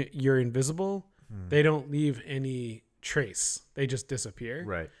 when you're invisible, they don't leave any trace. They just disappear.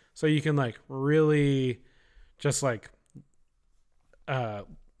 Right. So you can like really just like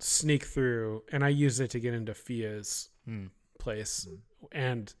sneak through, and I use it to get into Fia's place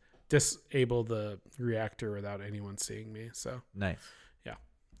and disable the reactor without anyone seeing me. So Nice.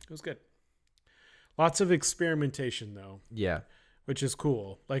 it was good. Lots of experimentation though, Yeah. which is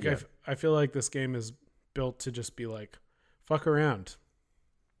cool. Like Yeah. I feel like this game is built to just be like fuck around.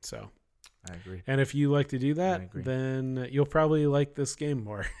 So, I agree. and if you like to do I that, agree. then you'll probably like this game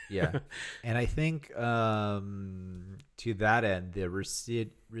more. Yeah. And I think to that end, the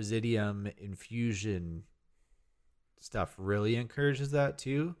Residium infusion stuff really encourages that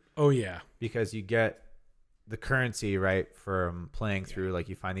too, Oh yeah. because you get the currency, right, from playing through. Like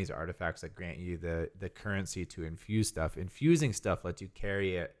you find these artifacts that grant you the currency to infuse stuff. Infusing stuff lets you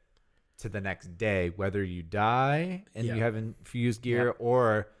carry it to the next day, whether you die and Yeah. you have infused gear,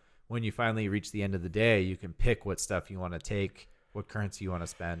 or when you finally reach the end of the day, you can pick what stuff you want to take, what currency you want to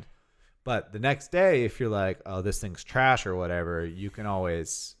spend. But the next day, if you're like, oh, this thing's trash or whatever, you can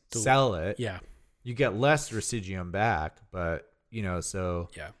always sell it. Yeah. You get less residuum back, but so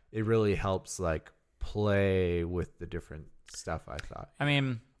Yeah. it really helps like play with the different stuff, I thought. I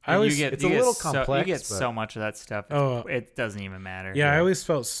mean, I always- it's a little you complex, get but- so much of that stuff. Oh. It doesn't even matter. Yeah, I always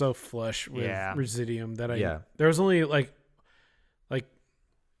felt so flush with Yeah. Residium that Yeah. there was only like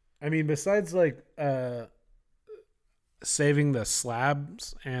I mean, besides like saving the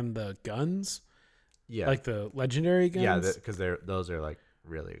slabs and the guns, Yeah. like the legendary guns, Yeah, because those are like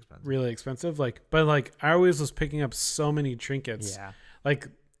really expensive. really expensive. Like, but like I always was picking up so many trinkets. Yeah. Like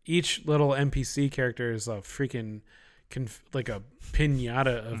each little NPC character is a freaking like a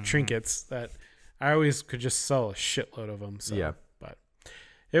pinata of trinkets that I always could just sell a shitload of them. So, Yeah. but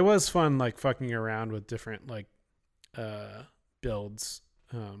it was fun, like fucking around with different like builds.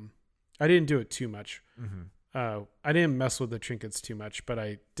 I didn't do it too much. Mm-hmm. I didn't mess with the trinkets too much, but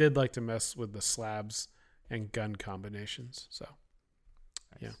I did like to mess with the slabs and gun combinations. So,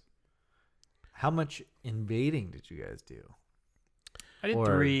 yeah. How much invading did you guys do, I did Or-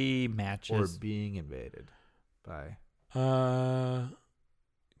 3 or matches. being invaded by? Go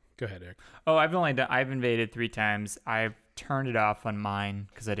ahead, Eric. Oh, I've invaded 3 times. I've turned it off on mine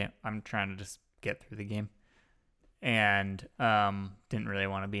because I'm trying to just get through the game, and didn't really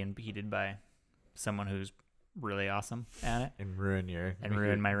want to be impeded by someone who's really awesome at it And ruin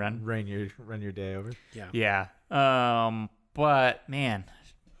my run. run your day over. Yeah. Yeah. But man,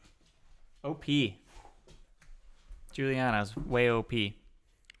 OP. Juliana's way OP.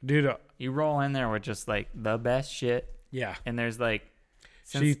 Dude, You roll in there with just like the best shit, yeah. and there's like,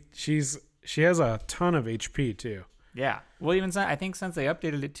 since, She has a ton of HP too. yeah. Well, even I think since they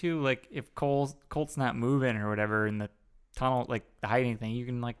updated it too, like if Colt's not moving or whatever in the tunnel, like the hiding thing, you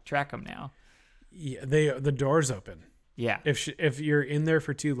can like track them now. Yeah, the doors open. Yeah. If you're in there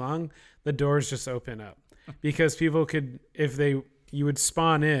for too long, the doors just open up because people could you would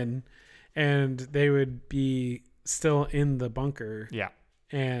spawn in, and they would be still in the bunker, Yeah.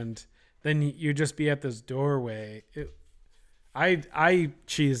 and then you'd just be at this doorway. I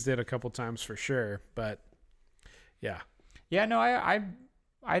cheesed it a couple times for sure, but yeah. Yeah. No, I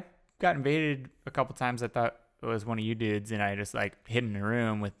got invaded a couple times. I thought it was one of you dudes, and I just like hid in a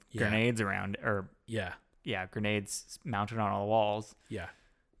room with Yeah. grenades around, or Yeah. grenades mounted on all the walls. Yeah.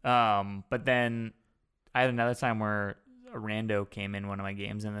 But then I had another time where a rando came in one of my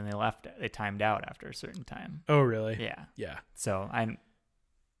games, and then they left. They timed out after a certain time. Oh, really? Yeah. Yeah. So I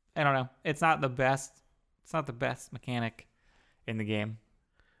don't know. It's not the best. It's not the best mechanic in the game.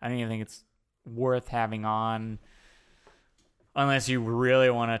 I don't even think it's worth having on, unless you really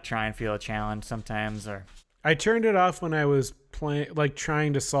want to try and feel a challenge sometimes. Or I turned it off when I was playing, like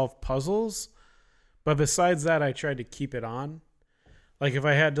trying to solve puzzles. But besides that, I tried to keep it on. Like if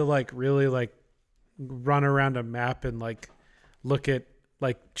I had to like really like run around a map and like look at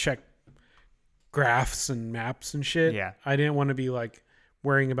like check graphs and maps and shit. Yeah. I didn't want to be like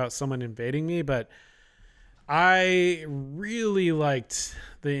worrying about someone invading me, but I really liked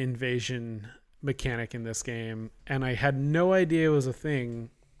the invasion mechanic in this game, and I had no idea it was a thing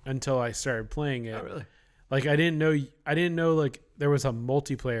until I started playing it. Oh, really? Like I didn't know like there was a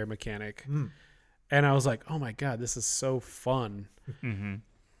multiplayer mechanic. And I was like, "Oh my god, this is so fun."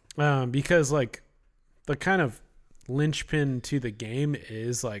 Because like the kind of linchpin to the game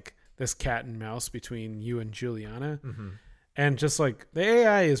is like this cat and mouse between you and Juliana. And just like the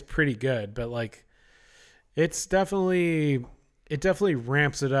AI is pretty good, but like it definitely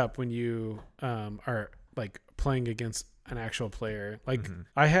ramps it up when you are like playing against an actual player. Like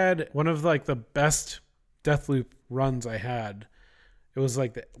I had one of like the best Deathloop runs I had. It was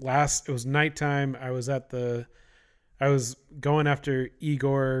like it was nighttime. I was going after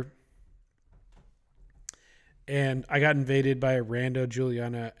Igor, and I got invaded by a rando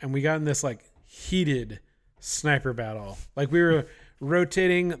Juliana, and we got in this like heated sniper battle. Like we were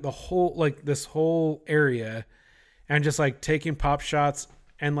rotating this whole area and just like taking pop shots,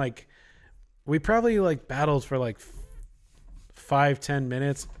 and like we probably like battled for like 5-10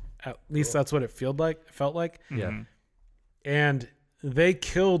 minutes. At least that's what it felt like. Yeah. And they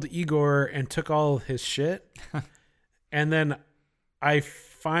killed Igor and took all his shit. And then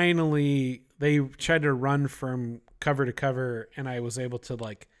they tried to run from cover to cover, and I was able to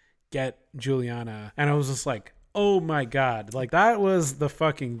like get Juliana, and I was just like, oh my god, like that was the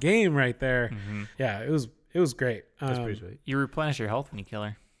fucking game right there. Yeah, it was great. That's pretty sweet. You replenish your health when you kill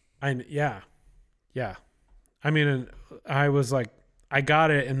her. Yeah. I mean, I was like, I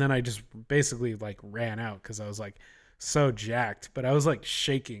got it, and then I just basically like ran out because I was like so jacked, but I was like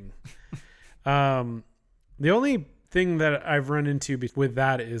shaking. The only thing that I've run into with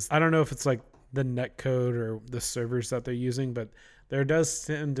that is, I don't know if it's like the net code or the servers that they're using, but there does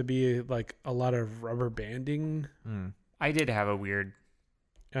tend to be like a lot of rubber banding. I did have a weird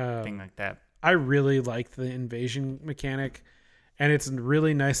thing like that. I really like the invasion mechanic, and it's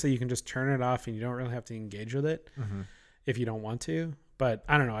really nice that you can just turn it off and you don't really have to engage with it if you don't want to. But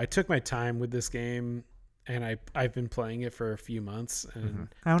I don't know. I took my time with this game, and I've been playing it for a few months. And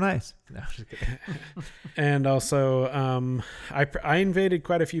How nice. No, I'm just kidding. and also I invaded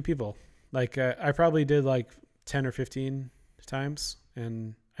quite a few people. Like I probably did like 10 or 15 times,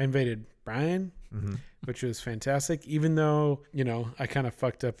 and I invaded Brian, which was fantastic, even though, you know, I kind of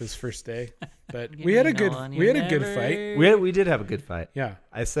fucked up his first day, but we had a good fight. We did have a good fight. Yeah.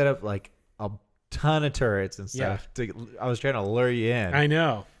 I set up like a ton of turrets and stuff. I was trying to lure you in. I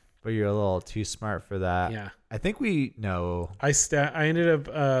know. But you're a little too smart for that. Yeah. I think we know. I ended up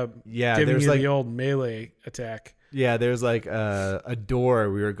giving there's you like the old melee attack. Yeah, there's like a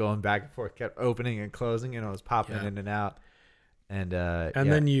door we were going back and forth, kept opening and closing, and I was popping in and out. And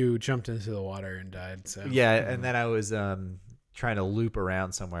then you jumped into the water and died. So and then I was trying to loop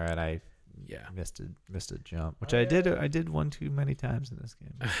around somewhere, and I missed a jump, which I did one too many times in this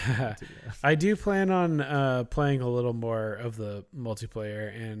game. I do plan on playing a little more of the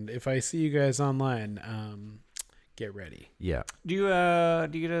multiplayer, and if I see you guys online, get ready. Yeah. Do you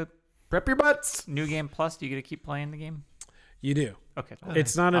get a Prep your butts. New Game Plus? Do you get to keep playing the game? You do. Okay.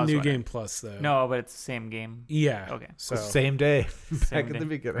 It's not a New Game Plus though. No, but it's the same game. Yeah. Okay. So Same day. Back in day. the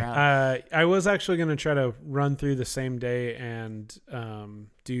beginning. I was actually going to try to run through the same day and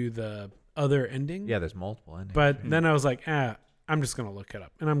do the other ending. Yeah, there's multiple endings. But then I was like, I'm just going to look it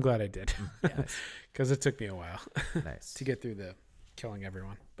up. And I'm glad I did. Because it took me a while Nice. to get through the killing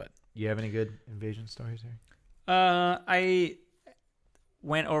everyone. But You have any good invasion stories here? I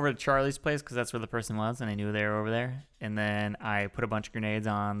went over to Charlie's place because that's where the person was, and I knew they were over there. And then I put a bunch of grenades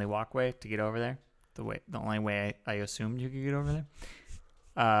on the walkway to get over there. The only way I assumed you could get over there.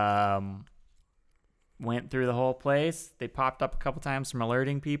 Went through the whole place. They popped up a couple times from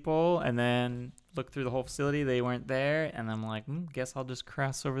alerting people, and then looked through the whole facility. They weren't there, and I'm like, guess I'll just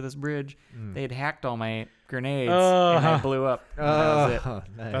cross over this bridge. They had hacked all my grenades, and I blew up. That was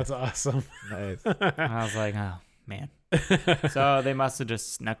it. Nice. that's awesome. Nice. And I was like, oh man. So they must have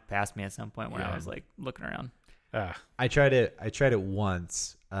just snuck past me at some point when I was like looking around. I tried it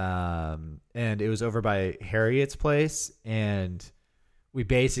once, and it was over by Harriet's place, and we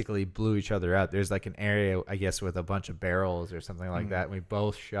basically blew each other out. There's like an area, I guess, with a bunch of barrels or something like that, and we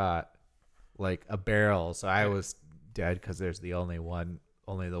both shot like a barrel. So I was dead because there's only the one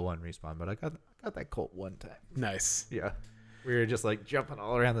respawn, but I got that Colt one time. Nice. Yeah, we were just like jumping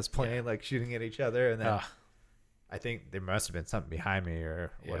all around this plane, like shooting at each other, and then I think there must have been something behind me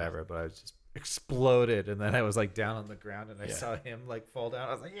or whatever, but I was just exploded, and then I was like down on the ground, and I saw him like fall down.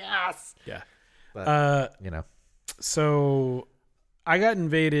 I was like, yes. Yeah. But So I got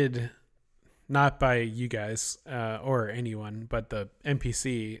invaded not by you guys or anyone, but the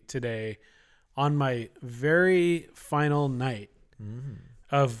NPC today on my very final night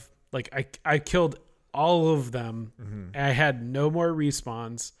of like I killed all of them. And I had no more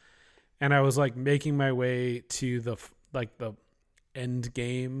respawns, and I was like making my way to the end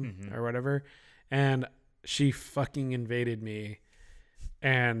game or whatever, and she fucking invaded me,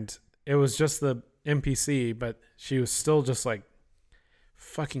 and it was just the NPC, but she was still just like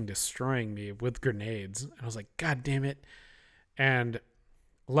fucking destroying me with grenades. And I was like, God damn it. And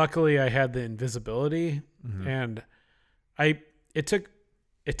luckily I had the invisibility, and it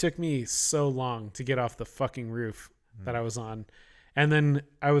took me so long to get off the fucking roof that I was on. And then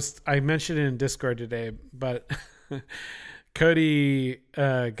I mentioned it in Discord today, but Cody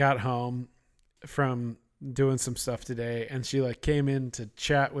got home from doing some stuff today, and she like came in to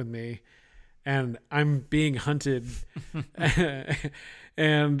chat with me, and I'm being hunted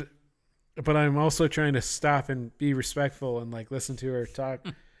but I'm also trying to stop and be respectful and like listen to her talk.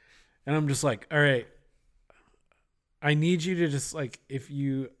 And I'm just like, all right, I need you to just like, if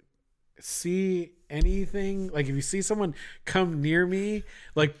you see anything, like if you see someone come near me,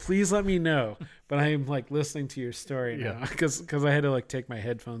 like please let me know. But I'm like listening to your story now because I had to like take my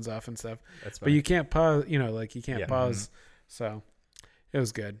headphones off and stuff. That's fine. But you can't pause, like you can't pause. So it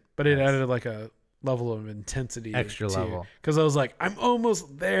was good, but it added like a level of intensity, extra level, because I was like, I'm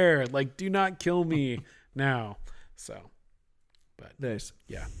almost there, like do not kill me now. So but nice.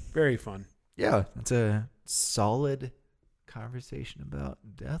 Yeah, very fun. Yeah, it's a solid conversation about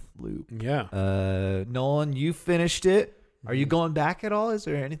Deathloop. Yeah. Nolan, you finished it. Are you going back at all? Is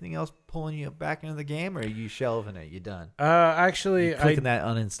there anything else pulling you back into the game, or are you shelving it? You done? Actually, clicking that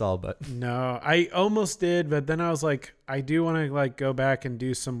uninstall button. No, I almost did, but then I was like, I do want to like go back and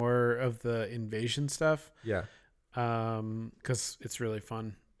do some more of the invasion stuff. Yeah. Because it's really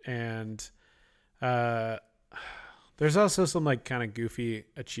fun, and there's also some like kind of goofy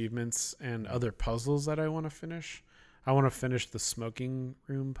achievements and other puzzles that I want to finish. I want to finish the smoking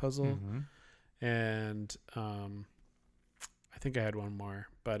room puzzle, and I think I had one more,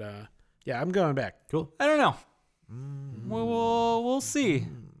 but yeah, I'm going back. Cool. I don't know. We'll see.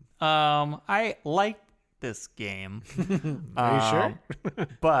 I like this game. Are you sure?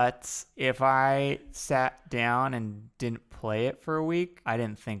 But if I sat down and didn't play it for a week, I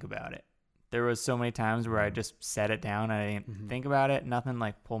didn't think about it. There was so many times where I just set it down and I didn't think about it. Nothing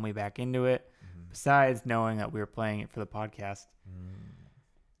like pulled me back into it. Besides knowing that we were playing it for the podcast.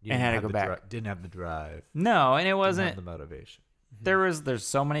 You and had to go back. Didn't have the drive. No, and it wasn't Didn't have the motivation. There's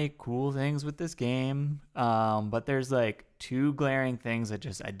so many cool things with this game, but there's like two glaring things that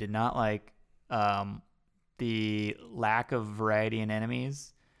just I did not like. The lack of variety in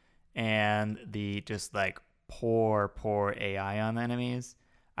enemies, and the just like poor AI on the enemies.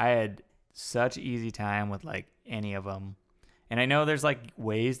 I had such easy time with like any of them, and I know there's like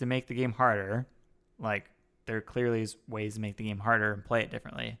ways to make the game harder. Like there clearly is ways to make the game harder and play it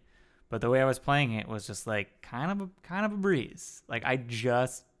differently. But the way I was playing it was just like kind of a breeze. Like I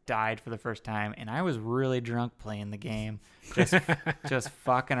just died for the first time, and I was really drunk playing the game, just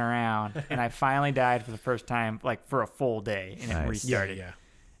fucking around. And I finally died for the first time, like for a full day, and it restarted. Yeah.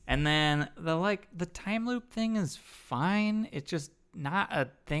 And then the time loop thing is fine. It's just not a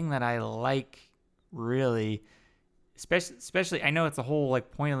thing that I like really. Especially, I know it's a whole like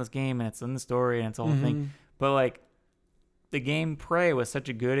point of this game, and it's in the story, and it's the whole thing. But like, the game Prey was such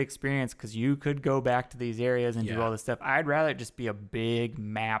a good experience because you could go back to these areas and do all this stuff. I'd rather it just be a big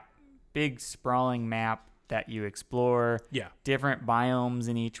map, big sprawling map that you explore. Yeah. Different biomes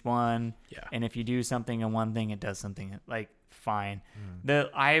in each one. Yeah. And if you do something in one thing, it does something like fine.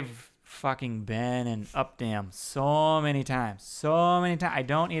 I've fucking been in Updam so many times. I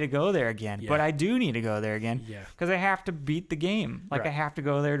don't need to go there again, but I do need to go there again because I have to beat the game. Like I have to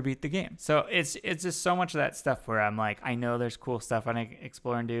go there to beat the game. So it's just so much of that stuff where I'm like, I know there's cool stuff I can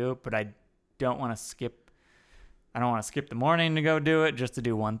explore and do, but I don't want to skip the morning to go do it just to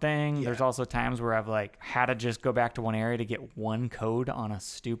do one thing. There's also times where I've like had to just go back to one area to get one code on a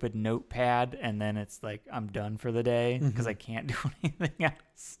stupid notepad, and then it's like I'm done for the day because I can't do anything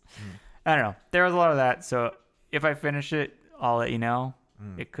else. I don't know. There was a lot of that. So if I finish it, I'll let you know.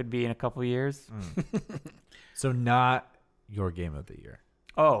 It could be in a couple years. So not your game of the year.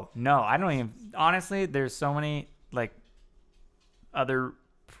 Oh, no. I don't even... Honestly, there's so many like other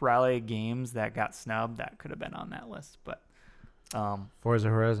probably games that got snubbed that could have been on that list. But Forza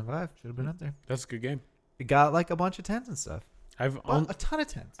Horizon 5 should have been up there. That's a good game. It got like a bunch of 10s and stuff. A ton of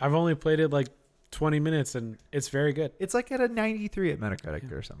 10s. I've only played it like 20 minutes, and it's very good. It's like at a 93 at Metacritic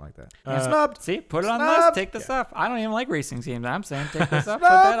or something like that. Snubbed. See, put it on the list. Take this off. I don't even like racing games. I'm saying take this off. Put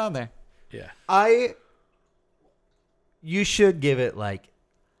that on there. Yeah. You should give it like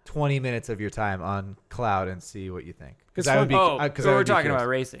 20 minutes of your time on cloud and see what you think. It's I would be. Oh, Because so we're talking about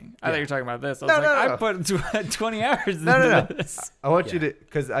racing. I thought you were talking about this. I was I put 20 hours into this. I want you to,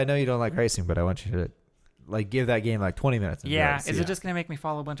 because I know you don't like racing, but I want you to like give that game like 20 minutes. And Yeah. really Is see it just going to make me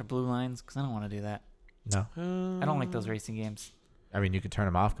follow a bunch of blue lines? Because I don't want to do that. No. I don't like those racing games. I mean, you can turn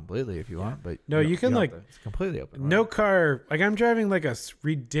them off completely if you want, but No, you can, don't like, have to. It's completely open. No car. Like, I'm driving like a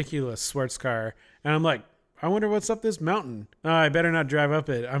ridiculous sports car, and I'm like, I wonder what's up this mountain. Oh, I better not drive up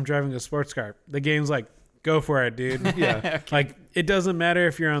it. I'm driving a sports car. The game's like, go for it, dude. Yeah. Okay. Like, it doesn't matter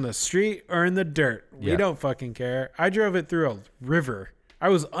if you're on the street or in the dirt. Yeah. We don't fucking care. I drove it through a river. I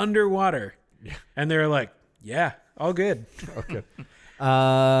was underwater. Yeah. And they were like, yeah, all good. Okay.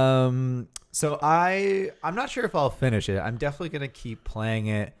 So I'm not sure if I'll finish it. I'm definitely gonna keep playing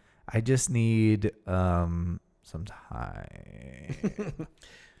it. I just need some time.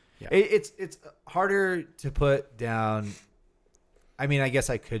 Yeah. It's harder to put down. I mean, I guess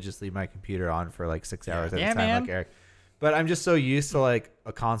I could just leave my computer on for like 6 hours at a time, man. like Eric. But I'm just so used to like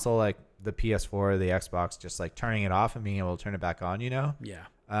a console like the PS4 or the Xbox, just like turning it off and being able to turn it back on. You know. Yeah.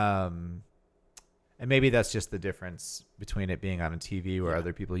 And maybe that's just the difference between it being on a TV where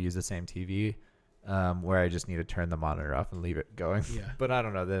other people use the same TV, where I just need to turn the monitor off and leave it going. Yeah. But I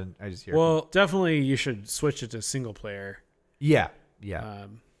don't know. Then I just hear. Well, definitely you should switch it to single player. Yeah.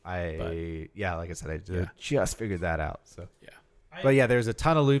 Like I said, I just figured that out. So Yeah. But yeah, there's a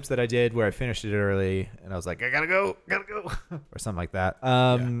ton of loops that I did where I finished it early and I was like, I gotta go, or something like that.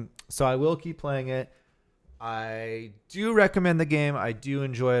 So I will keep playing it. I do recommend the game. I do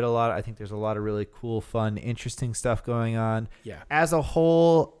enjoy it a lot. I think there's a lot of really cool, fun, interesting stuff going on. Yeah. As a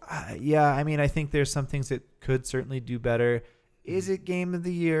whole, I mean, I think there's some things that could certainly do better. Is it game of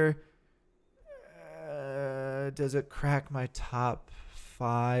the year? Does it crack my top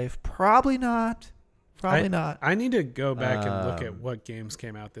 5? Probably not. Probably not. I need to go back and look at what games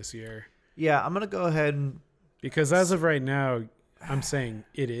came out this year. Yeah, I'm going to go ahead and... Because as of right now, I'm saying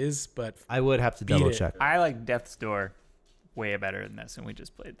it is, but I would have to Beat double it. check. I like Death's Door way better than this, and we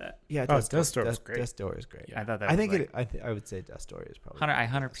just played that. Yeah, Death's Door is great. Death's Door is great. I thought that I was think like I would say Death's Door is probably.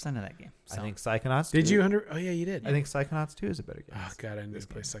 100% of that game. I So. think Psychonauts. did 2 you 100? Oh yeah, you did. I think Psychonauts 2 is a better game. Oh god, I need to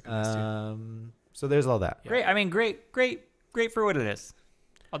play second. Too. So there's all that. Great. I mean, great for what it is.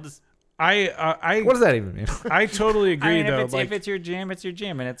 I'll just. I What does that even mean? I totally agree I mean, though. if it's your jam, it's your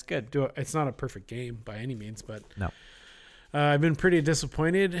jam, and it's good. It's not a perfect game by any means, but No. I've been pretty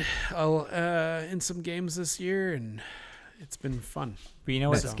disappointed in some games this year, and it's been fun. But you know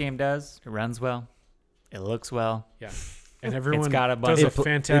what So- this game does? It runs well. It looks well. Yeah, and everyone got a bunch- does a It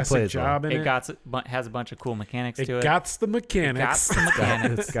fantastic plays well. job in it. Has a bunch of cool mechanics to It it. got the mechanics. It got the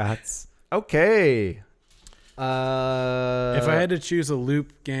mechanics. It's got. Okay. If I had to choose a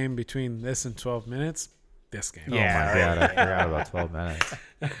loop game between this and 12 minutes, this game. Yeah. Oh my god, I forgot about 12 minutes.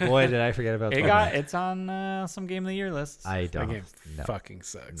 Boy, did I forget about 12 minutes. It's on some game of the year lists. I That don't. game No. fucking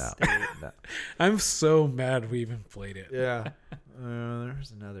sucks. No. No. I'm so mad we even played it. Yeah.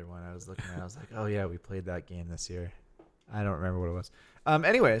 There's another one I was looking at. I was like, oh yeah, we played that game this year. I don't remember what it was.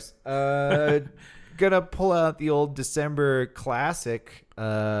 Anyways, gonna pull out the old December classic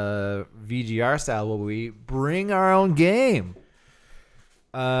VGR style where we bring our own game.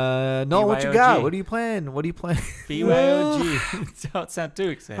 Noel, what you got? BYOG. What are you playing? What are you playing? BYOG. Don't sound too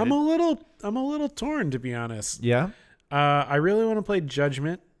excited. I'm a little torn, to be honest. Yeah. I really want to play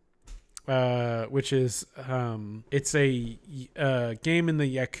Judgment, which is it's a game in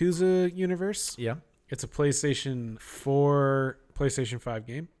the Yakuza universe. Yeah. It's a PlayStation 4, PlayStation 5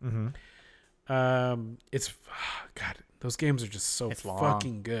 game. Mm-hmm. It's God, those games are just so It's long.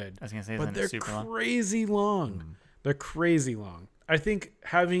 fucking good. I was gonna say, But isn't they're it super long? crazy long. They're crazy long. I think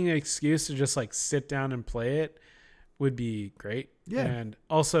having an excuse to just like sit down and play it would be great. Yeah. And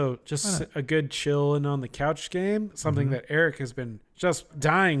also just a good chill and on the couch game, something that Eric has been just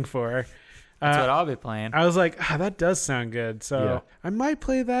dying for. That's what I'll be playing. I was like, that does sound good. So Yeah. I might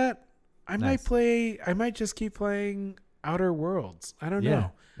play that. I Nice. might just keep playing Outer Worlds. I don't Yeah.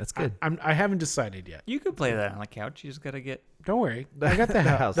 know. That's good. I haven't decided yet. You could play that on the couch. You just gotta get. Don't worry. I got the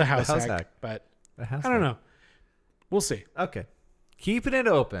house house hack, hack. but The house I don't thing. know. We'll see. Okay. Keeping it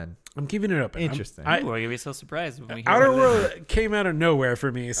open. I'm keeping it open. Interesting. Ooh, you'll be so surprised when we hear Outer what it is. World came out of nowhere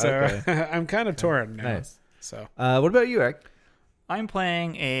for me, so Okay. I'm kind of torn now. Nice. So What about you, Eric? I'm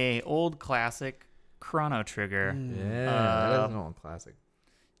playing a old classic, Chrono Trigger. Yeah, that is an old classic.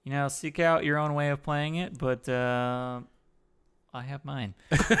 You know, seek out your own way of playing it, but I have mine.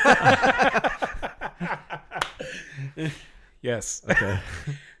 yes, Okay.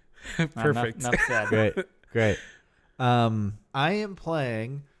 perfect. Enough said. Great. I am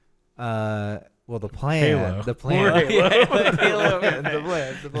playing Well, the plan. Halo. The plan. More Halo.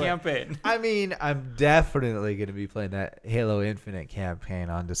 The plan. Campaign. I mean, I'm definitely going to be playing that Halo Infinite campaign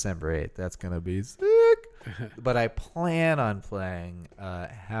on December 8th. That's going to be sick. But I plan on playing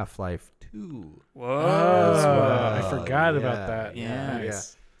Half-Life 2. Whoa. I forgot about that. Yeah.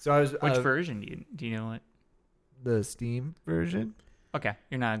 Nice. So I was Which version do you know what? the Steam version. Okay,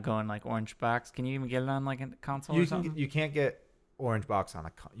 you're not going like orange box. Can you even get it on like a console or something? You can't get Orange Box on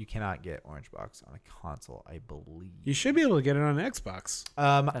you cannot get Orange Box on a console, I believe. You should be able to get it on Xbox,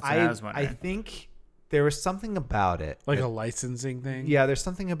 That's what I was wondering. I think there was something about it. like a licensing thing. Yeah, there's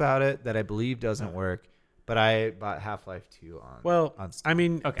something about it that I believe doesn't work. But I bought Half-Life 2 on. Well, on Steam. I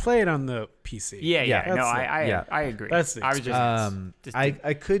mean, play it on the PC. Yeah. Yeah, No, that's I agree. That's the I was just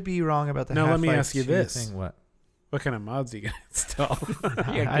I could be wrong about the Now, let Half-Life me ask you 2 this. thing. What? What kind of mods are you gonna install?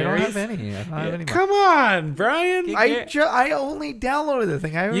 I don't have any. I don't have any. Come on, Brian. I only downloaded the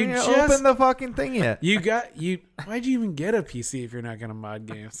thing. I haven't even opened the fucking thing yet. Why'd you even get a PC if you're not gonna mod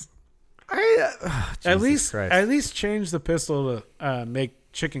games? At least change the pistol to make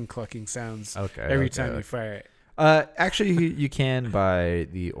chicken clucking sounds every time you fire it. Actually, you can buy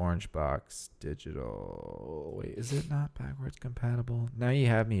the Orange Box digital. Wait, is it not backwards compatible? Now you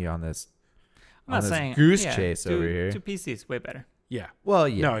have me on this. I'm not saying goose chase over here. Two PCs, way better. Yeah. Well,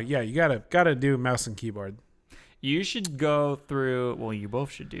 yeah. No, yeah, you gotta do mouse and keyboard. You should go through. Well, you both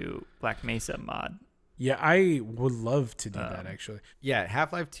should do Black Mesa mod. Yeah, I would love to do that actually. Yeah,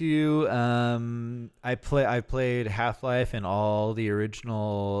 Half-Life 2. I played Half-Life and all the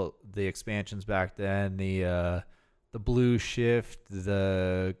expansions back then. The Blue Shift,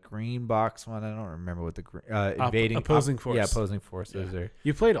 the Green Box one. I don't remember what the invading opposing force. Yeah, opposing forces. Yeah.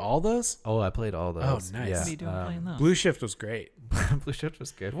 You played all those? Oh, I played all those. Oh, nice. Yeah. What are you doing playing those? Blue Shift was great. Blue Shift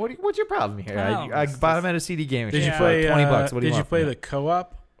was good. What's your problem here? Oh, I bought them at a CD game. Did you for play $20? What do you Did you want play from the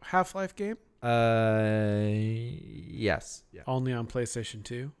co-op Half-Life game? Yes. Yeah. Only on PlayStation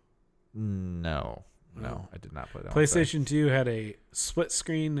 2? No, Oh. I did not play that. PlayStation 2 had a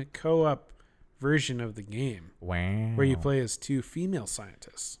split-screen co-op version of the game. Wow. Where you play as two female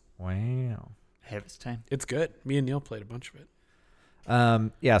scientists. Wow. Ahead of its time. It's good. Me and Neil played a bunch of it.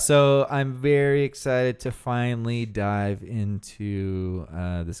 Yeah, so I'm very excited to finally dive into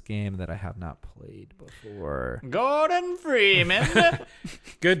this game that I have not played before. Gordon Freeman.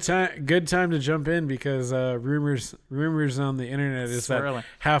 Good time to jump in because rumors on the internet is that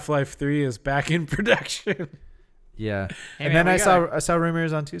Half-Life 3 is back in production. Yeah. Hey, and man, then I saw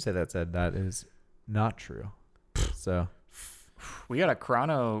rumors on Tuesday that said that is not true. So we got a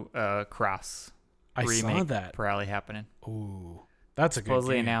Chrono Cross remake saw that. probably happening. Ooh. That's a good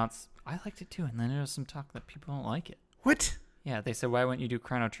Supposedly game. announced. I liked it too, and then there was some talk that people don't like it. What? Yeah, they said, why wouldn't you do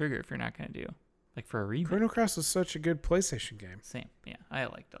Chrono Trigger if you're not going to do like for a remake? Chrono Cross was such a good PlayStation game. Same. Yeah, I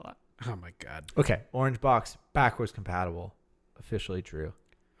liked it a lot. Oh my god. okay, Orange Box backwards compatible, officially true.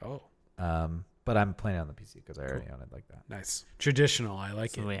 Oh, But I'm playing it on the PC because I already own it like that. nice. Traditional. I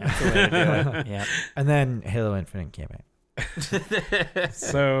like So, it. yeah, that's the way to do it. Yeah. And then Halo Infinite campaign.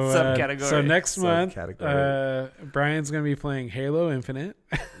 So Subcategory. next month, Subcategory. Brian's gonna be playing Halo Infinite.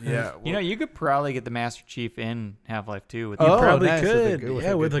 Yeah. You know, you could probably get the Master Chief in Half-Life 2 with You Oh, probably nice. could.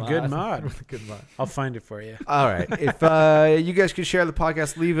 With With a good mod. With a good mod. I'll find it for you. All right. If you guys could share the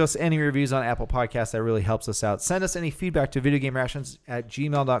podcast, leave us any reviews on Apple Podcasts. That really helps us out. Send us any feedback to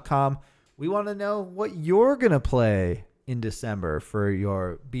videogamerations@gmail.com. We want to know what you're going to play in December for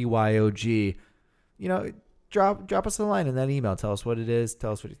your BYOG. You know, drop us a line in that email. Tell us what it is.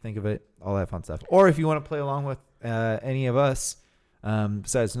 Tell us what you think of it. All that fun stuff. Or if you want to play along with any of us,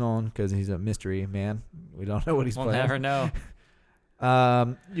 besides Nolan, because he's a mystery man. We don't know what he's We'll playing. never know.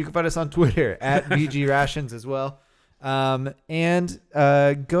 You can find us on Twitter at VG Rations as well. And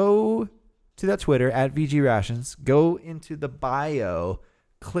go to that Twitter at VG Rations. Go into the bio,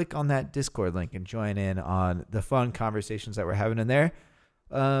 click on that Discord link, and join in on the fun conversations that we're having in there.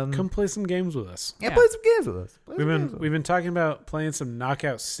 Come play some games with us. Yeah, play some games with us. We've been talking about playing some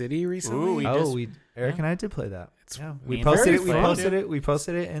Knockout City recently. Ooh, Eric and I did play that. We Me posted and it. Eric We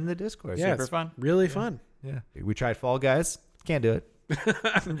posted it in the Discord. Yeah, Super it's fun. really fun. Yeah. We tried Fall Guys. Can't do it.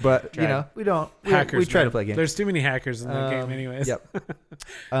 But Tried. you know, we don't. Hackers. We try man. to play games. There's too many hackers in that game, anyways. Yep.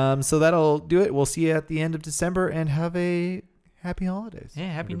 So that'll do it. We'll see you at the end of December and have a happy holidays. Yeah,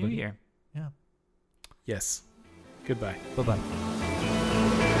 Happy everybody. New Year. Yeah. Yes. Goodbye. Bye bye.